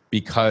it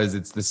because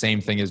it's the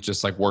same thing as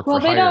just like work for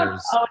hires. Well, they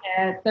don't own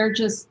it. They're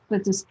just the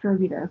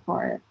distributor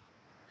for it.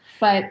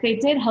 But they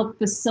did help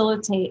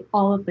facilitate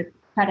all of the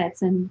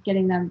credits and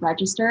getting them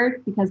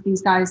registered because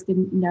these guys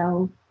didn't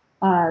know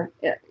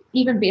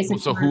even basic.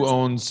 So who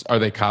owns? Are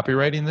they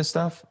copywriting this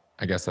stuff?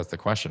 I guess that's the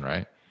question,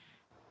 right?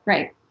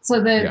 Right.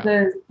 So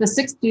the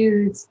 6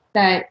 dudes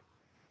that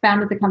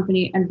founded the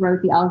company and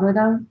wrote the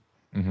algorithm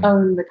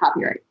own the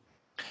copyright.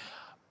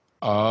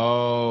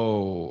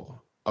 Oh,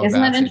 isn't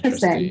that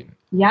interesting?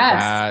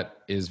 Yes, that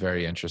is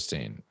very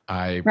interesting.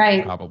 I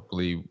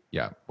probably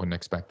wouldn't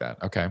expect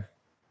that. Okay.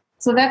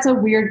 So that's a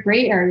weird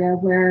gray area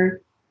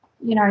where,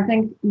 I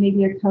think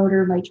maybe a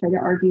coder might try to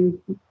argue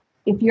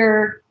if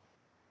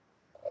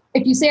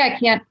you say I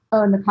can't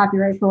own the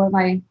copyright for what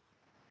my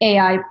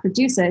AI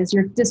produces,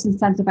 you're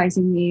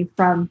disincentivizing me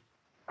from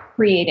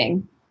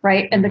creating,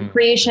 right? And the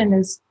creation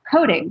is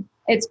coding.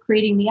 It's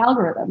creating the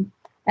algorithm.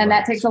 And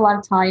that takes a lot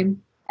of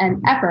time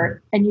and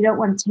effort, and you don't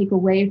want to take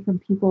away from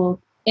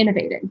people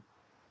innovating.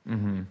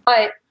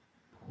 But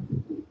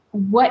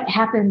what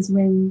happens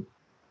when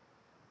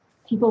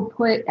people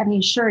put,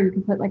 sure, you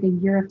can put like a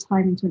year of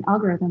time into an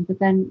algorithm, but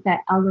then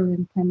that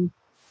algorithm can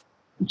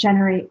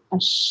generate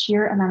a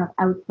sheer amount of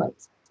output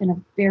in a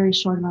very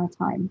short amount of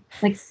time,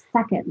 like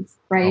seconds,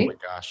 right? Oh my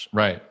gosh.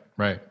 Right.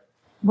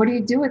 What do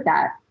you do with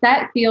that?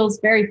 That feels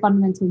very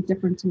fundamentally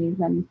different to me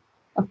than,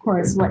 of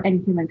course, what any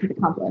human could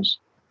accomplish.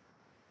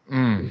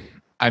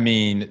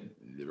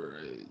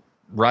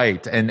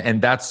 Right.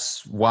 And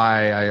that's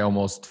why I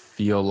almost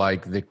feel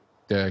like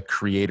the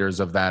creators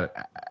of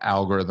that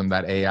algorithm,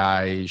 that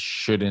AI,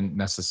 shouldn't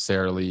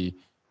necessarily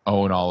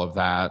own all of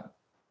that.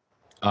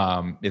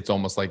 It's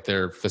almost like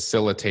they're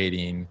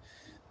facilitating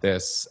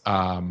this.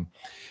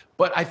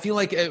 But I feel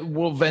like it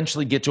will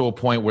eventually get to a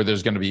point where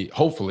there's going to be,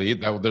 hopefully,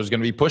 there's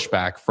going to be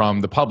pushback from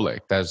the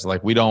public. That's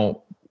like, we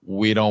don't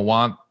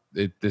want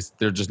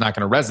they're just not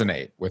going to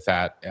resonate with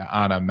that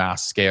on a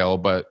mass scale,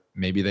 but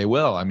maybe they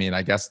will. I mean,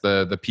 I guess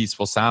the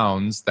peaceful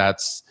sounds,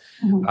 that's,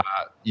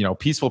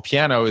 peaceful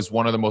piano is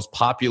one of the most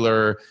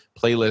popular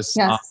playlists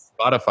on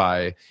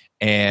Spotify.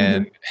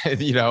 And,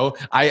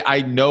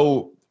 I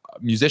know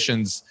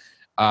musicians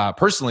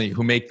personally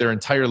who make their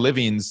entire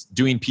livings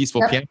doing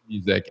peaceful piano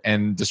music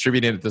and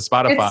distributing it to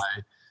Spotify.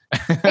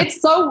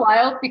 It's so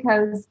wild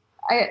because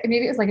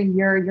maybe it was like a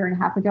year and a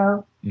half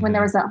ago when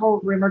there was that whole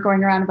rumor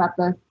going around about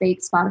the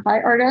fake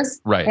Spotify artists.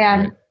 Right.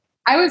 And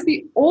I was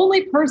the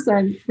only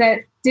person that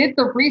did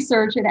the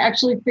research and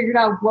actually figured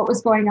out what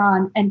was going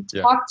on and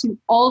talked to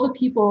all the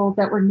people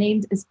that were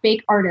named as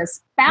fake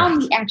artists,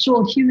 found the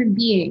actual human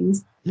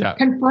beings,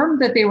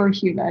 confirmed that they were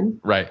human.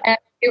 Right. And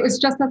it was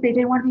just that they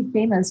didn't want to be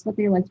famous, but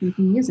they liked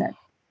making music.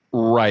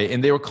 Right.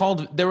 And they were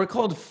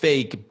called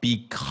fake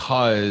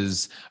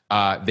because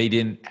they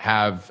didn't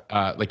have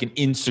like an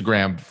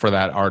Instagram for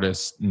that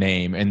artist's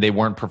name, and they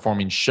weren't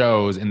performing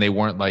shows, and they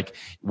weren't like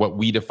what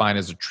we define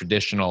as a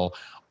traditional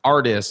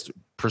artist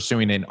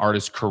pursuing an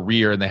artist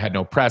career, and they had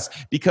no press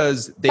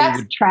because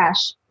that's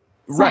trash.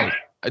 Right.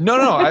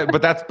 No.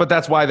 But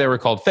that's why they were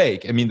called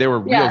fake. I mean, they were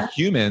real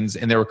humans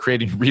and they were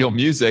creating real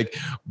music,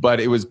 but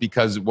it was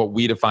because what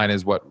we define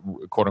as what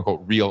quote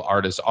unquote real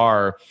artists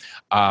are.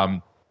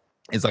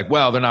 It's like,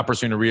 well, they're not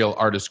pursuing a real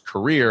artist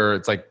career.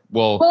 It's like,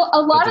 well,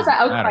 a lot of the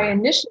outcry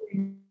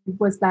initially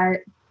was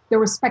that there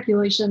was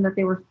speculation that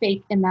they were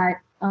fake and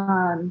that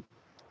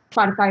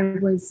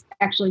Spotify was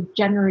actually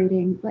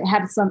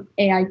had some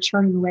AI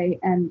churning away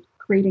and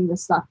creating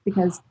this stuff,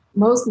 because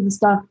most of the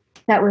stuff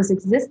that was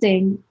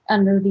existing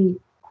under the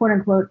quote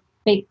unquote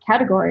fake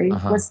category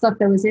was stuff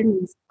that was in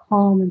these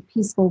calm and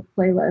peaceful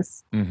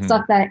playlists,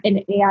 stuff that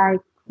an AI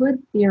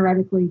could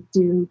theoretically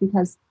do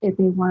because if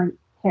they weren't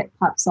hit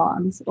pop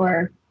songs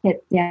or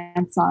hit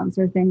dance songs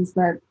or things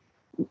that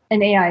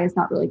an AI is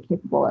not really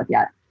capable of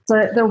yet.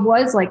 So there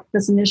was like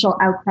this initial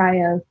outcry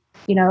of,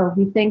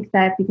 we think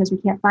that because we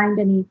can't find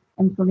any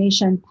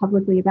information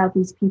publicly about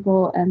these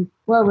people, and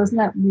well, isn't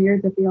that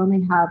weird that they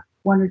only have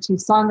 1 or 2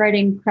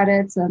 songwriting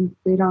credits and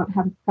they don't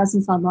have a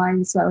presence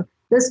online? So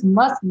this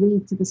must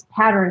lead to this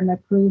pattern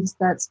that proves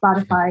that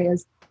Spotify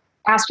is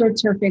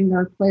astroturfing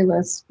their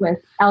playlists with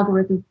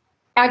algorithm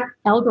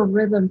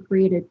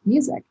created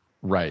music.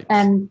 Right.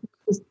 And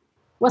it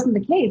wasn't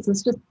the case.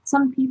 It's just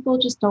some people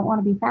just don't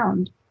want to be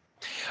found.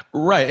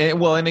 Right.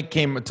 And it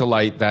came to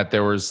light that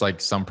there was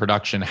like some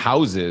production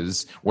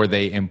houses where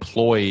they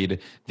employed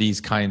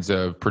these kinds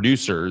of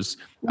producers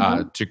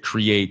to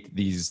create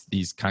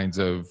these kinds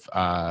of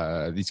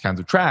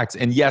tracks.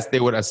 And yes, they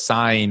would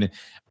assign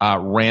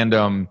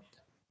random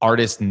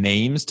artist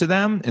names to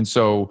them. And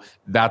so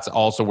that's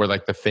also where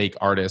like the fake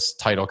artist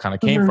title kind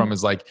of came from,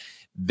 is like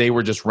they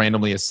were just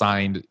randomly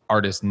assigned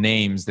artist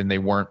names, then they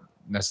weren't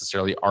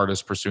necessarily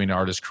artists pursuing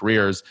artist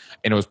careers,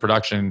 and it was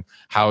production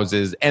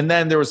houses. And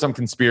then there was some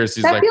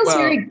conspiracies that feels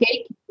very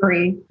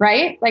gatekeepery,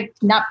 right? Like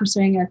not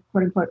pursuing a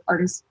quote unquote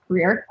artist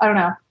career. I don't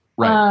know.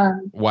 Right.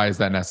 Why is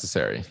that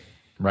necessary?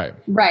 Right.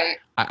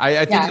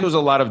 I think there was a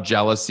lot of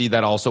jealousy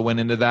that also went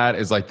into that.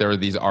 Is like there are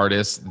these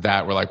artists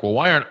that were like, well,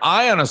 why aren't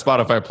I on a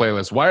Spotify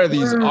playlist? Why are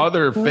these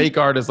other fake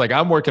artists, like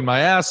I'm working my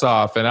ass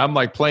off and I'm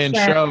like playing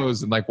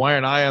shows, and like why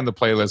aren't I on the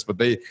playlist? But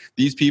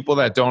these people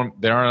they're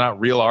not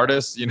real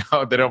artists,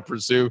 they don't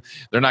pursue,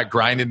 they're not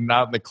grinding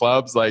out in the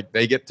clubs, like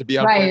they get to be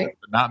on playlists,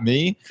 but not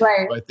me.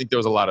 Right. So I think there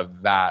was a lot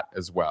of that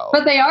as well.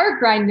 But they are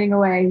grinding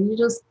away. You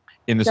just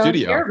in the don't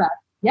studio. Hear about it.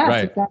 Yes,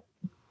 right.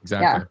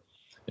 Exactly.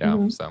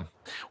 Yeah. So,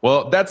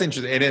 well, that's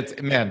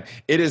interesting. And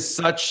it is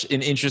such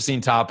an interesting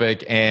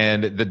topic,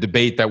 and the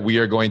debate that we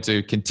are going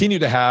to continue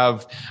to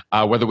have,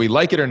 whether we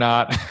like it or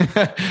not,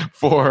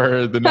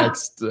 for the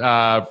next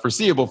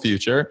foreseeable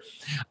future.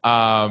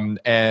 And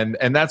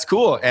that's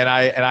cool. And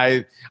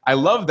I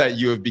love that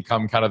you have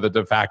become kind of the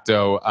de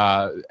facto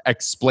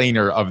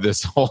explainer of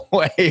this whole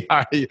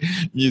AI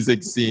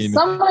music scene.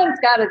 Someone's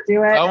got to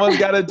do it. Someone's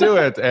got to do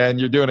it, and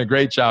you're doing a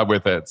great job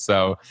with it.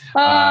 So,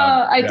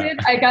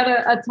 I got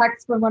a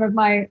text from one of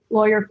my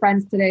lawyer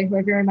friends today, who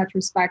I very much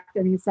respect,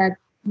 and he said,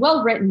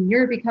 "Well written.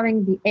 You're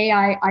becoming the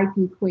AI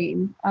IP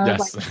queen." I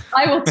was like,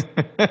 I will.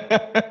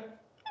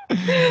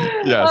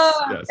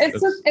 Yes.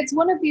 It's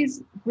one of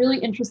these really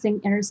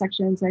interesting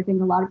intersections. I think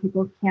a lot of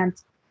people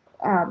can't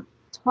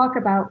talk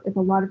about with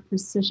a lot of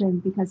precision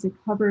because it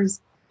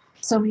covers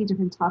so many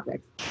different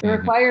topics. It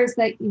requires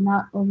that you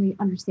not only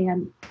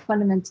understand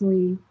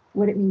fundamentally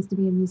what it means to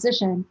be a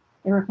musician,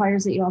 it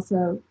requires that you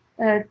also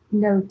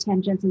know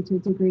tangentially to a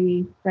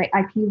degree, right?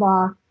 IP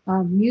law,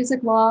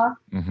 music law,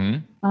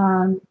 and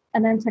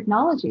then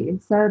technology.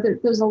 So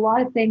there's a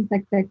lot of things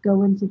that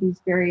go into these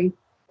very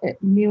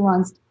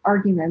nuanced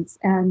arguments,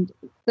 and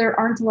there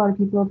aren't a lot of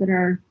people that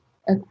are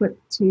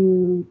equipped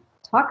to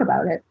talk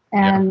about it.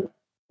 And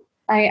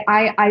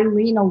I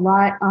lean a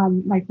lot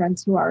on my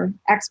friends who are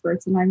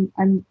experts, and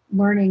I'm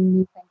learning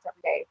new things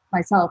every day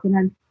myself. And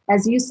then,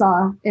 as you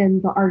saw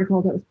in the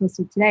article that was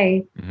posted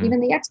today,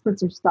 even the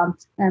experts are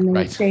stumped, and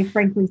they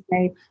frankly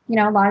say,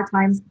 a lot of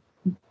times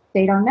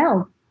they don't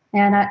know.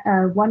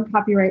 And one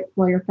copyright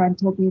lawyer friend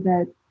told me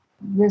that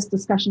this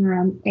discussion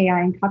around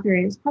AI and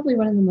copyright is probably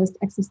one of the most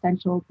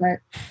existential that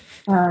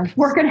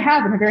we're going to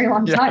have in a very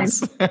long time.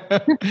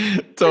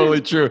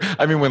 Totally true.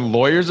 I mean, when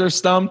lawyers are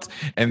stumped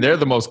and they're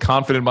the most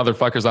confident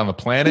motherfuckers on the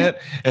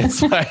planet,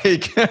 it's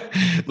like,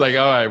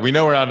 all right, we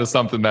know we're onto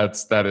something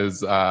that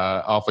is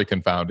awfully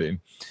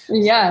confounding.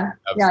 Yeah.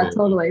 Absolutely. Yeah,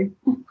 totally.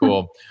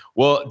 Cool.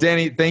 Well,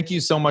 Dani, thank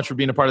you so much for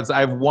being a part of this. I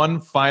have one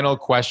final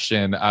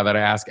question that I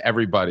ask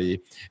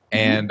everybody.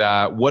 And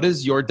what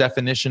is your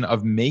definition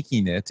of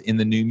making it in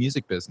the new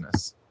music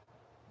business?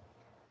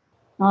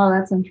 Oh,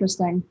 that's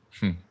interesting.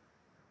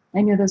 I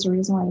knew there's a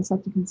reason why I just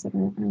have to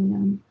consider it.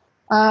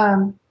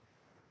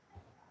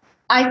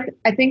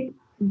 I think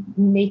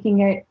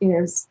making it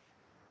is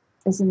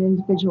an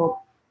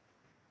individual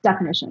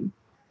definition.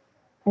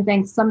 I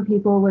think some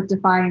people would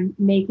define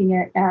making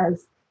it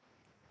as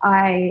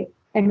I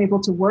am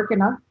able to work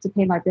enough to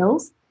pay my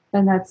bills,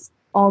 and that's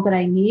all that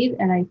I need.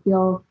 And I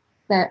feel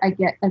that I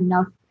get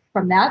enough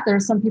from that. There are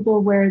some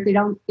people where they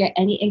don't get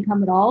any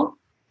income at all,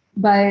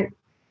 but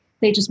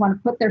they just want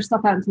to put their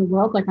stuff out into the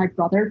world. Like my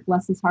brother,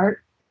 bless his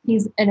heart.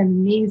 He's an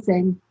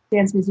amazing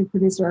dance music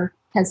producer,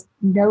 has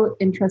no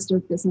interest or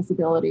business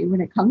ability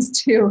when it comes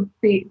to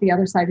the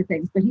other side of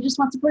things, but he just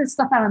wants to put his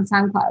stuff out on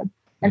SoundCloud.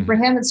 And for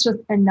him, it's just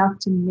enough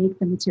to make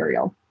the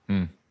material.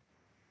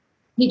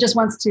 He just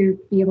wants to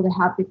be able to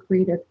have the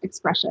creative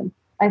expression.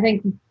 I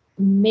think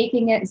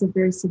making it is a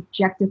very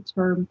subjective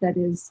term that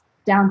is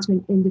down to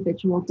an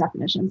individual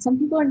definition. Some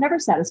people are never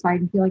satisfied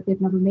and feel like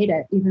they've never made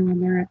it, even when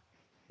they're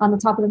on the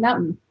top of the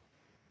mountain.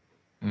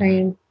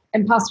 Right?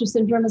 Imposter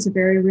syndrome is a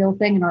very real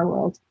thing in our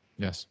world.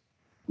 Yes.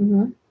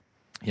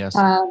 Yes.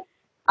 I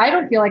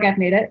don't feel like I've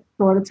made it,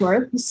 for what it's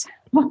worth.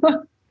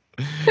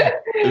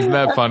 Isn't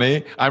that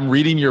funny? I'm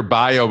reading your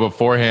bio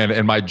beforehand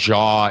and my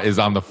jaw is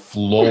on the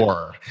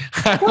floor.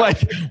 I'm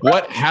like,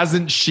 what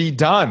hasn't she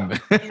done?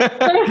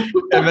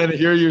 And then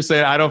here you're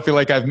saying, I don't feel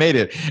like I've made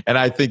it. And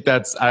I think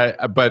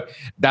but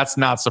that's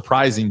not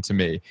surprising to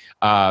me,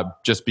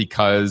 just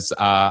because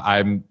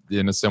I'm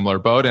in a similar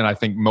boat. And I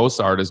think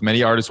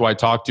many artists who I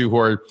talk to who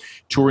are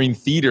touring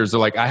theaters are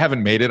like, I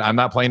haven't made it. I'm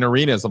not playing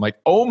arenas. I'm like,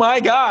 oh my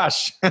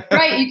gosh.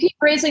 Right. You keep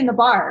raising the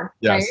bar.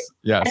 Yes. Right?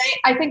 Yes.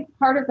 And I think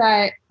part of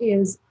that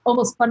is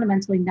almost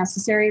fundamentally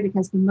necessary,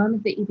 because the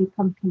moment that you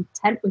become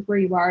content with where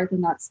you are,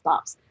 then that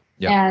stops.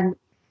 Yep. And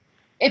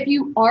if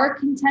you are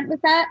content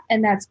with that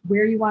and that's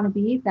where you want to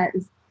be, that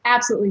is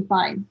absolutely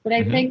fine. But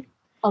I think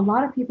a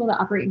lot of people that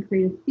operate in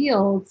creative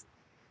fields,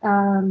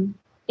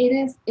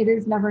 it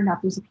is never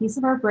enough. There's a piece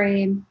of our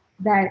brain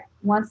that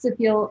wants to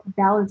feel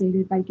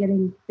validated by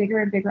getting bigger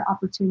and bigger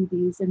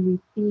opportunities, and we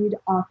feed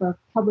off of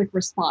public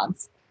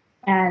response.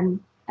 And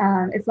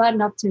it's not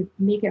enough to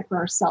make it for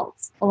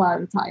ourselves a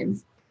lot of the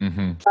times.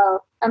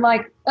 So I'm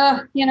like,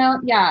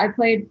 I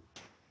played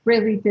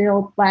Wrigley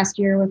Field last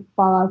year with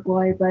Fall Out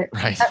Boy, but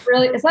is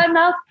that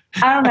enough?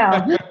 I don't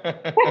know.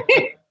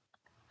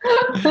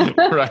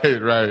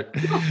 Right.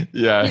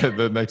 Yeah.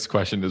 The next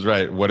question is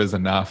what is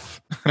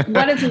enough?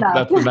 What is enough?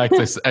 That's the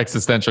next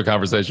existential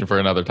conversation for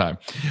another time.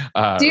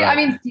 Do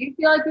you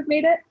feel like we've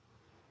made it?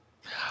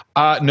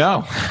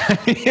 No.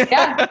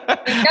 Yeah.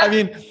 I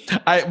mean,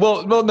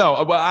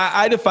 no.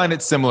 I define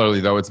it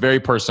similarly, though. It's very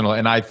personal,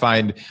 and I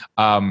find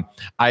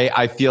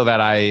I feel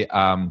that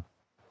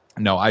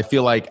I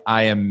feel like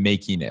I am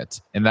making it,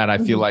 and that I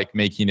feel like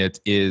making it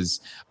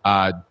is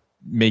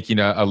making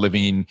a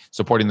living,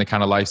 supporting the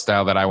kind of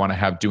lifestyle that I want to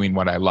have, doing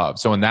what I love.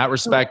 So in that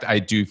respect, I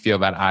do feel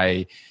that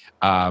I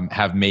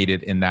have made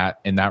it in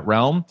that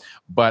realm.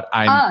 But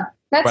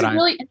that's a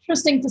really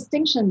interesting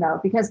distinction, though,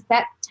 because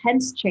that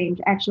tense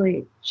change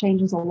actually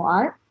changes a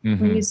lot.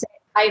 When you say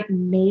I've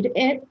made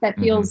it, that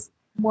feels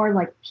more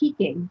like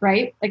peaking,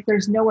 right? Like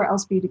there's nowhere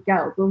else for you to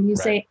go. But when you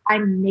say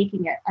I'm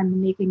making it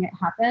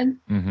happen,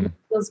 it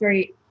feels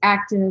very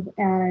active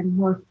and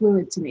more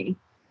fluid to me.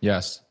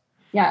 Yes.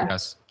 Yeah.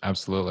 Yes,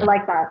 absolutely. I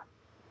like that.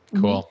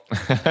 Cool.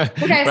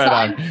 Okay, so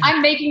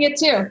I'm making it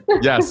too.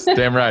 Yes,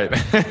 damn right.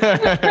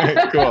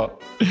 Cool.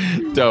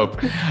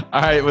 Dope.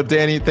 All right. Well,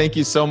 Dani, thank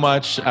you so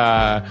much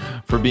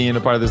for being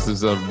a part of this. This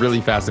is a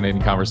really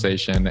fascinating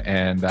conversation,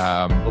 and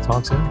we'll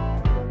talk soon.